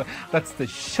Kenyatta. That's the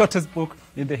shortest book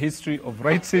in the history of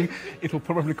writing. It will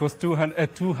probably cost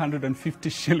 250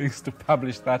 shillings to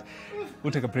publish that.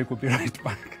 We'll take a break. We'll be right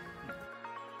back.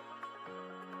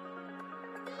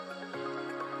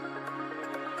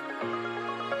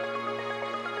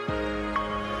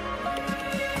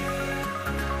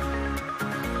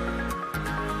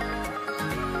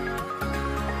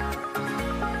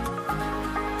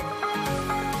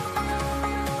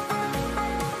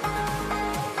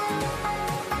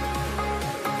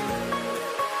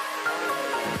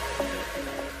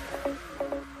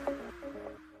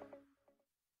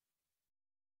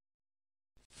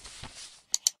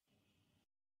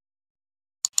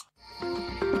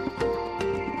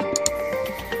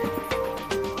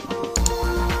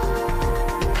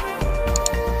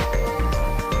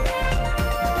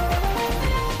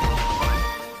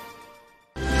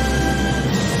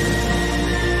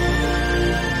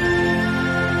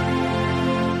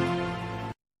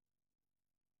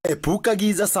 Epuka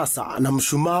giza sasa na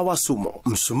mshumaa wa Sumo.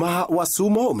 Mshumaa wa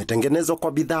Sumo umetengenezwa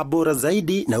kwa bidhaa bora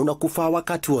zaidi na unakufaa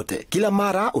wakati wote. Kila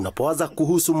mara unapowaza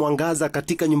kuhusu mwangaza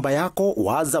katika nyumba yako,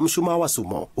 waza mshumaa wa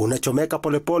Sumo. Unachomeka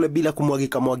polepole bila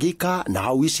kumwagika na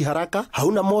hauishi haraka,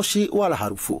 hauna moshi wala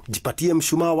harufu. Jipatie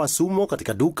mshumaa wa Sumo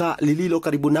katika duka lililo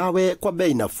karibu nawe kwa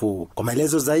bei nafuu. Kwa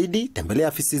maelezo zaidi, tembelea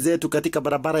afisi zetu katika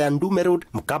barabara ya Ndume Road,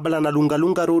 mkabala na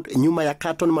Lungalunga Road, nyuma ya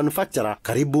Carton Manufacturer,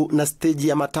 karibu na stage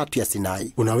ya matatu ya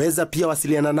Sinai. Unaweza pia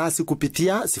wasiliana nasi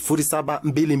kupitia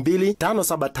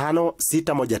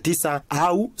 0722575619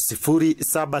 au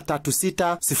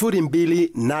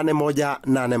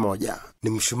 0736028181. Ni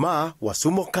mshumaa wa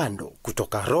Sumo Kando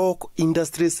kutoka Rock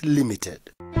Industries Limited.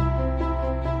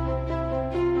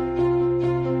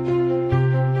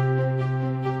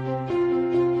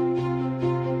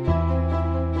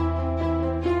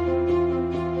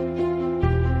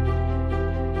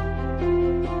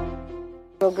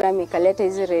 Programu ikaleta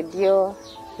hizi radio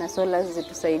na solar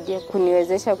zitusaidia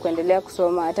kuniwezesha kuendelea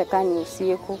kusoma hata kama ni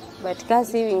usiku. But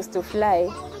kasi wings to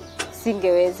fly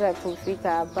singeweza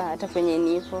kufika hapa hata kwenye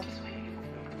nipo.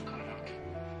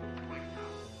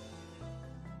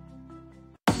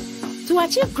 To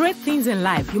achieve great things in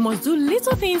life, you must do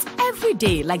little things every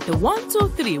day, like the 1, 2,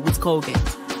 3 with Colgate.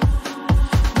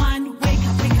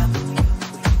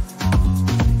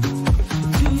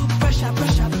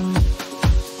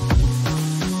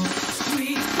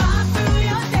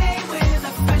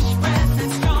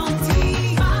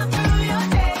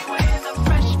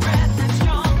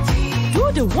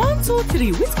 The 1, 2,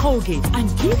 3 with Colgate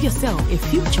and give yourself a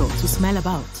future to smile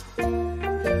about.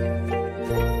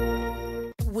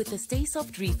 With the Stay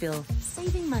Soft refill,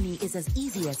 saving money is as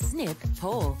easy as snip,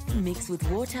 pour, mix with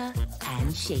water,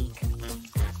 and shake.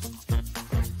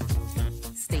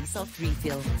 Stay Soft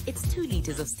refill. It's 2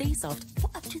 liters of Stay Soft for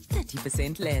up to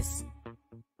 30% less.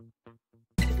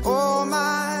 Oh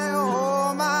my,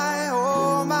 oh my,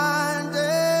 oh my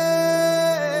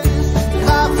day.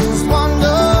 Life is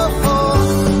wonderful.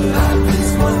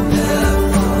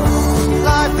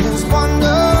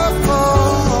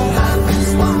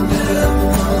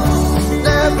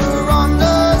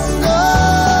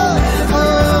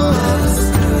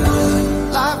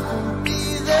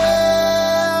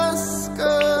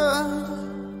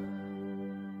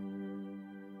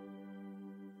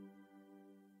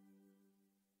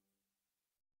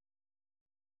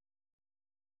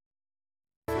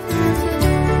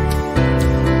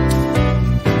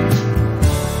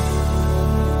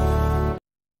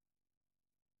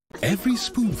 Every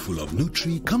spoonful of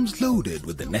Nutri comes loaded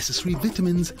with the necessary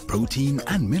vitamins, protein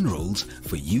and minerals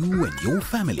for you and your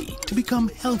family to become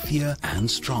healthier and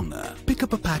stronger. Pick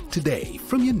up a pack today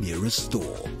from your nearest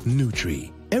store.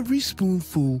 Nutri, every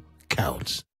spoonful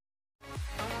counts.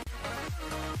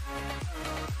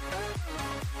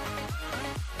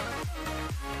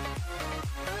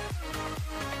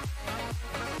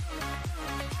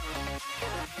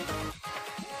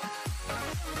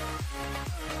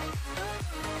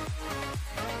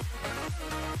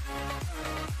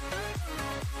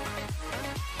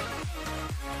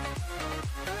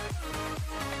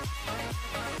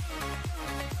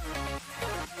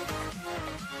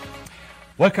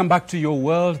 Welcome back to Your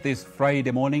World. This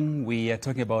Friday morning, we are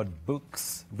talking about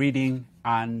books, reading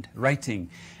and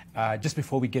writing. Just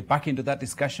before we get back into that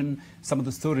discussion, some of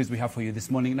the stories we have for you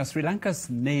this morning. Now, Sri Lanka's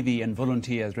Navy and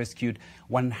volunteers rescued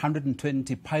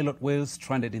 120 pilot whales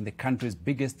stranded in the country's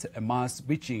biggest Mars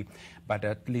Beachy, but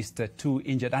at least 2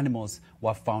 injured animals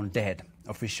were found dead,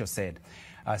 officials said.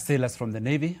 Sailors from the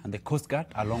Navy and the Coast Guard,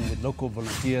 along with local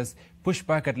volunteers, pushed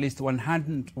back at least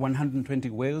 120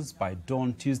 whales by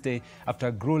dawn Tuesday after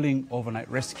a grueling overnight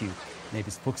rescue,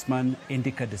 Navy spokesman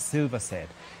Indica De Silva said.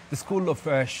 The school of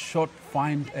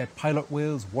short-finned pilot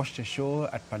whales washed ashore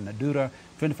at Panadura,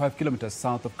 25 kilometers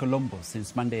south of Colombo,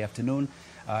 since Monday afternoon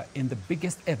in the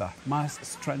biggest ever mass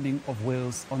stranding of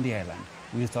whales on the island.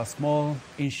 We used our small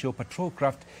inshore patrol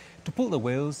craft to pull the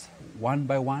whales one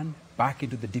by one back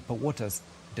into the deeper waters,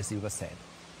 De Silva said.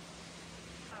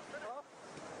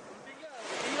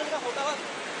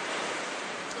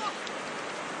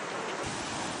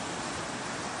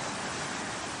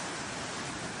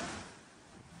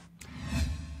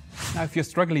 Now, if you're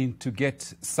struggling to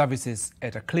get services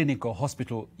at a clinic or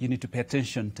hospital, you need to pay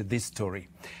attention to this story.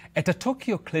 At a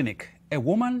Tokyo clinic, a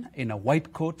woman in a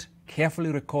white coat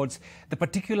carefully records the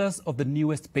particulars of the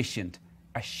newest patient,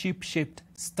 a sheep-shaped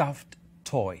stuffed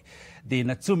toy. The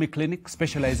Natsumi Clinic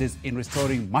specializes in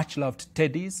restoring much-loved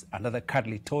teddies and other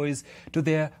cuddly toys to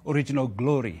their original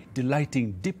glory,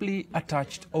 delighting deeply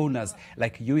attached owners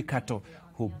like Yui Kato,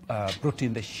 who brought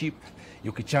in the sheep.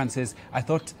 Yuki-chan says, "I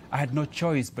thought I had no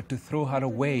choice but to throw her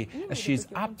away as she's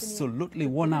absolutely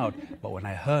worn out. But when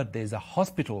I heard there's a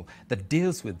hospital that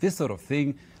deals with this sort of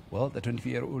thing, well, the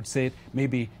 24-year-old said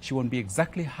maybe she won't be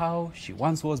exactly how she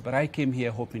once was, but I came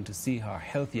here hoping to see her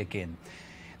healthy again."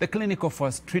 The clinic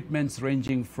offers treatments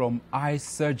ranging from eye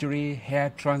surgery,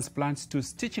 hair transplants to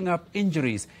stitching up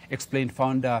injuries, explained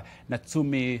founder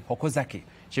Natsumi Hokozaki.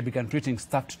 She began treating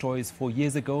stuffed toys 4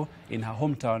 years ago in her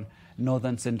hometown,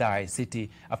 northern Sendai city,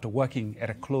 after working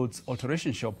at a clothes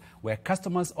alteration shop where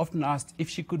customers often asked if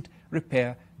she could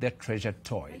repair their treasured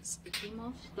toys.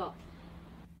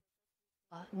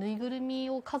 ぬいぐるみ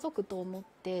を家族と思っ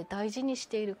て大事にし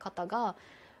ている方が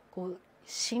こう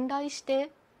信頼し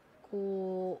て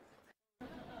こう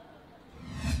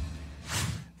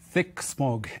Thick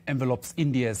smog envelops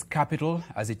India's capital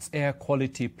as its air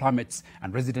quality plummets,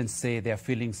 and residents say they are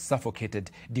feeling suffocated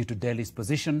due to Delhi's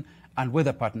position and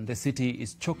weather pattern. The city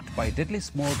is choked by deadly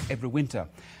smog every winter.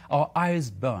 Our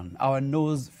eyes burn, our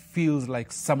nose feels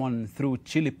like someone threw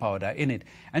chili powder in it,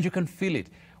 and you can feel it.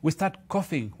 We start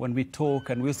coughing when we talk,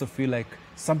 and we also feel like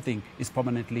something is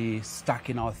permanently stuck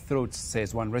in our throats,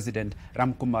 says one resident.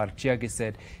 Ramkumar Chiagi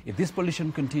said, if this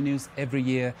pollution continues every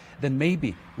year, then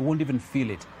maybe we won't even feel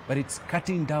it. But it's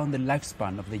cutting down the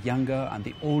lifespan of the younger and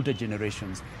the older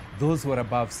generations. Those who are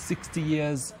above 60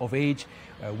 years of age,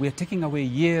 we are taking away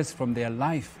years from their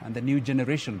life, and the new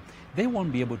generation, they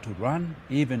won't be able to run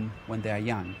even when they are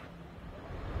young.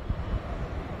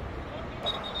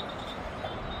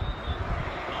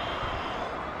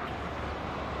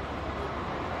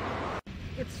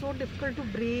 It's so difficult to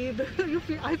breathe.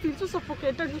 I feel so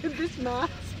suffocated with this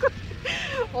mask.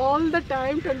 All the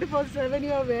time, 24/7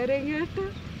 you are wearing it.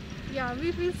 Yeah,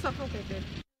 we feel suffocated.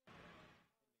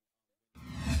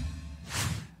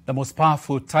 The most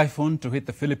powerful typhoon to hit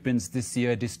the Philippines this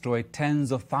year destroyed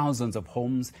tens of thousands of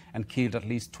homes and killed at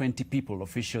least 20 people,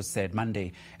 officials said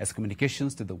Monday, as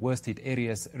communications to the worst-hit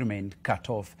areas remained cut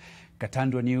off.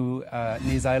 Katandwa,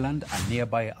 Nis Island and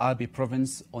nearby Albi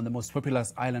province on the most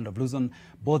populous island of Luzon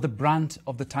bore the brunt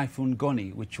of the typhoon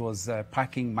Goni, which was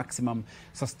packing maximum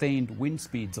sustained wind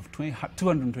speeds of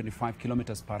 225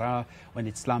 kilometers per hour when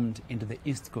it slammed into the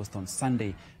east coast on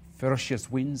Sunday.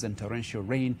 Ferocious winds and torrential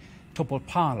rain toppled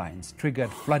power lines, triggered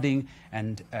flooding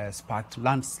and sparked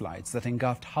landslides that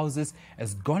engulfed houses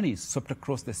as Goni swept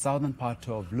across the southern part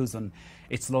of Luzon.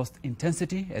 It's lost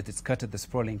intensity as it skirted the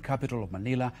sprawling capital of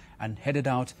Manila and headed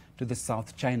out to the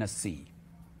South China Sea.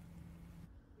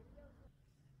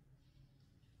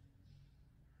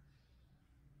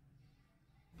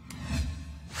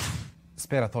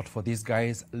 Spare a thought for these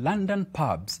guys. London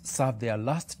pubs serve their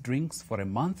last drinks for a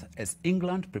month as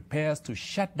England prepares to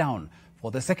shut down for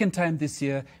the second time this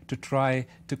year to try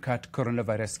to cut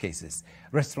coronavirus cases.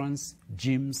 Restaurants,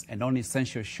 gyms and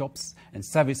non-essential shops and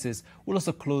services will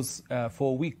also close for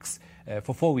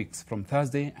 4 weeks from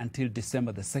Thursday until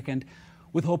December the 2nd,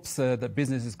 with hopes that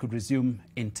businesses could resume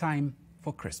in time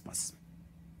for Christmas.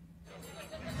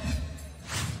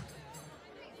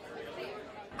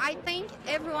 I think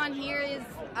everyone here is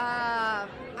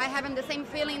having the same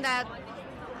feeling that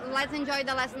let's enjoy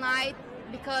the last night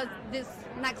because this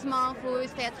next month we will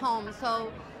stay at home.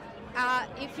 So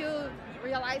if you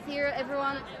realize here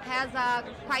everyone has a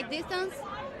quite distance,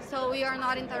 so we are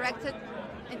not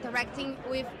interacting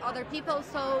with other people.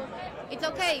 So it's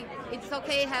okay. It's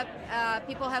okay.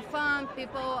 People have fun.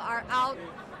 People are out,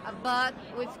 but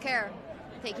with care,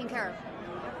 taking care.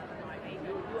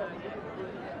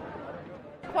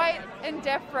 Quite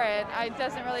indifferent. It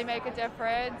doesn't really make a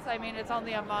difference. I mean, it's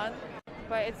only a month,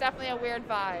 but it's definitely a weird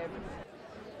vibe.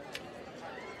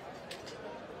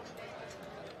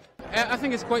 I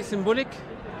think it's quite symbolic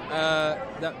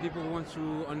that people want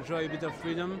to enjoy a bit of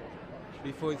freedom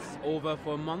before it's over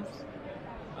for a month.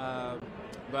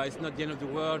 But it's not the end of the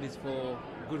world, it's for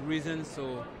good reasons.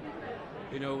 So,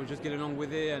 we just get along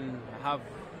with it and have,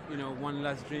 one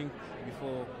last drink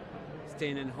before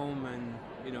staying at home and,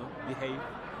 behave.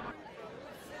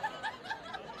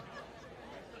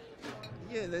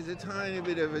 Yeah, there's a tiny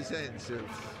bit of a sense of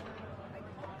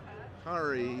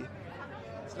hurry.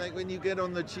 It's like when you get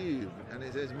on the tube and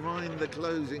it says, mind the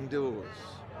closing doors.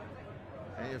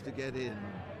 And you have to get in.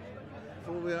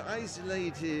 For we're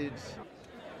isolated.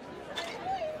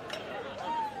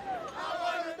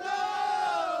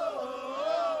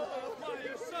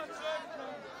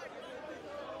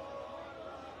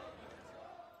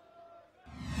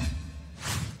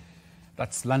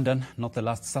 That's London, not the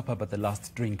last supper, but the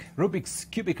last drink. Rubik's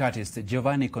Cubic artist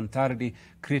Giovanni Contardi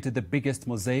created the biggest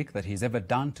mosaic that he's ever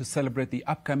done to celebrate the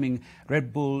upcoming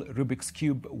Red Bull Rubik's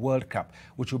Cube World Cup,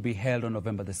 which will be held on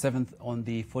November the 7th on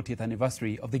the 40th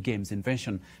anniversary of the game's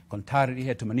invention. Contardi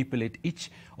had to manipulate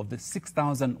each of the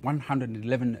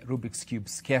 6,111 Rubik's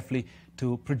Cubes carefully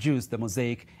to produce the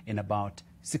mosaic in about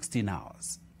 16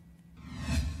 hours.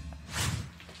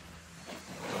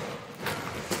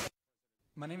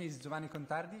 My name is Giovanni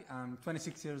Contardi. I'm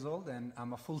 26 years old and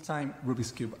I'm a full-time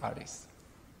Rubik's Cube artist.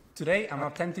 Today I'm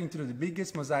attempting to do the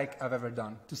biggest mosaic I've ever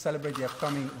done to celebrate the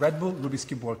upcoming Red Bull Rubik's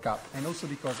Cube World Cup, and also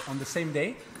because on the same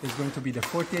day there's going to be the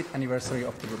 40th anniversary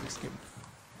of the Rubik's Cube.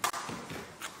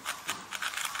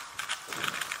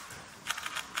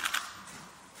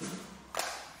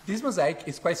 This mosaic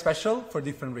is quite special for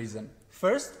different reasons.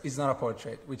 First, it's not a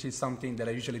portrait, which is something that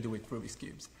I usually do with Rubik's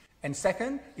Cubes. And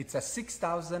second, it's a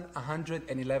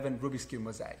 6,111 Rubik's Cube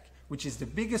mosaic, which is the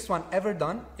biggest one ever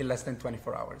done in less than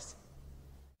 24 hours.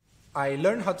 I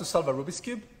learned how to solve a Rubik's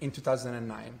Cube in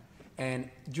 2009.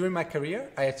 And during my career,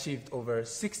 I achieved over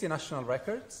 60 national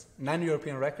records, 9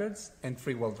 European records, and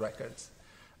 3 world records.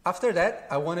 After that,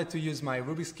 I wanted to use my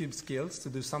Rubik's Cube skills to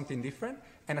do something different,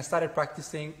 and I started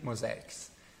practicing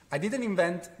mosaics. I didn't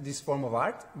invent this form of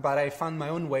art, but I found my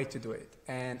own way to do it.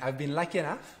 And I've been lucky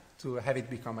enough to have it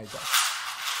become my job.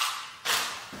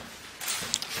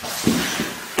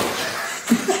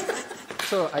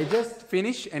 So I just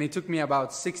finished, and it took me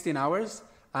about 16 hours.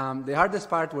 The hardest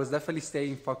part was definitely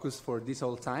staying focused for this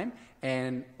whole time,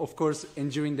 and of course,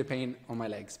 enduring the pain on my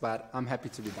legs, but I'm happy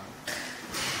to be done.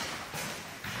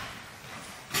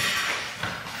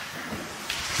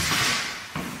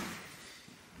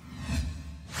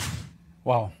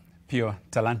 Wow. Pure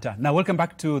Talanta. Now, welcome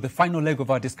back to the final leg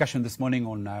of our discussion this morning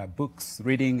on books,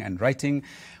 reading and writing.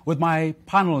 With my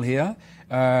panel here,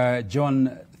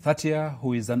 John Thatia,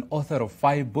 who is an author of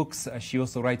 5 books. She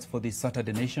also writes for the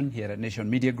Saturday Nation here at Nation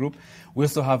Media Group. We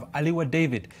also have Aliwa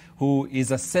David, who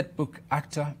is a set book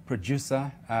actor,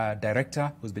 producer,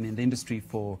 director, who's been in the industry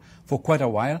for quite a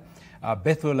while.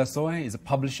 Bethuel Lasoe is a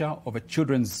publisher of a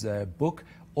children's book,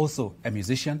 also a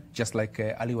musician, just like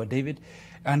Aliwa David.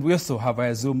 And we also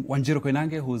have Zoom Wanjiru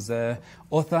Koinange, who's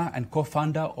author and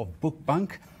co-founder of Book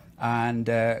Bank, and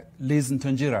Liz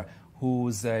Ntonjira,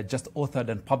 who's just authored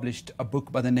and published a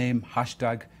book by the name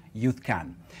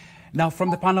 #YouthCan. Now, from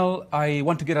the panel, I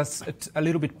want to get us a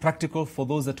little bit practical for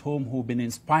those at home who've been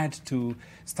inspired to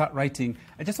start writing.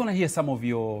 I just want to hear some of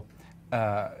your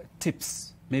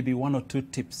tips, maybe 1 or 2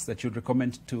 tips that you'd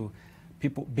recommend to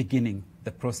people beginning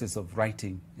the process of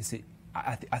writing. You see,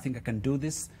 I think I can do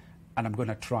this, and I'm going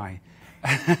to try.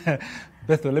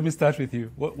 Bethuel, let me start with you.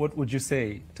 What would you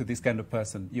say to this kind of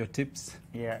person? Your tips?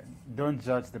 Yeah, don't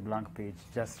judge the blank page,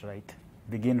 just write.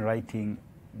 Begin writing.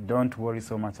 Don't worry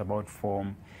so much about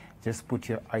form. Just put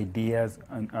your ideas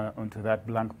onto that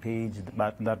blank page,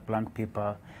 that blank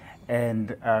paper,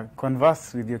 and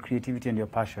converse with your creativity and your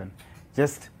passion.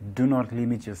 Just do not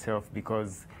limit yourself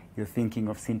because you're thinking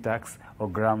of syntax or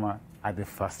grammar at the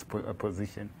first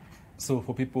position. So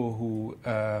for people who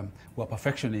are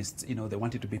perfectionists, you know, they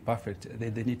want it to be perfect,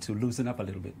 they need to loosen up a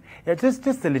little bit. Yeah, just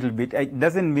a little bit. It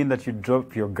doesn't mean that you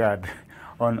drop your guard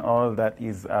on all that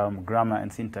is grammar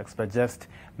and syntax, but just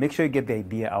make sure you get the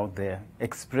idea out there.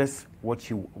 Express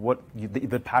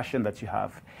the passion that you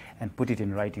have, and put it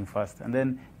in writing first, and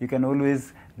then you can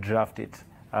always draft it.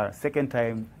 Second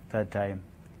time, third time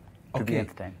to the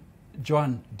nth time.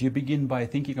 Joanne, do you begin by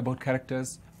thinking about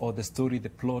characters or the story, the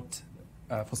plot,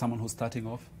 for someone who's starting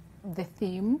off? The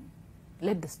theme,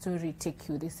 let the story take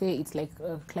you. They say it's like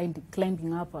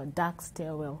climbing up a dark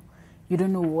stairwell. You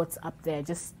don't know what's up there,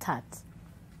 just start.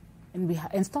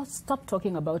 And stop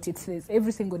talking about it.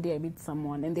 Every single day I meet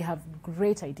someone and they have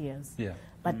great ideas. Yeah.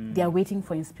 But they are waiting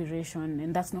for inspiration,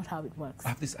 and that's not how it works. I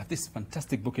have this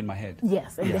fantastic book in my head.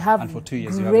 Yes, and they have and for 2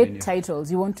 years great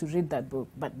titles. You want to read that book,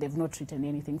 but they've not written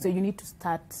anything. So you need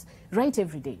to write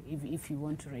every day. If you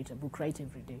want to write a book, write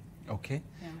every day. Okay.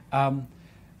 Yeah.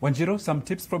 Wanjiro, some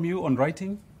tips from you on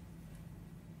writing?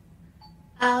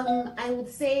 I would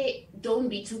say don't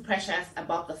be too precious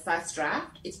about the first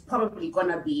draft. It's probably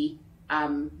gonna be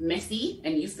messy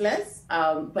and useless,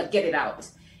 but get it out.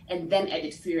 And then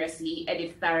edit furiously,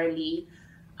 edit thoroughly.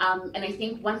 And I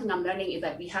think one thing I'm learning is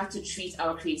that we have to treat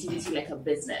our creativity like a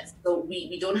business. So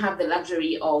we don't have the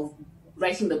luxury of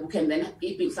writing the book and then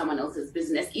it being someone else's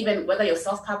business, even whether you're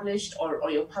self-published or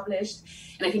you're published.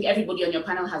 And I think everybody on your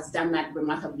panel has done that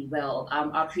remarkably well.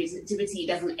 Our creativity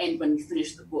doesn't end when we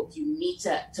finish the book. You need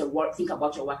to think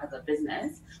about your work as a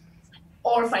business,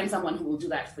 or find someone who will do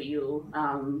that for you.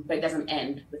 But it doesn't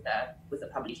end with the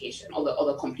publication or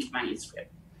the complete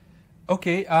manuscript.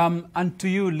 Okay, and to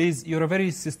you, Liz, you're a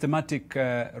very systematic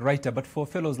writer, but for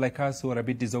fellows like us who are a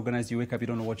bit disorganized, you wake up, you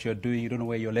don't know what you're doing, you don't know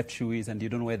where your left shoe is, and you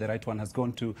don't know where the right one has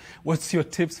gone to. What's your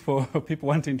tips for people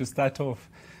wanting to start off?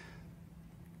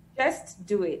 Just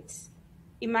do it.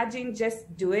 Imagine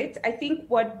just do it. I think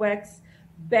what works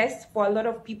best for a lot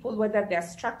of people, whether they're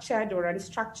structured or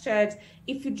unstructured,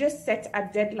 if you just set a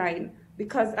deadline,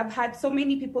 because I've had so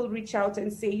many people reach out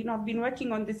and say, you know, I've been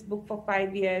working on this book for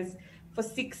 5 years, for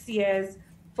 6 years,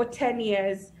 for 10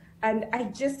 years, and I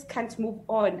just can't move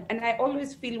on. And I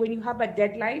always feel when you have a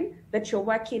deadline that you're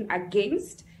working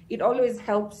against, it always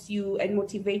helps you and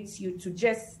motivates you to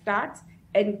just start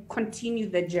and continue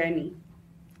the journey.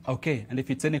 Okay, and if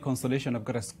it's any consolation, I've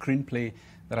got a screenplay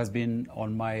that has been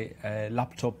on my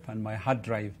laptop and my hard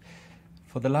drive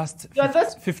for the last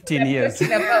 15 years.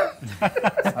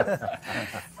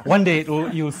 One day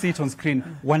you'll see it on screen.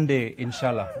 One day,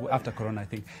 inshallah, after Corona, I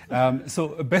think.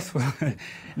 So, Beth,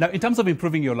 now in terms of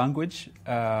improving your language,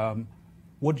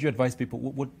 what do you advise people?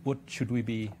 What should we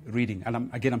be reading? And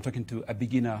I'm talking to a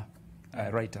beginner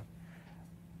writer.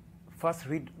 First,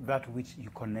 read that which you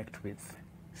connect with.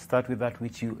 Start with that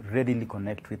which you readily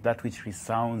connect with, that which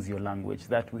resounds your language,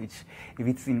 that which, if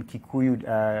it's in Kikuyu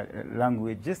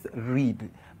language, just read.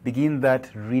 Begin that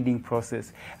reading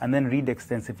process and then read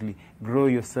extensively. Grow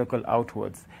your circle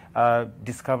outwards.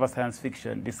 Discover science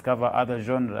fiction, discover other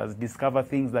genres, discover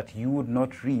things that you would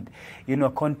not read. You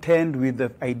know, contend with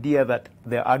the idea that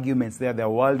there are arguments there are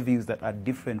worldviews that are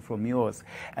different from yours.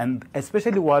 And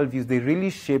especially worldviews, they really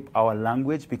shape our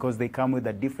language because they come with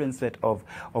a different set of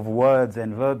words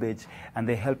and verbiage, and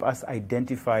they help us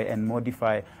identify and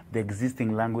modify the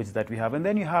existing language that we have. And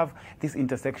then you have this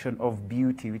intersection of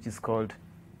beauty, which is called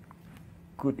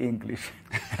good English.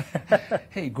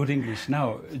 Hey, good English.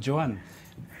 Now, Joanne,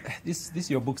 this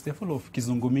your books, they're full of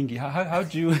kizungu mingi.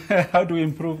 How do we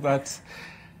improve that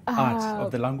art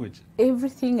of the language?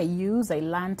 Everything I use, I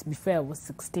learned before I was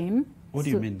 16. What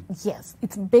do you mean? Yes,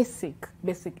 it's basic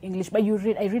English, but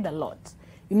I read a lot.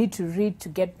 You need to read to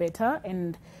get better,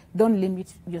 and don't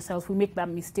limit yourself. We make that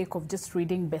mistake of just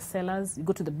reading bestsellers. You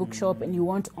go to the bookshop and you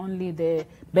want only the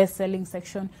best-selling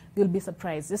section. You'll be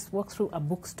surprised. Just walk through a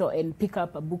bookstore and pick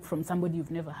up a book from somebody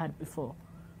you've never had before.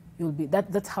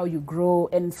 That's how you grow,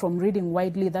 and from reading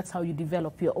widely, that's how you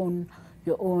develop your own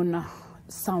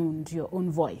sound, your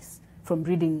own voice from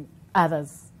reading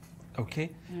others.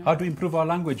 Okay. Yeah. How do we improve our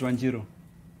language, Wanjiro?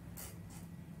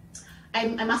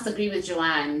 I must agree with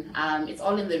Joanne. It's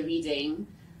all in the reading.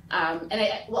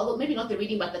 Well, maybe not the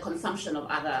reading, but the consumption of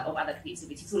other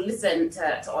creativity. So listen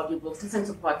to audiobooks, listen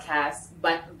to podcasts,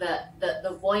 but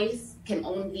the voice can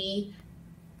only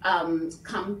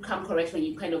come correct when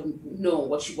you kind of know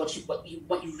what you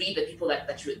read, the people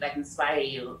that inspire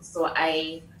you. So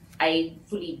I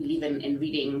fully believe in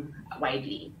reading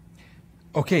widely.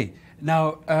 Okay.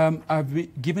 Now, I've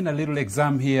been given a little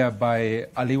exam here by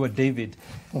Aliwa David.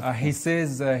 He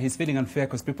says he's feeling unfair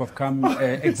because people have come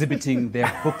exhibiting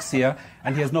their books here,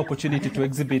 and he has no opportunity to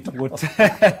exhibit what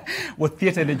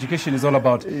theatre and education is all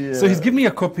about. Yeah. So he's given me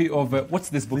a copy of, what's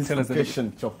this book? Tell us.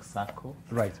 Education Chalk Circle.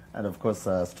 Right. And of course,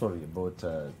 a story about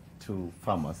two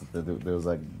farmers. There was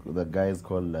the guys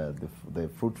called the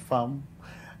fruit farm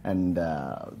and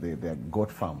the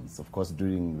goat farms, of course,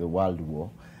 during the World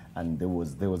War. And there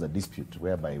was a dispute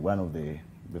whereby one of the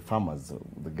farmers,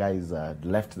 the guys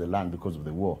left the land because of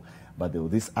the war, but there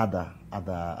was this other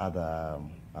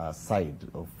side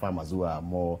of farmers who are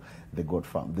more the goat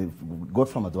farm. The goat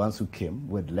farmers, the ones who came,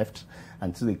 who had left,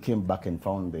 until they came back and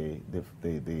found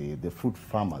the fruit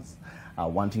farmers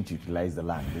wanting to utilize the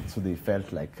land. And so they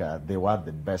felt like they were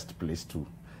the best place to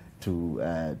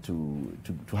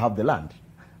have the land,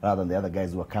 rather than the other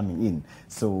guys who were coming in.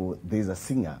 So there's a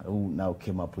singer who now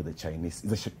came up with it's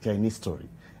a Chinese story.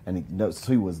 And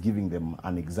so he was giving them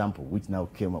an example, which now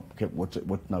came up,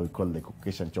 what now we call the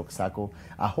Caucasian chalk circle,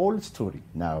 a whole story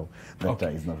now that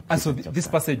is not. And so this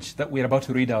passage that we're about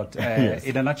to read out, yes.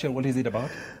 In a nutshell, what is it about?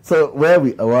 So where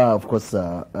we are, of course,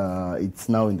 it's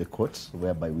now in the court,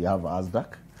 whereby we have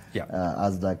Azdak. Yeah.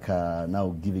 Azdak now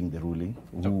giving the ruling,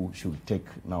 who should take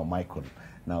now Michael.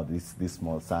 Now this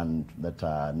small son that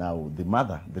now the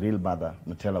real mother,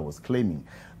 Nutella, was claiming,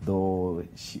 though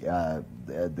she,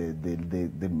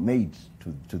 the maid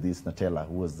to this Nutella,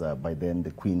 who was by then the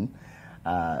queen,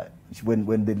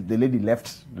 when the lady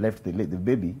left the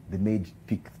baby, the maid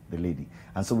picked the lady,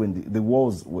 and so when the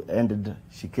wars ended,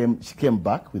 she came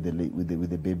back with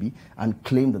the baby and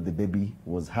claimed that the baby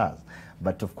was hers.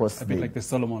 But of course, a bit like the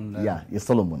Solomon.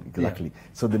 Solomon, exactly. Yeah.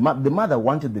 So the mother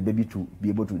wanted the baby to be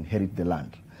able to inherit the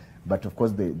land, but of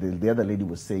course the other lady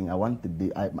was saying, I want the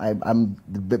baby. I'm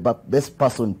the best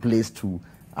person placed to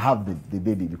have the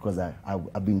baby because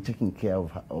I've been taking care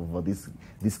of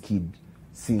this kid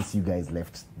since you guys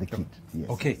left the kid. Yes.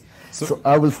 Okay. So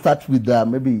I will start with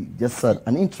maybe just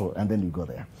an intro and then you go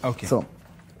there. Okay. So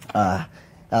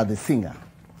the singer.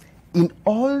 In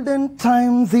olden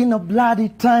times, in a bloody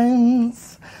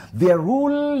times, there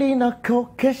ruled in a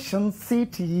Caucasian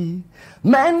city.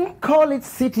 Men call it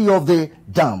city of the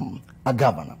dam, a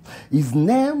governor. His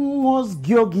name was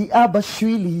Gyogi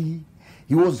Abashwili.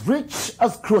 He was rich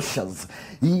as Croesus.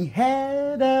 He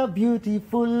had a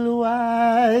beautiful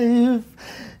wife.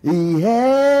 He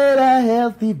had a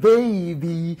healthy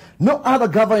baby. No other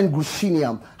governor in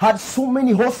Gushiniam had so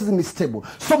many horses in his stable,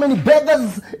 so many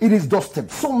beggars in his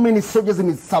doorstep, so many soldiers in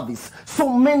his service, so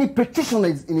many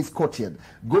petitioners in his courtyard.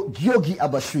 Gyogi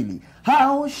Abashwili.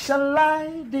 How shall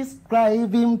I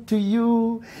describe him to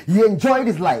you? He enjoyed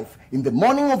his life. In the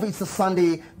morning of Easter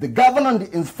Sunday, the governor and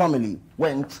his family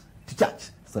went to church.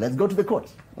 So let's go to the court.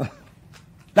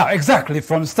 Now, exactly,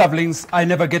 from Stavlings, I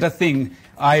never get a thing.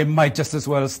 I might just as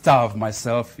well starve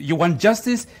myself. You want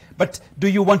justice, but do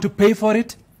you want to pay for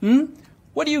it?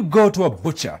 When you go to a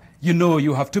butcher, you know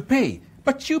you have to pay.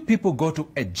 But you people go to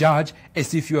a judge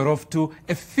as if you're off to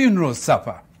a funeral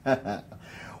supper.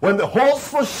 When the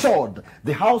horse was shod,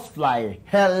 the housefly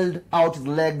held out his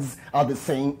legs, as the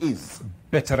saying is.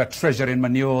 Better a treasure in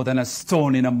manure than a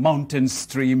stone in a mountain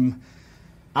stream.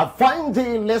 A fine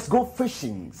day, let's go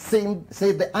fishing, said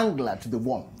the angler to the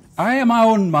worm. I am my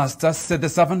own master, said the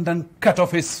servant, and cut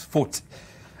off his foot.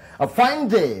 A fine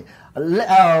day,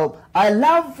 I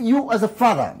love you as a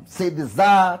father, said the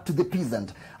Tsar to the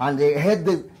peasant, and they had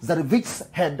the Tsarevich's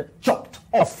head chopped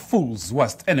off. A fool's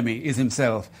worst enemy is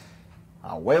himself.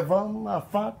 However, a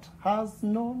fat has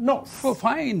no nose. Well,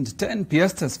 fined 10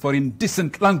 piastres for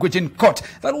indecent language in court.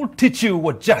 That will teach you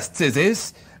what justice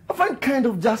is. A fine kind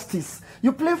of justice.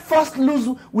 You play fast lose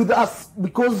with us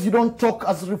because you don't talk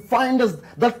as refined as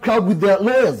that crowd with their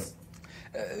lawyers.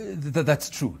 That's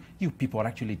true. You people are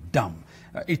actually dumb.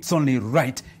 It's only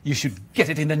right you should get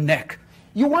it in the neck.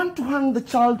 You want to hand the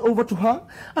child over to her,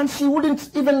 and she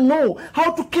wouldn't even know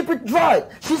how to keep it dry.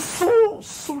 She's so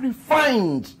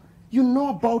refined. You know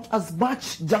about as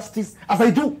much justice as I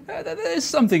do. There's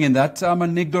something in that. I'm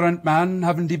an ignorant man,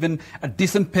 haven't even a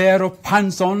decent pair of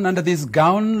pants on under this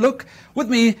gown. Look, with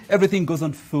me, everything goes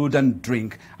on food and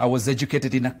drink. I was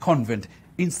educated in a convent.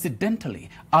 Incidentally,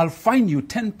 I'll fine you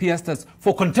 10 piastres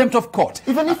for contempt of court.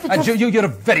 Even if it was... You're a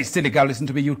very silly girl. Listen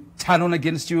to me. You turn on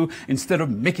against you instead of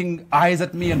making eyes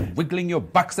at me and wiggling your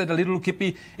backside a little. Keep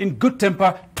me in good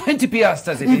temper. 20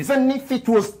 piastres it is. Even if it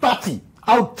was 30.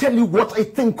 I'll tell you what I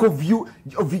think of you,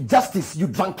 of your justice, you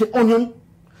drunken onion.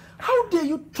 How dare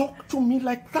you talk to me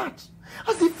like that?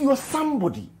 As if you are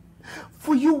somebody.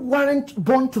 For you weren't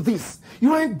born to this.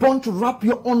 You weren't born to rap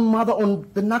your own mother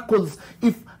on the knuckles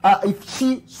if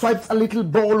she swipes a little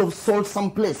bowl of salt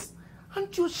someplace.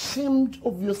 Aren't you ashamed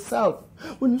of yourself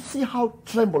when you see how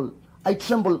I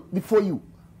tremble before you?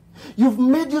 You've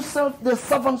made yourself their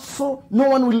servants so no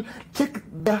one will take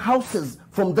their houses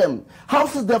from them.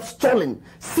 Houses they have stolen.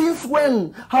 Since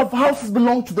when have houses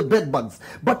belonged to the bedbugs?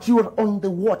 But you are on the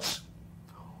watch.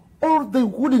 Or they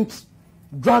wouldn't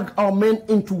drag our men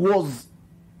into wars,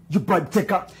 you bribe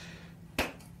taker.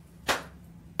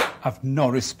 I've no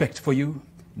respect for you.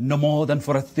 No more than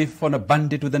for a thief or a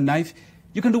bandit with a knife.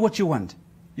 You can do what you want.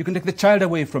 You can take the child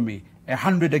away from me,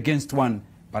 100 against 1.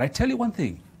 But I tell you one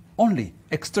thing, only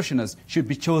extortioners should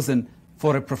be chosen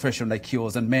for a profession like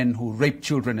yours, and men who rape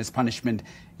children as punishment.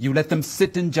 You let them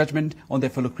sit in judgment on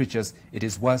their fellow creatures. It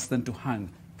is worse than to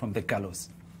hang from the gallows.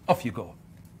 Off you go.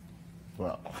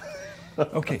 Wow.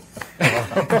 Okay.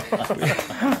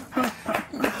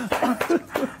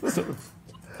 So,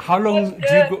 how long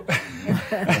do you go?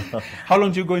 How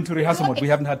long do you go into rehearsal mode? We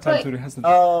haven't had time to rehearse.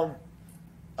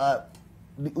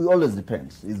 It always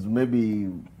depends. It's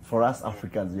maybe for us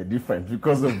Africans we're different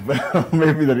because of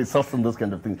maybe the resource and those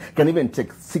kind of things. It can even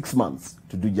take 6 months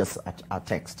to do just a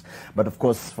text. But of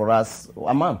course, for us,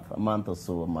 a month or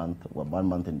so, 1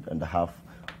 month and a half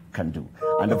can do.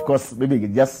 And of course, maybe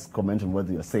just comment on what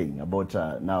you're saying about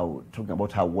now talking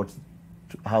about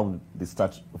how they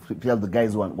start, tell the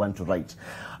guys want to write.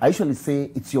 I usually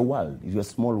say it's your world, it's your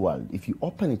small world. If you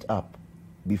open it up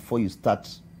before you start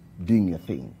doing your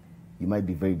thing, you might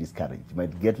be very discouraged. You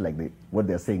might get like what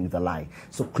they're saying is a lie.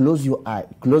 So close your eye,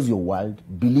 close your world,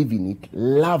 believe in it,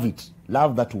 love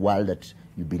that world that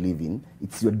you believe in.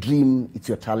 It's your dream, it's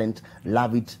your talent,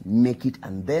 love it, make it,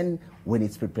 and then when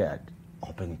it's prepared,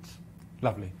 open it.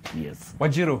 Lovely. Yes.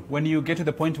 Wanjiru, when you get to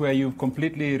the point where you've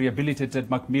completely rehabilitated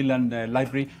Macmillan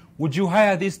Library, would you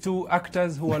hire these 2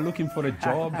 actors who are looking for a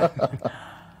job?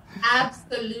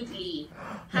 Absolutely.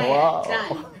 Wow.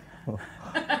 Done.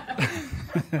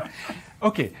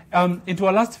 Okay, into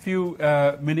our last few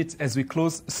minutes as we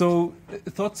close. So,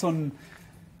 thoughts on,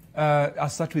 I'll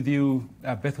start with you,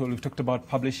 Bethel. We've talked about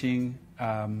publishing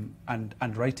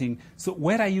and writing. So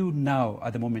where are you now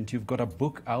at the moment? You've got a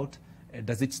book out.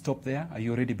 Does it stop there? Are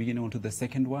you already beginning on to the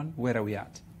second one? Where are we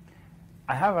at?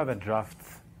 I have other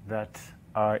drafts that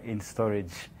are in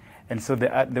storage. And so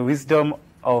the wisdom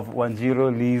of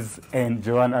Wanjiru, Liz, and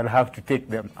Joanne, I'll have to take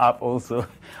them up also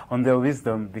on their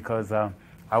wisdom, because I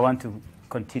want to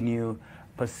continue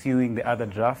pursuing the other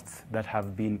drafts that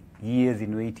have been years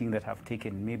in waiting, that have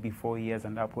taken maybe 4 years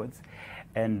and upwards.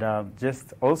 And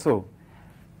just also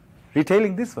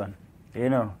retailing this one. You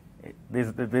know,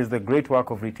 there's the great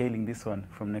work of retailing this one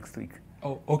from next week.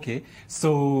 Oh, okay.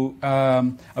 So,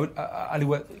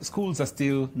 schools are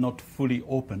still not fully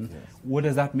open. Yes. What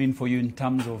does that mean for you in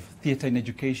terms of theatre and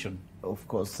education? Of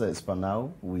course, as for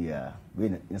now, we're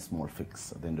in a small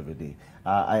fix at the end of the day.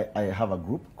 I have a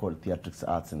group called Theatrics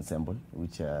Arts Ensemble,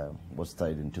 which was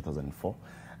started in 2004.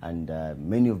 And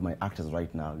many of my actors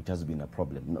right now, it has been a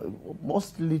problem,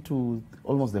 mostly to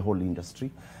almost the whole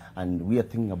industry. And we are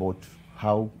thinking about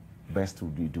how best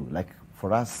would we do. Like,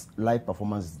 for us, live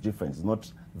performance is different. It's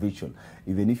not visual.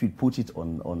 Even if you put it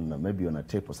on maybe on a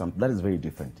tape or something, that is very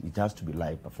different. It has to be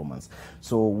live performance.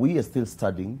 So we are still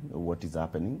studying what is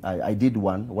happening. I did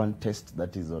one test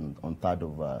that is on 3rd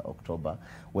of October,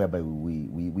 whereby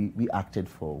we acted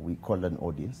we called an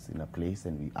audience in a place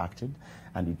and we acted,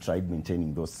 and we tried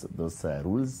maintaining those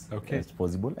rules as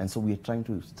possible. And so we are trying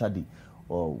to study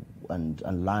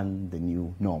and learn the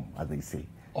new norm, as they say.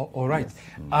 All right.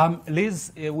 Yes.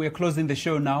 Liz, we're closing the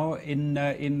show now. In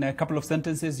a couple of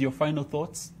sentences, your final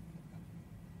thoughts?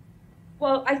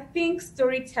 Well, I think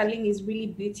storytelling is really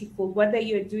beautiful, whether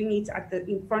you're doing it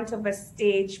in front of a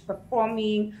stage,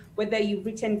 performing, whether you've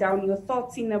written down your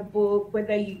thoughts in a book,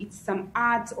 whether it's some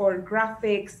art or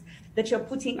graphics that you're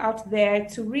putting out there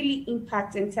to really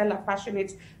impact and tell a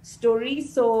passionate story.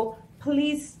 So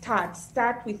please start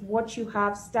with what you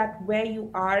have, start where you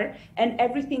are, and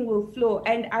everything will flow.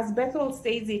 And as Bethel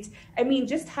says it, I mean,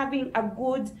 just having a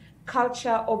good culture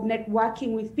of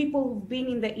networking with people who've been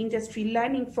in the industry,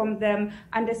 learning from them,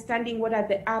 understanding what are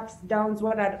the ups, downs,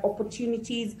 what are the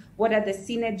opportunities, what are the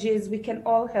synergies. We can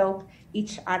all help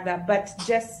each other, but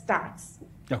just start.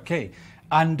 Okay.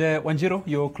 And Wanjiru,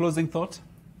 your closing thought?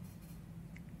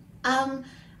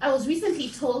 I was recently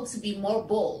told to be more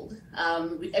bold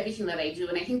with everything that I do,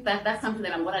 and I think that that's something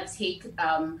that I'm going to take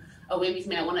away with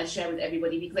me. I want to share with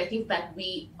everybody, because I think that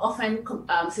we often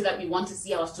say that we want to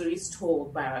see our stories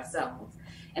told by ourselves,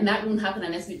 and that won't happen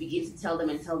unless we begin to tell them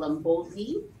and tell them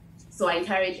boldly. So I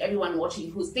encourage everyone watching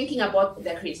who's thinking about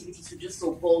their creativity to do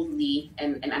so boldly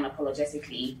and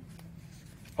unapologetically.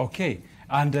 Okay,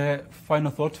 and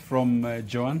final thought from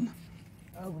Joanne?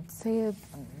 I would say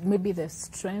maybe the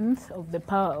strength of the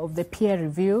power of the peer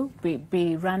review.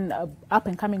 Be run,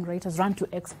 up-and-coming writers run to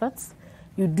experts.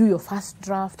 You do your first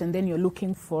draft and then you're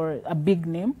looking for a big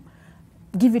name.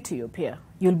 Give it to your peer.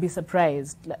 You'll be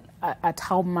surprised at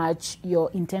how much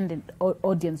your intended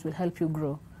audience will help you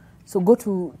grow. So go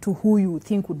to who you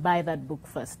think would buy that book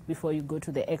first before you go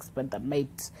to the expert that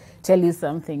might tell you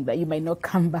something that you might not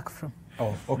come back from.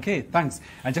 Oh, okay, thanks.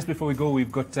 And just before we go,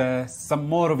 we've got some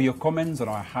more of your comments on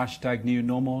our hashtag New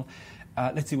Normal.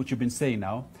 Let's see what you've been saying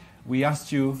now. We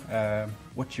asked you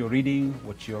what you're reading,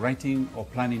 what you're writing or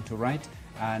planning to write.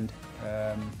 And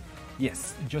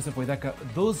yes, Joseph Warungu,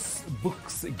 those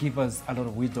books give us a lot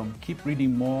of wisdom. Keep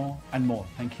reading more and more.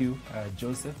 Thank you,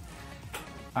 Joseph.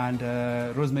 And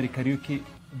Rosemary Kariuki,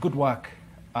 good work,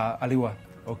 Aliwa.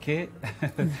 Okay,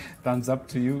 thumbs up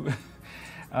to you.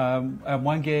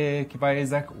 Mwange Kibaya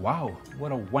Isaac, wow,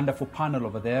 what a wonderful panel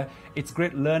over there. It's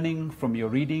great learning from your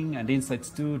reading and insights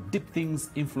too. Deep things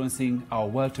influencing our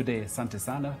world today. Asante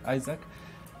sana, Isaac.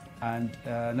 And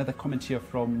another comment here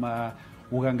from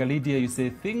Uganga Lydia, you say,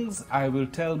 things I will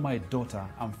tell my daughter.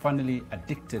 I'm finally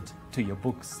addicted to your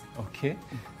books. Okay,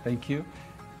 thank you.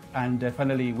 And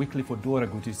finally, Weekly for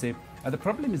Doragut, you say, the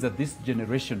problem is that this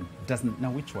generation doesn't,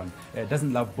 now which one?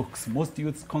 Doesn't love books. Most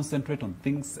youths concentrate on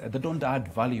things that don't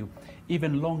add value.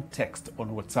 Even long text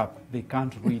on WhatsApp, they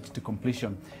can't read to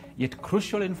completion. Yet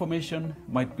crucial information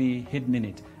might be hidden in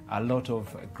it. A lot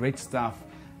of great stuff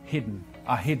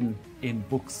are hidden in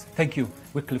books. Thank you,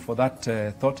 Weekly, for that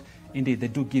thought. Indeed, they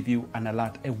do give you an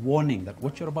alert, a warning that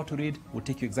what you're about to read will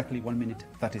take you exactly 1 minute,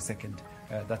 30 seconds.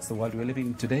 That's the world we're living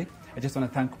in today. I just want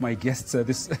to thank my guests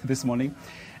this morning.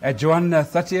 Joanne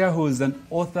Thatia, who is an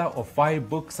author of 5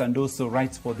 books and also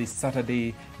writes for the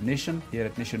Saturday Nation here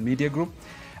at Nation Media Group.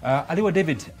 Aliwa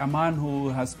David, a man who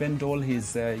has spent all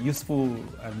his useful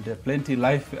and plenty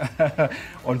life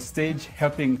on stage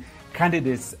helping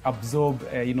candidates absorb,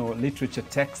 literature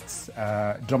texts,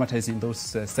 dramatizing those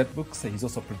set books. He's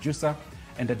also a producer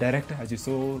and a director. As you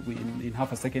saw, in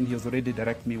half a second, he was already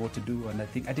directing me what to do, and I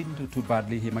think I didn't do too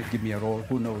badly. He might give me a role,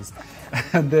 who knows.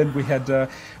 And then we had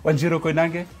Wanjiro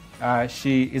Koinange.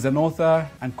 She is an author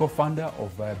and co-founder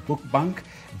of Book Bank.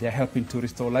 They're helping to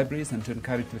restore libraries and to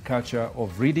encourage the culture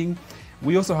of reading.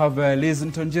 We also have Liz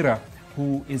Ntonjira,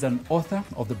 who is an author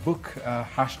of the book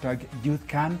hashtag Youth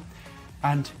Can.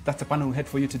 And that's a panel we had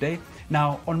for you today.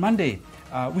 Now, on Monday,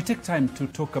 we take time to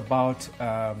talk about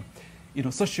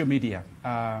social media.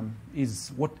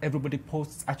 Is what everybody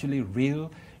posts actually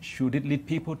real? Should it lead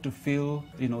people to feel,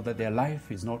 that their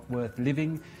life is not worth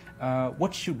living?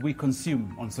 What should we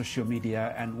consume on social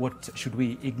media and what should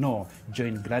we ignore?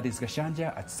 Join Gladys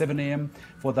Gashanja at 7 a.m.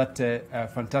 for that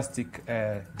fantastic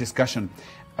discussion.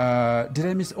 Did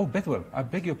I miss? Oh, Bethwell, I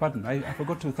beg your pardon. I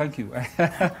forgot to thank you.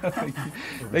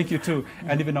 Thank you too.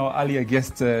 And even our earlier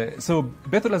guest. So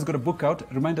Bethwell has got a book out.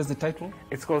 Remind us the title.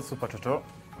 It's called Super Toto.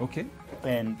 Okay.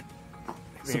 And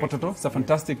Super Toto, it's a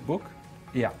fantastic book.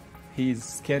 Yeah.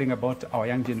 He's caring about our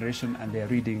young generation and their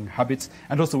reading habits.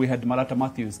 And also we had Malata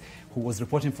Matthews, who was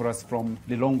reporting for us from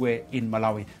Lilongwe in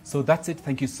Malawi. So that's it.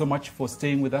 Thank you so much for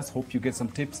staying with us. Hope you get some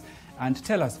tips. And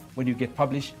tell us when you get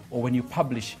published or when you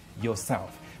publish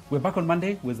yourself. We're back on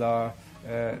Monday with our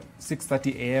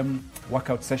 6:30 a.m.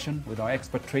 workout session with our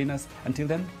expert trainers. Until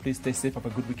then, please stay safe. Have a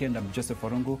good weekend. I'm Joseph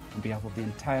Warungu on behalf of the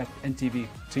entire NTV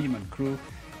team and crew.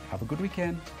 Have a good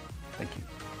weekend. Thank you.